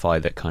Wi-Fi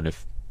that kind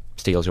of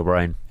steals your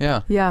brain.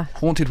 Yeah. Yeah.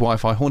 Haunted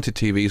Wi-Fi, haunted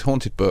TVs,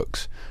 haunted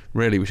books.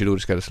 Really, we should all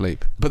just go to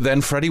sleep. But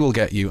then Freddy will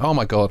get you. Oh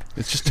my God,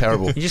 it's just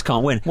terrible. You just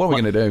can't win. What are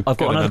we going to do? I've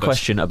got another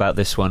question about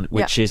this one,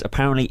 which is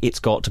apparently it's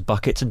got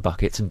buckets and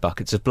buckets and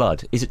buckets of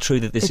blood. Is it true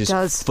that this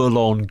is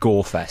full-on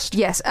gore fest?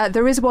 Yes,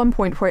 there is one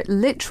point where it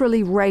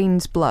literally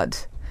rains blood.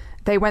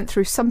 They went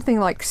through something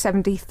like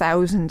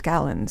 70,000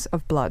 gallons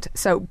of blood.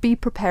 So be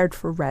prepared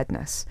for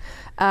redness.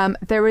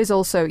 There is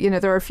also,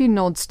 there are a few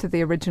nods to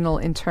the original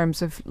in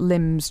terms of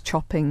limbs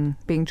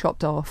being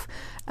chopped off.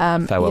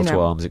 Farewell to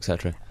arms,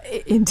 etc.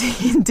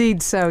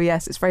 Indeed so,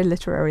 yes. It's very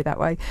literary that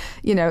way.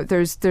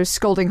 There's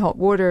scalding hot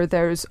water.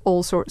 There's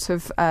all sorts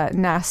of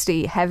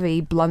nasty,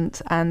 heavy,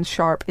 blunt and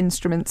sharp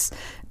instruments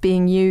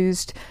being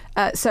used.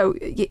 So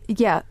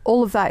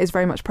all of that is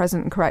very much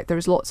present and correct.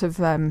 There's lots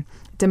of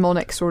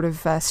demonic sort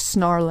of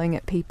snarling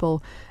at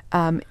people.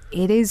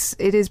 It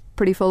is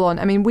pretty full on.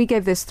 I mean, we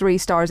gave this 3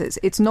 stars.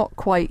 It's not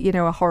quite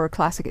a horror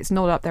classic. It's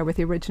not up there with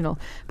the original,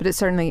 but it's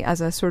certainly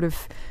as a sort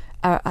of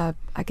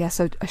I guess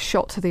a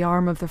shot to the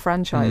arm of the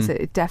franchise.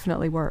 It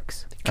definitely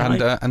works.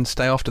 And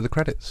stay after the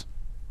credits.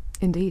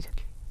 Indeed.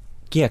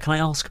 Yeah, can I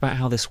ask about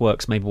how this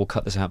works? Maybe we'll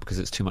cut this out because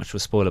it's too much of a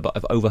spoiler, but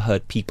I've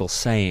overheard people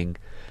saying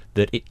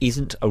that it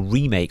isn't a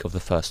remake of the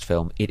first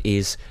film. It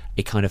is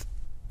a kind of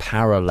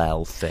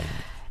parallel thing.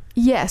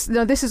 Yes,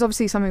 no, this is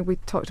obviously something we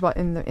talked about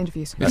in the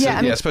interviews.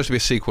 It's supposed to be a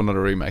sequel, not a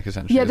remake,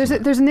 essentially. Yeah,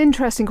 there's an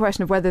interesting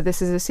question of whether this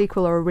is a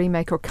sequel or a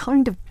remake or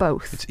kind of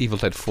both. It's Evil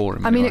Dead 4.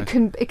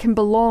 It can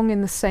belong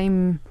in the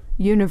same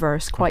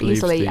universe quite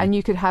easily, and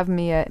you could have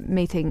Mia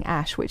meeting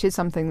Ash, which is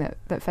something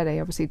that Fede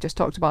obviously just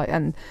talked about,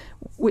 and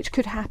which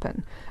could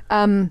happen.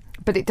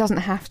 But it doesn't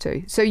have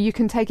to. So you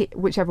can take it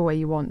whichever way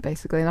you want,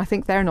 basically. And I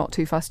think they're not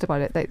too fussed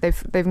about it.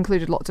 They've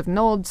included lots of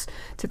nods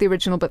to the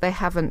original, but they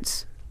have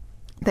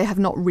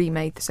not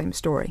remade the same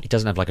story. It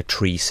doesn't have like a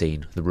tree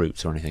scene, the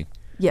roots or anything.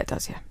 Yeah, it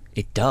does. Yeah,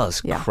 it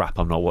does. Yeah. Crap!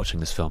 I'm not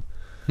watching this film.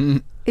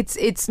 It's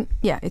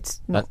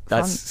not that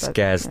fun,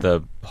 scares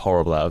the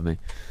horrible out of me.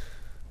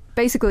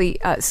 Basically,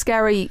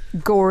 scary,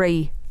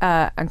 gory,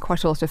 and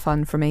quite a lot of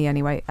fun for me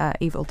anyway.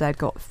 Evil Dead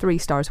got 3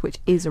 stars, which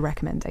is a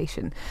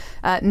recommendation.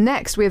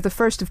 Next, we have the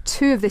first of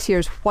 2 of this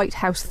year's White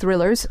House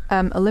thrillers.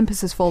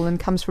 Olympus Has Fallen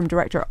comes from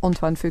director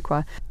Antoine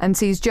Fuqua and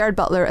sees Gerard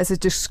Butler as a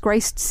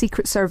disgraced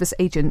Secret Service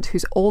agent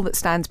who's all that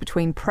stands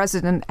between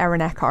President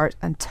Aaron Eckhart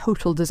and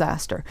total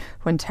disaster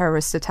when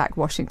terrorists attack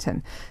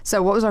Washington.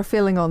 So what was our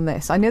feeling on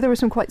this? I know there were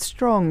some quite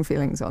strong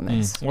feelings on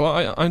this.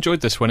 Well, I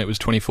enjoyed this when it was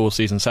 24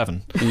 season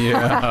 7.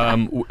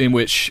 Yeah. In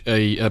which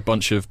a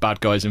bunch of bad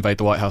guys invade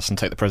the White House and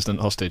take the president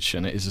hostage,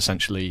 and it is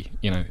essentially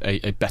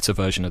a better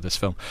version of this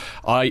film.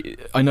 I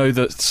know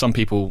that some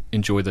people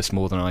enjoy this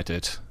more than I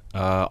did.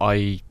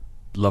 I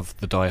love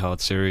the Die Hard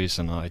series,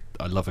 and I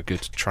love a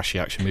good trashy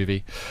action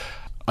movie.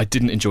 I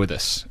didn't enjoy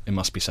this, it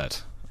must be said.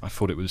 I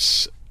thought it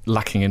was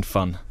lacking in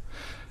fun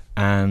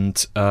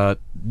and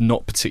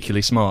not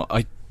particularly smart.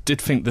 I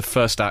did think the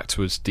first act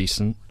was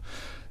decent.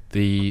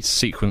 The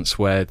sequence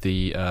where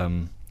the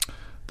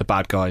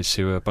bad guys,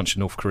 who are a bunch of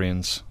North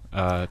Koreans,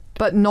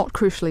 but not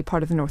crucially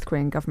part of the North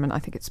Korean government. I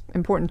think it's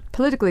important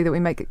politically that we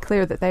make it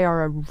clear that they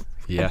are a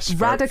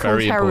radical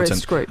very terrorist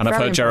important group. And I've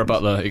heard Gerard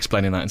important. Butler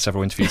explaining that in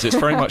several interviews. It's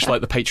very much like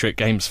the Patriot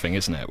Games thing,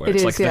 isn't it? Where it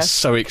it's is, like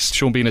yes.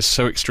 Sean Bean is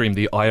so extreme,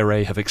 the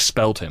IRA have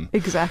expelled him.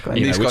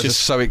 Exactly. These guys are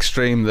so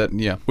extreme that,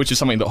 which is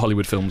something that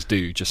Hollywood films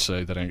do, just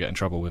so they don't get in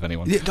trouble with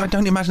anyone. I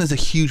don't imagine there's a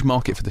huge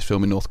market for this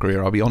film in North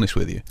Korea, I'll be honest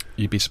with you.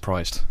 You'd be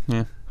surprised.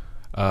 Yeah.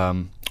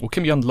 Well,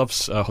 Kim Young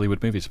loves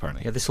Hollywood movies,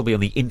 apparently. Yeah, this will be on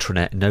the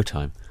intranet in no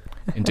time.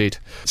 Indeed.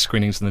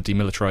 Screenings in the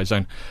demilitarised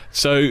zone.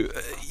 So,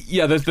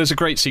 there's a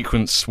great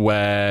sequence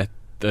where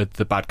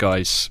the bad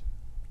guys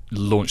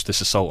launch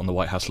this assault on the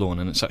White House lawn,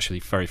 and it's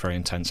actually very, very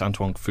intense.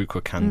 Antoine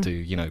Fuqua can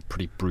do,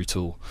 pretty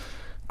brutal,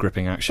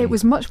 gripping action. It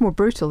was much more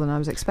brutal than I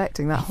was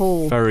expecting, that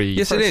whole...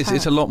 Yes, it is. half.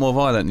 It's a lot more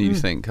violent than you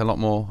think. A lot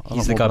more...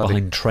 He's the guy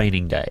behind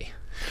Training Day.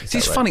 See,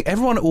 it's funny.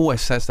 Everyone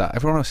always says that.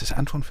 Everyone always says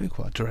Antoine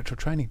Fuqua, director of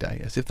Training Day,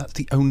 as if that's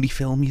the only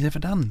film he's ever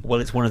done. Well,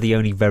 it's one of the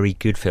only very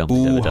good films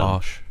he's ever done.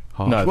 Harsh.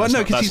 No,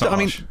 because he's. I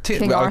mean,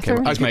 King Arthur?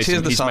 Tears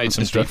of the Sun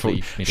some is dreadful.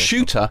 deeply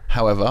Shooter,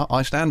 however,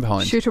 I stand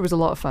behind. Shooter was a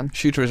lot of fun.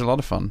 Shooter is a lot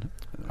of fun.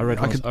 I read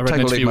an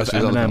interview with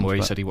Eminem where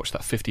he said he watched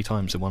that 50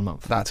 times in 1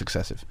 month. That's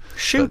excessive.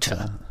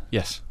 Shooter?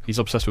 Yes, he's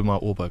obsessed with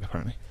Mark Wahlberg,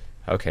 apparently.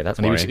 Okay, that's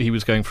and he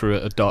was going through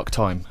a dark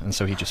time, and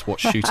so he just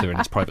watched Shooter in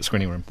his private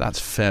screening room. That's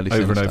fairly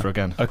over sinister. and over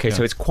again. Okay,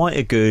 so it's quite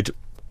a good,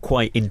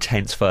 quite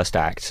intense first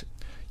act.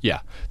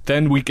 Yeah.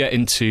 Then we get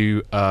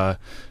into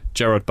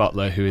Gerard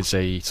Butler, who is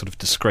a sort of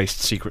disgraced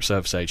Secret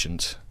Service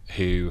agent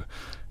who,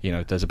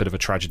 there's a bit of a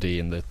tragedy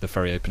in the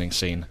very opening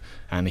scene,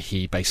 and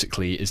he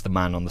basically is the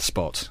man on the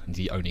spot,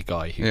 the only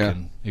guy who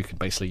can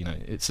basically,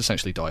 it's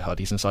essentially Die Hard.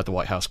 He's inside the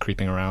White House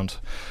creeping around.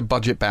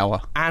 Budget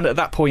Bauer. And at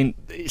that point,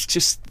 it's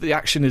just, the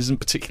action isn't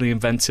particularly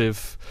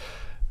inventive.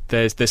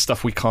 There's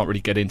stuff we can't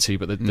really get into,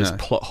 but there's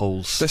plot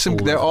holes.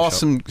 There are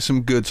some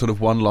good sort of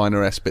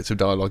one-liner-esque bits of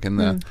dialogue in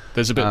there.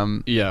 There's a bit.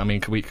 I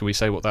mean, can we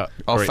say what that?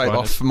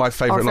 My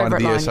favourite line of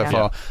the year so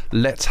far.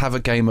 Let's have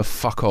a game of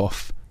fuck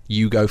off.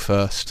 You go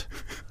first.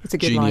 It's a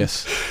good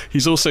Genius. line.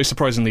 He's also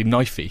surprisingly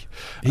knifey.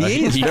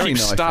 He is He very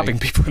keeps knifey. stabbing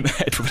people in the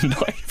head with a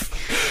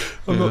knife.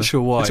 I'm not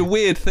sure why. It's a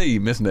weird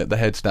theme, isn't it? The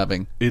head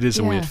stabbing. It is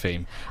a Yeah. weird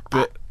theme.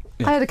 But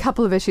I had a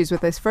couple of issues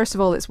with this. First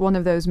of all, it's one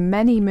of those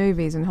many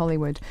movies in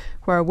Hollywood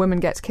where a woman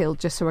gets killed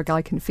just so a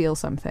guy can feel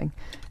something.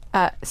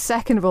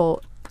 Second of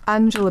all,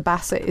 Angela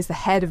Bassett is the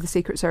head of the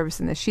Secret Service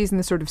in this. She's in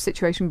the sort of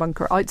Situation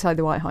bunker outside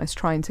the White House,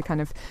 trying to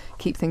kind of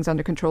keep things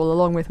under control,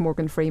 along with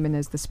Morgan Freeman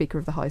as the Speaker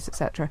of the House,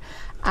 etc.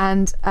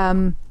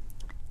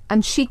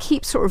 And she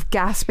keeps sort of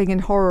gasping in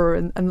horror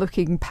and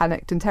looking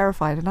panicked and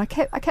terrified. And I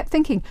kept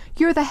thinking,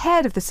 you're the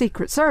head of the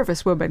Secret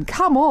Service, woman.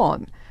 Come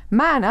on,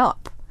 man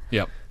up.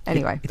 yeah.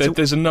 Anyway,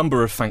 There's a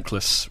number of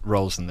thankless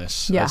roles in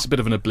this. Yeah. It's a bit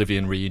of an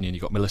Oblivion reunion.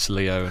 You've got Melissa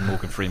Leo and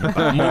Morgan Freeman.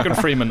 But Morgan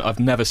Freeman,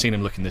 I've never seen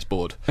him looking this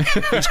bored.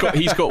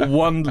 He's got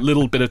one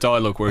little bit of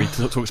dialogue where he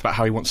talks about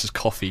how he wants his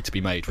coffee to be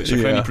made, which I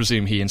can only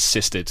presume he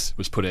insisted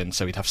was put in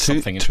so he'd have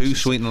something Too interesting.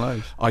 sweet and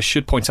low. I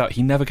should point out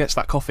he never gets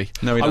that coffee.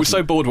 No, he I was doesn't.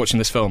 so bored watching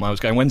this film. I was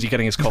going, when's he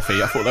getting his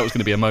coffee? I thought that was going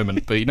to be a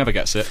moment, but he never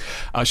gets it.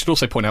 I should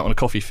also point out on a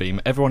coffee theme,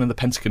 everyone in the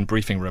Pentagon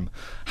briefing room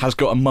has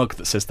got a mug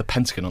that says the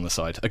Pentagon on the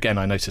side. Again,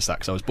 I noticed that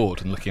because I was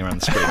bored and looking around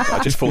the screen. But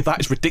I just thought that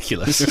is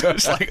ridiculous.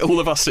 It's like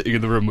all of us sitting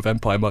in the room with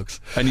Empire mugs.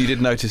 And you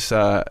did notice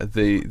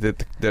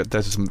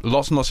there's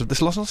lots and lots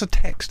of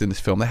text in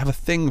this film. They have a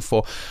thing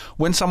for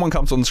when someone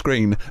comes on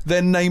screen,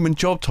 their name and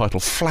job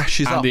title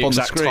flashes And up the on the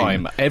exact screen.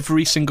 time,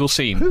 every single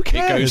scene. Who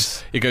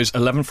cares? It goes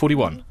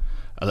 11:41,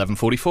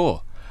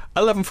 11:44.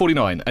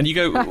 11:49, and you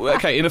go,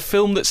 okay, in a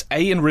film that's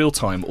A, in real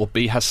time, or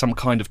B, has some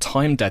kind of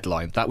time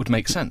deadline, that would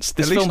make sense.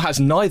 This At least film has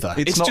neither.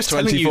 It's not just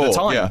 24. telling you the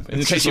time, Yeah, in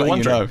it's case just you're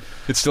letting you wondering. know.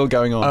 It's still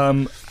going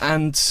on.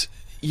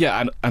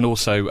 And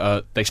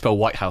also they spell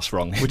White House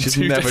wrong, which in is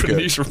two never different good.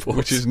 news reports.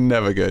 Which is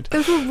never good.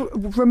 those were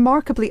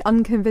remarkably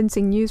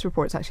unconvincing news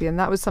reports, actually, and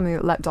that was something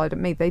that leapt out at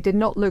me. They did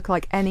not look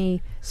like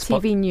any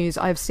TV news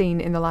I've seen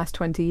in the last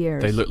 20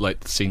 years. They look like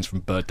the scenes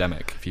from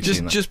Birdemic, if you've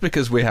seen that. Just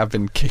because we have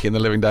been kicking the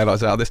living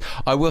daylights out of this,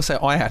 I will say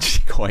I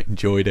actually quite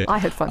enjoyed it. I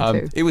had fun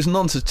too. It was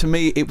nonsense. To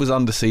me, it was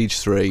Under Siege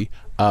 3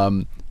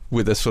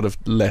 with a sort of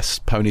less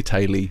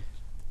ponytaily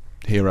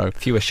hero.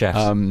 Fewer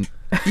chefs.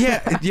 Yeah.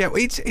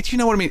 It's you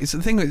know what I mean. It's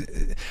the thing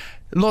with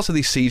lots of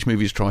these siege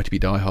movies try to be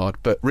Die Hard,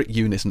 but Rick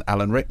Yoon isn't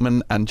Alan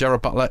Rickman, and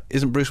Gerard Butler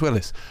isn't Bruce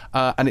Willis,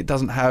 and it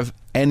doesn't have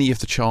any of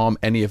the charm,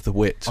 any of the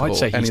wit, I'd or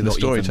say any he's of the not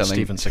even storytelling.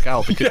 Steven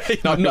Seagal,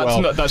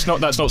 because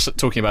that's not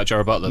talking about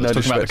Gerard Butler. That's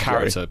No talking about the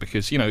disrespect, sorry. character.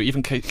 Because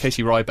even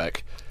Casey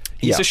Ryback,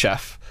 he's a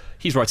chef.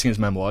 He's writing his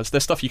memoirs.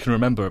 There's stuff you can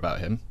remember about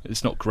him.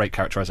 It's not great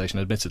characterization,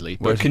 admittedly.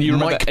 But Whereas can you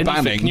remember Mike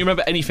anything? Banning- Can you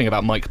remember anything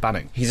about Mike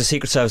Banning? He's a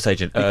Secret Service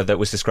agent that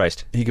was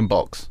disgraced. He can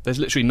box. There's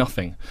literally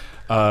nothing.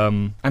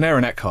 And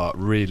Aaron Eckhart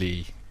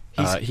really.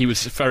 He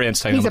was very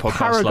entertaining He's on the a podcast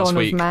paragon last of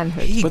week.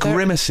 manhood. He But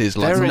grimaces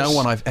like there no is-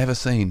 one I've ever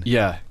seen.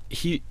 Yeah,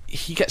 he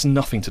gets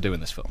nothing to do in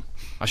this film.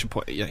 I should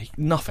point. Yeah,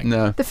 nothing.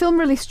 No. The film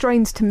really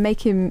strains to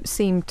make him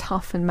seem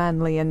tough and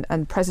manly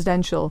and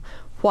presidential,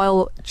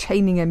 while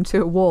chaining him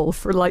to a wall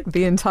for like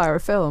the entire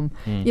film.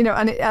 You know,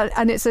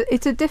 and it's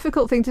a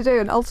difficult thing to do,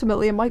 and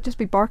ultimately it might just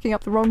be barking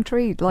up the wrong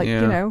tree. Like,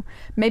 Yeah. you know,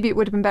 maybe it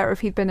would have been better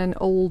if he'd been an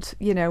old,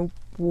 you know,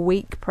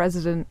 weak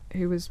president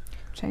who was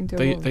chained to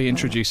a wall. They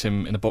introduce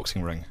him in a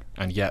boxing ring,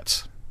 and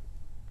yet,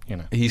 you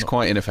know, He's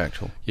quite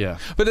ineffectual. yeah.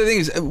 But the thing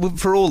is,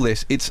 for all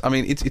this, it's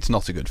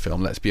not a good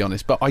film, let's be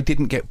honest. But I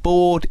didn't get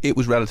bored. It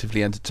was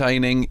relatively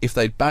entertaining. If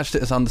they'd badged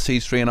it as Under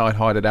Siege 3 and I'd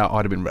hide it out,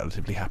 I'd have been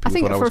relatively happy I with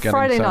think what I for was a getting.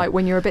 Friday So, night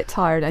when you're a bit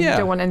tired and Yeah. you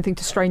don't want anything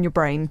to strain your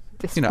brain,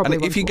 this you know, is probably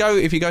and one if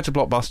you to go to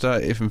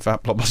Blockbuster, if in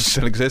fact Blockbuster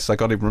still exists, I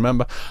can't even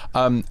remember,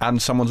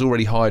 and someone's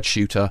already hired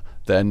Shooter,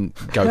 then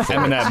go for it.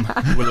 Eminem.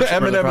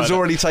 Eminem has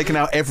already taken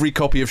out every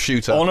copy of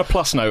Shooter. On a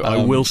plus note,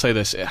 I will say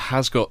this: it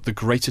has got the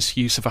greatest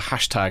use of a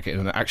hashtag in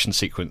an action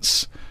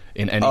sequence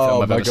in any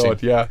film I've ever seen.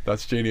 yeah,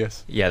 that's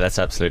genius. Yeah, that's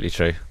absolutely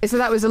true. So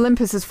that was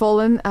Olympus Has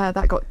Fallen.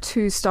 That got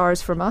 2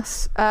 stars from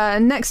us.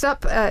 Next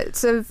up,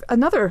 it's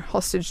another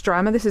hostage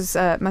drama. This is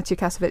Mathieu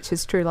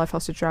Kassovitz's true life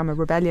hostage drama,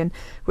 Rebellion,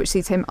 which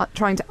sees him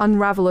trying to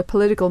unravel a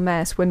political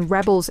mess when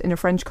rebels in a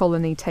French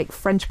colony take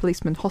French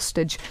policemen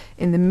hostage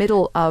in the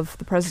middle of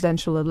the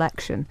presidential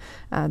election.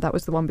 That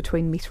was the one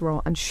between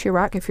Mitterrand and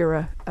Chirac, if you're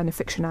an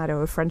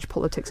aficionado of French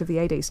politics of the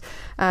 80s.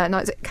 Now,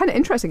 it's kind of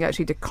interesting,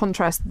 actually, to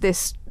contrast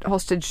this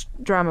hostage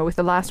drama with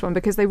the last one,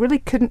 because they really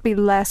couldn't be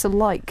less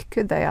alike,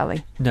 could they,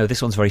 Ali? No,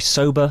 this one's very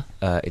sober,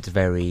 it's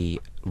very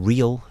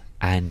real,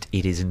 and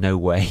it is in no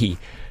way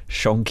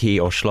shonky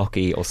or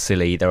schlocky or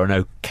silly. There are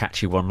no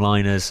catchy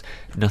one-liners,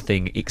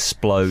 nothing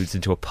explodes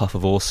into a puff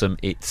of awesome.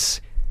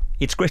 It's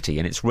gritty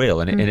and it's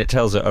real, and it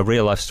tells a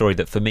real-life story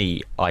that, for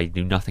me, I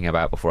knew nothing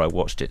about before I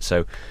watched it,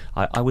 so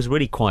I was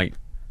really quite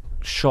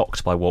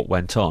shocked by what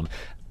went on.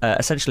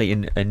 Essentially,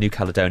 in New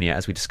Caledonia,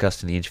 as we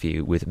discussed in the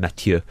interview with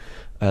Mathieu,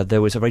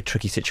 there was a very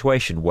tricky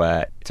situation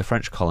where it's a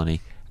French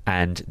colony,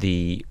 and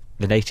the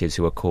natives,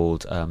 who are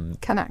called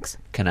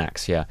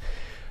Kanaks, yeah,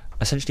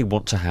 essentially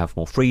want to have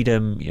more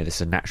freedom. You know, this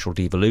is a natural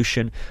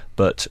devolution,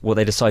 but what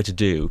they decide to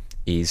do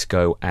is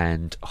go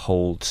and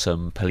hold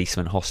some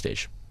policemen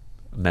hostage.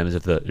 members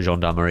of the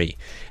gendarmerie,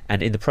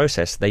 and in the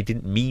process they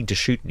didn't mean to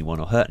shoot anyone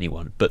or hurt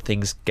anyone, but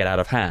things get out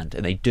of hand,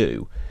 and they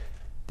do.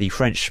 The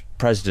French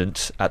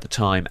president at the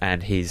time,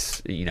 and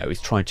his,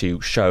 is trying to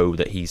show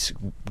that he's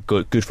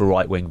good for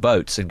right-wing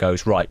votes, and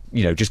goes, right,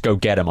 just go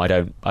get him. I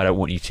don't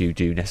want you to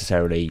do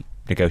necessarily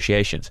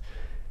negotiations.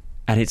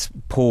 And it's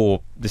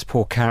this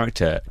poor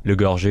character, Le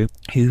Gorgeux,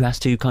 who has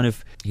to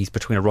he's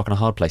between a rock and a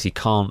hard place.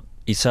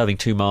 He's serving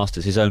two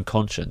masters, his own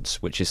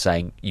conscience, which is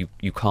saying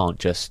you can't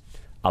just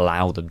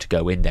allow them to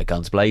go in there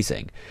guns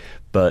blazing,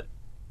 but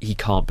he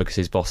can't because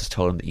his boss has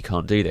told him that you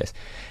can't do this.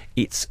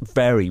 It's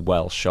very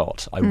well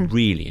shot. I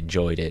really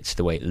enjoyed it,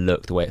 the way it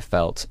looked, the way it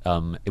felt.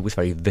 It was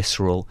very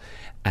visceral,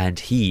 and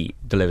he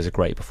delivers a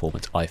great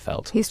performance, I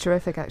felt. He's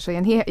terrific, actually,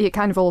 and it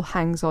kind of all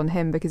hangs on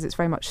him because it's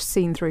very much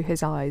seen through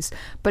his eyes,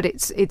 but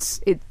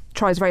it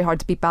tries very hard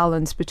to be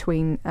balanced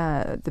between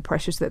the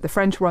pressures that the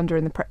French were under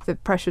and the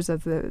pressures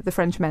of the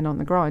French men on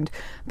the ground,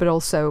 but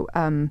also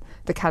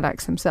the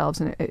Kanaks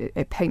themselves, and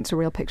it paints a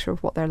real picture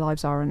of what their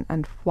lives are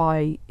and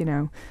why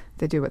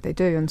they do what they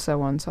do and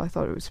so on. So I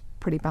thought it was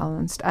pretty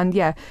balanced, and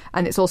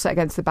it's all set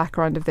against the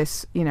background of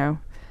this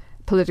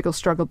political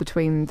struggle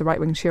between the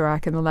right-wing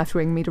Chirac and the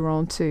left-wing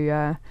Mitterrand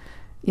to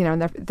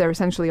and they're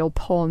essentially all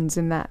pawns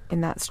in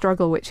that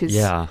struggle, which is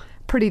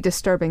pretty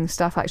disturbing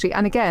stuff, actually.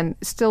 And again,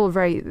 still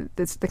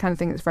it's the kind of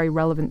thing that's very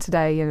relevant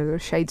today.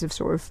 There's shades of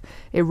sort of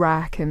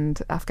Iraq and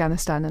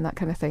Afghanistan and that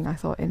kind of thing, I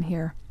thought, in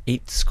here.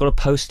 It's got a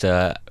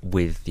poster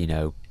with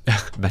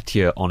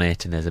Mathieu on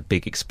it, and there's a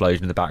big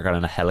explosion in the background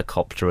and a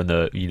helicopter, and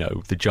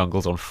the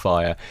jungle's on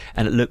fire,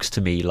 and it looks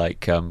to me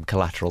like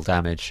Collateral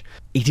Damage.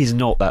 It is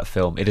not that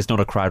film. It is not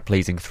a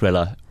crowd-pleasing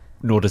thriller,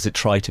 nor does it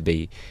try to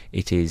be.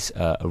 It is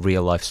a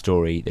real-life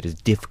story that is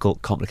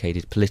difficult,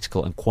 complicated,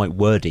 political, and quite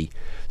wordy,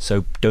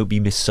 so don't be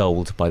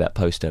missold by that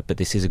poster. But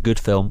this is a good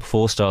film,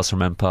 4 stars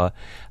from Empire,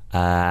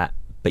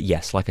 but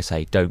yes, like I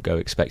say, don't go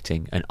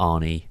expecting an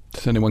Arnie.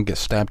 Does anyone get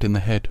stabbed in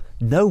the head?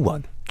 No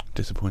one.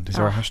 Disappointing. Is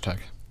there a hashtag?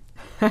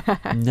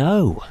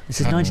 No, this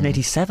is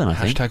 1987, I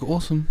think. Hashtag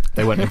awesome.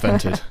 They weren't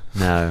invented.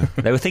 No,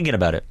 they were thinking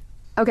about it.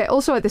 Okay,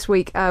 also this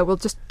week, we'll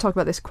just talk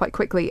about this quite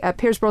quickly.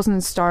 Pierce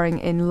Brosnan's starring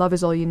in Love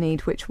Is All You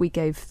Need, which we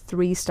gave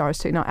 3 stars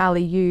to. Now,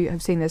 Ali, you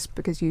have seen this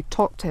because you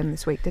talked to him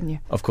this week, didn't you?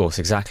 Of course,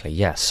 exactly,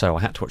 yes. So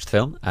I had to watch the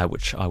film,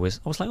 which I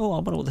was like, I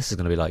wonder what this is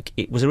going to be like.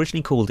 It was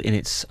originally called, in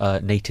its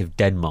native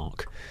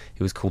Denmark,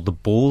 it was called The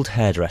Bald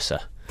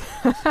Hairdresser.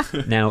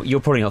 Now, you're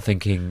probably not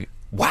thinking,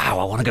 wow,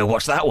 I want to go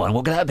watch that one.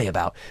 What could that be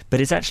about?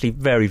 But it's actually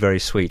very, very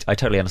sweet. I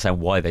totally understand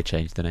why they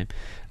changed the name,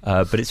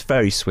 but it's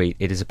very sweet.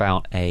 It is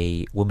about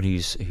a woman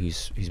who's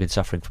been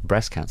suffering from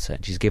breast cancer,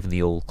 and she's given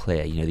the all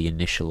clear, the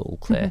initial all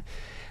clear,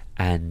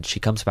 and she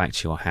comes back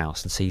to your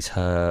house and sees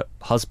her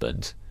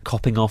husband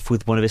copping off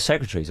with one of his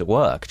secretaries at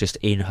work, just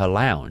in her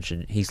lounge,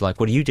 and he's like,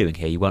 "What are you doing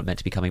here? You weren't meant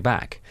to be coming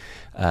back."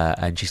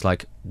 And she's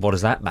like, "What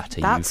does that matter?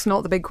 That's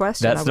not the big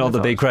question. That's not the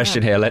big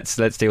question here. Let's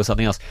deal with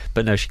something else."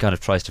 But no, she kind of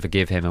tries to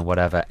forgive him and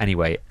whatever.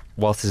 Anyway,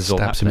 whilst this is all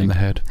happening, stabs him in the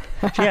head.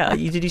 Yeah,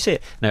 did you see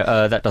it?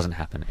 No, that doesn't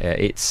happen.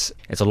 It's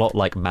a lot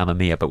like Mamma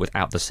Mia, but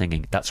without the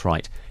singing. That's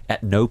right.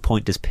 At no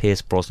point does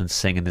Pierce Brosnan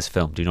sing in this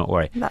film. Do not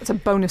worry. That's a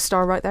bonus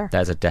star right there.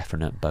 That's a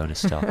definite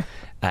bonus star.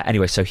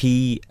 Anyway, so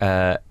he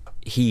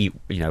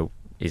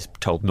is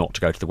told not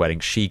to go to the wedding.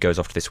 She goes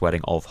off to this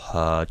wedding of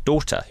her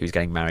daughter, who's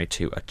getting married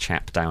to a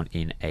chap down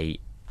in a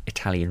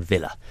Italian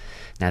villa.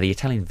 Now, the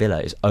Italian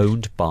villa is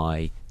owned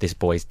by this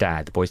boy's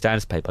dad. The boy's dad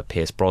is played by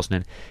Pierce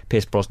Brosnan.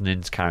 Pierce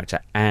Brosnan's character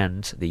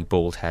and the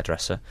bald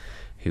hairdresser,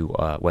 who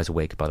wears a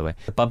wig, by the way,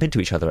 bump into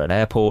each other at an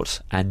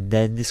airport, and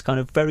then this kind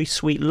of very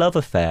sweet love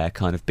affair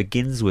kind of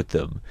begins with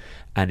them,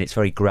 and it's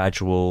very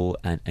gradual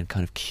and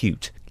kind of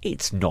cute.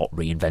 It's not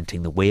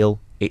reinventing the wheel.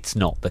 It's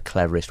not the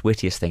cleverest,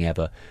 wittiest thing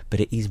ever,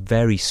 but it is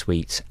very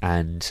sweet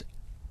and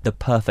the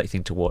perfect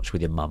thing to watch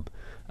with your mum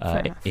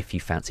if you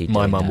fancy doing that.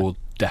 My mum will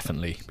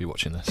definitely be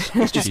watching this.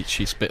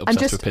 She's a bit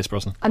obsessed with Pierce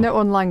Brosnan. A note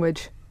on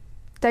language.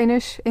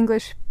 Danish,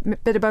 English,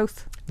 bit of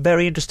both.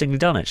 Very interestingly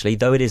done, actually.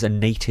 Though it is a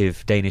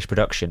native Danish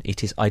production,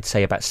 it is, I'd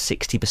say, about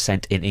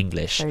 60% in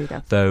English. There you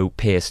go. Though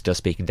Pierce does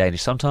speak in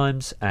Danish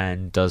sometimes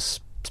and does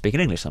speak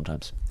in English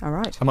sometimes. All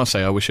right. I must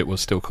say, I wish it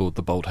was still called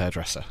The Bold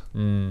Hairdresser.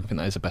 I think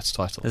that is a better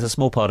title. There's a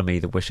small part of me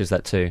that wishes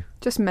that too.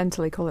 Just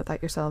mentally call it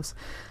that yourselves.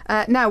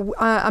 Now,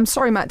 I'm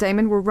sorry, Matt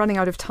Damon, we're running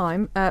out of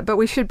time, but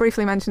we should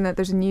briefly mention that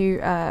there's a new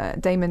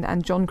Damon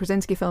and John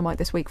Krasinski film out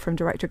this week from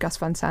director Gus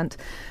Van Sant.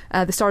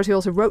 The stars who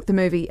also wrote the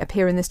movie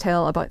appear in this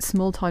tale about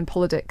small-town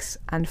politics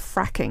and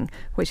fracking,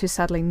 which is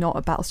sadly not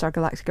a Battlestar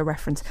Galactica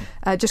reference.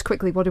 Just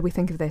quickly, what did we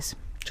think of this?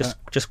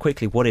 Just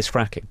quickly, what is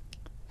fracking?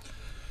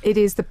 It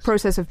is the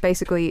process of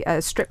basically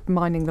strip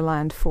mining the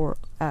land for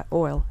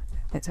oil,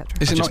 etc.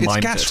 It's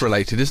gas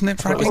related, isn't it?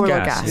 Fracking? Oil or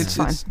gas. It's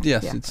fine.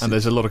 Yes. And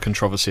there's a lot of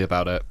controversy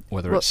about it,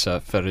 whether it's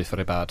very,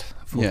 very bad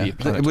for the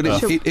planet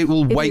Earth. It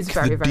will wake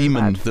the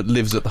demon that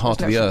lives at the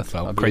heart of the Earth.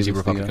 Well, crazy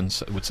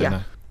Republicans would say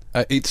no.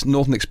 It's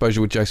Northern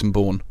Exposure with Jason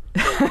Bourne.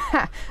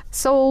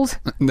 Sold.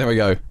 There we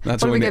go.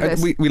 That's What all do we we give need.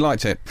 this? We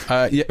liked it.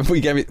 We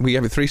gave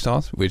it 3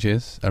 stars, which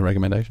is a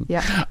recommendation.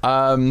 Yeah.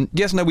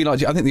 Yes, no, we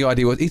liked it. I think the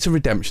idea was it's a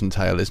redemption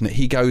tale, isn't it?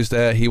 He goes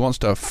there, he wants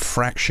to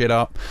frack shit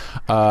up.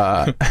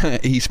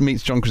 He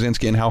meets John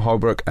Krasinski and Hal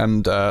Holbrook,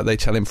 and they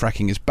tell him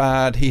fracking is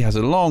bad. He has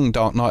a long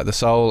dark night of the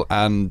soul,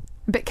 and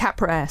A bit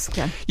Capra-esque,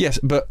 yeah. yes,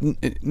 but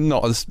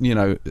not as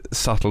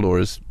subtle or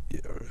as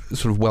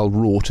sort of well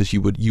wrought as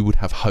you would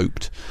have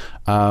hoped.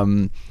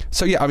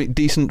 So yeah, I mean,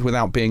 decent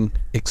without being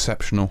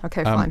exceptional.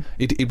 Okay, fine.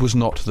 It was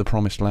not The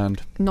Promised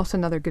Land. Not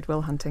another Good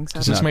Will Hunting. So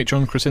Does this make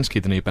John Krasinski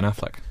the new Ben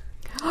Affleck?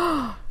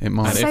 It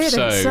might. And Say if it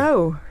ain't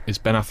so. is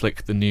Ben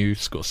Affleck the new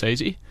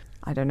Scorsese?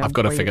 I don't know. I've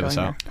got to where figure you're this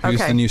going out. there.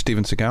 Who's Okay. the new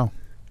Steven Seagal?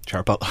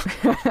 Jared Butler.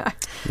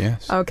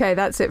 Yes. Okay,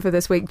 that's it for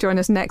this week. Join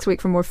us next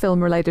week for more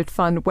film-related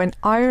fun when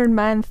Iron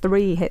Man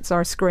 3 hits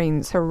our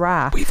screens.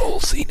 Hurrah. We've all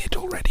seen it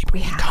already, but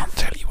we can't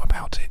tell you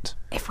about it.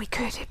 If we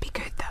could, it'd be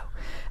good,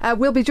 though.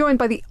 We'll be joined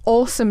by the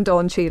awesome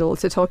Don Cheadle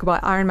to talk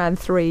about Iron Man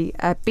 3,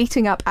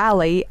 beating up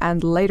Ali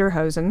and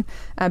Lederhosen,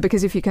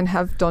 because if you can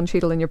have Don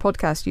Cheadle in your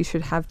podcast, you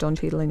should have Don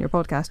Cheadle in your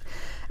podcast.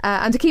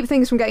 And to keep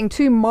things from getting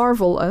too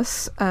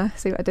marvellous,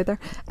 see what I did there?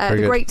 The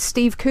great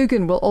Steve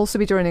Coogan will also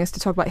be joining us to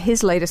talk about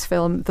his latest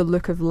film, The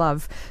Look of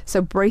Love. So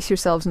brace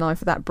yourselves now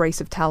for that brace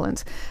of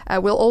talent.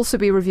 We'll also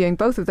be reviewing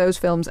both of those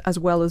films as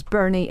well as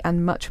Bernie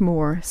and much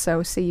more.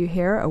 So see you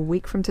here a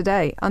week from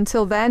today.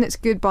 Until then, it's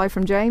goodbye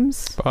from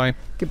James. Bye.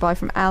 Goodbye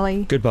from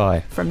Ali.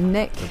 Goodbye. From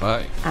Nick.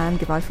 Goodbye. And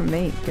goodbye from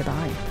me.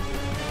 Goodbye.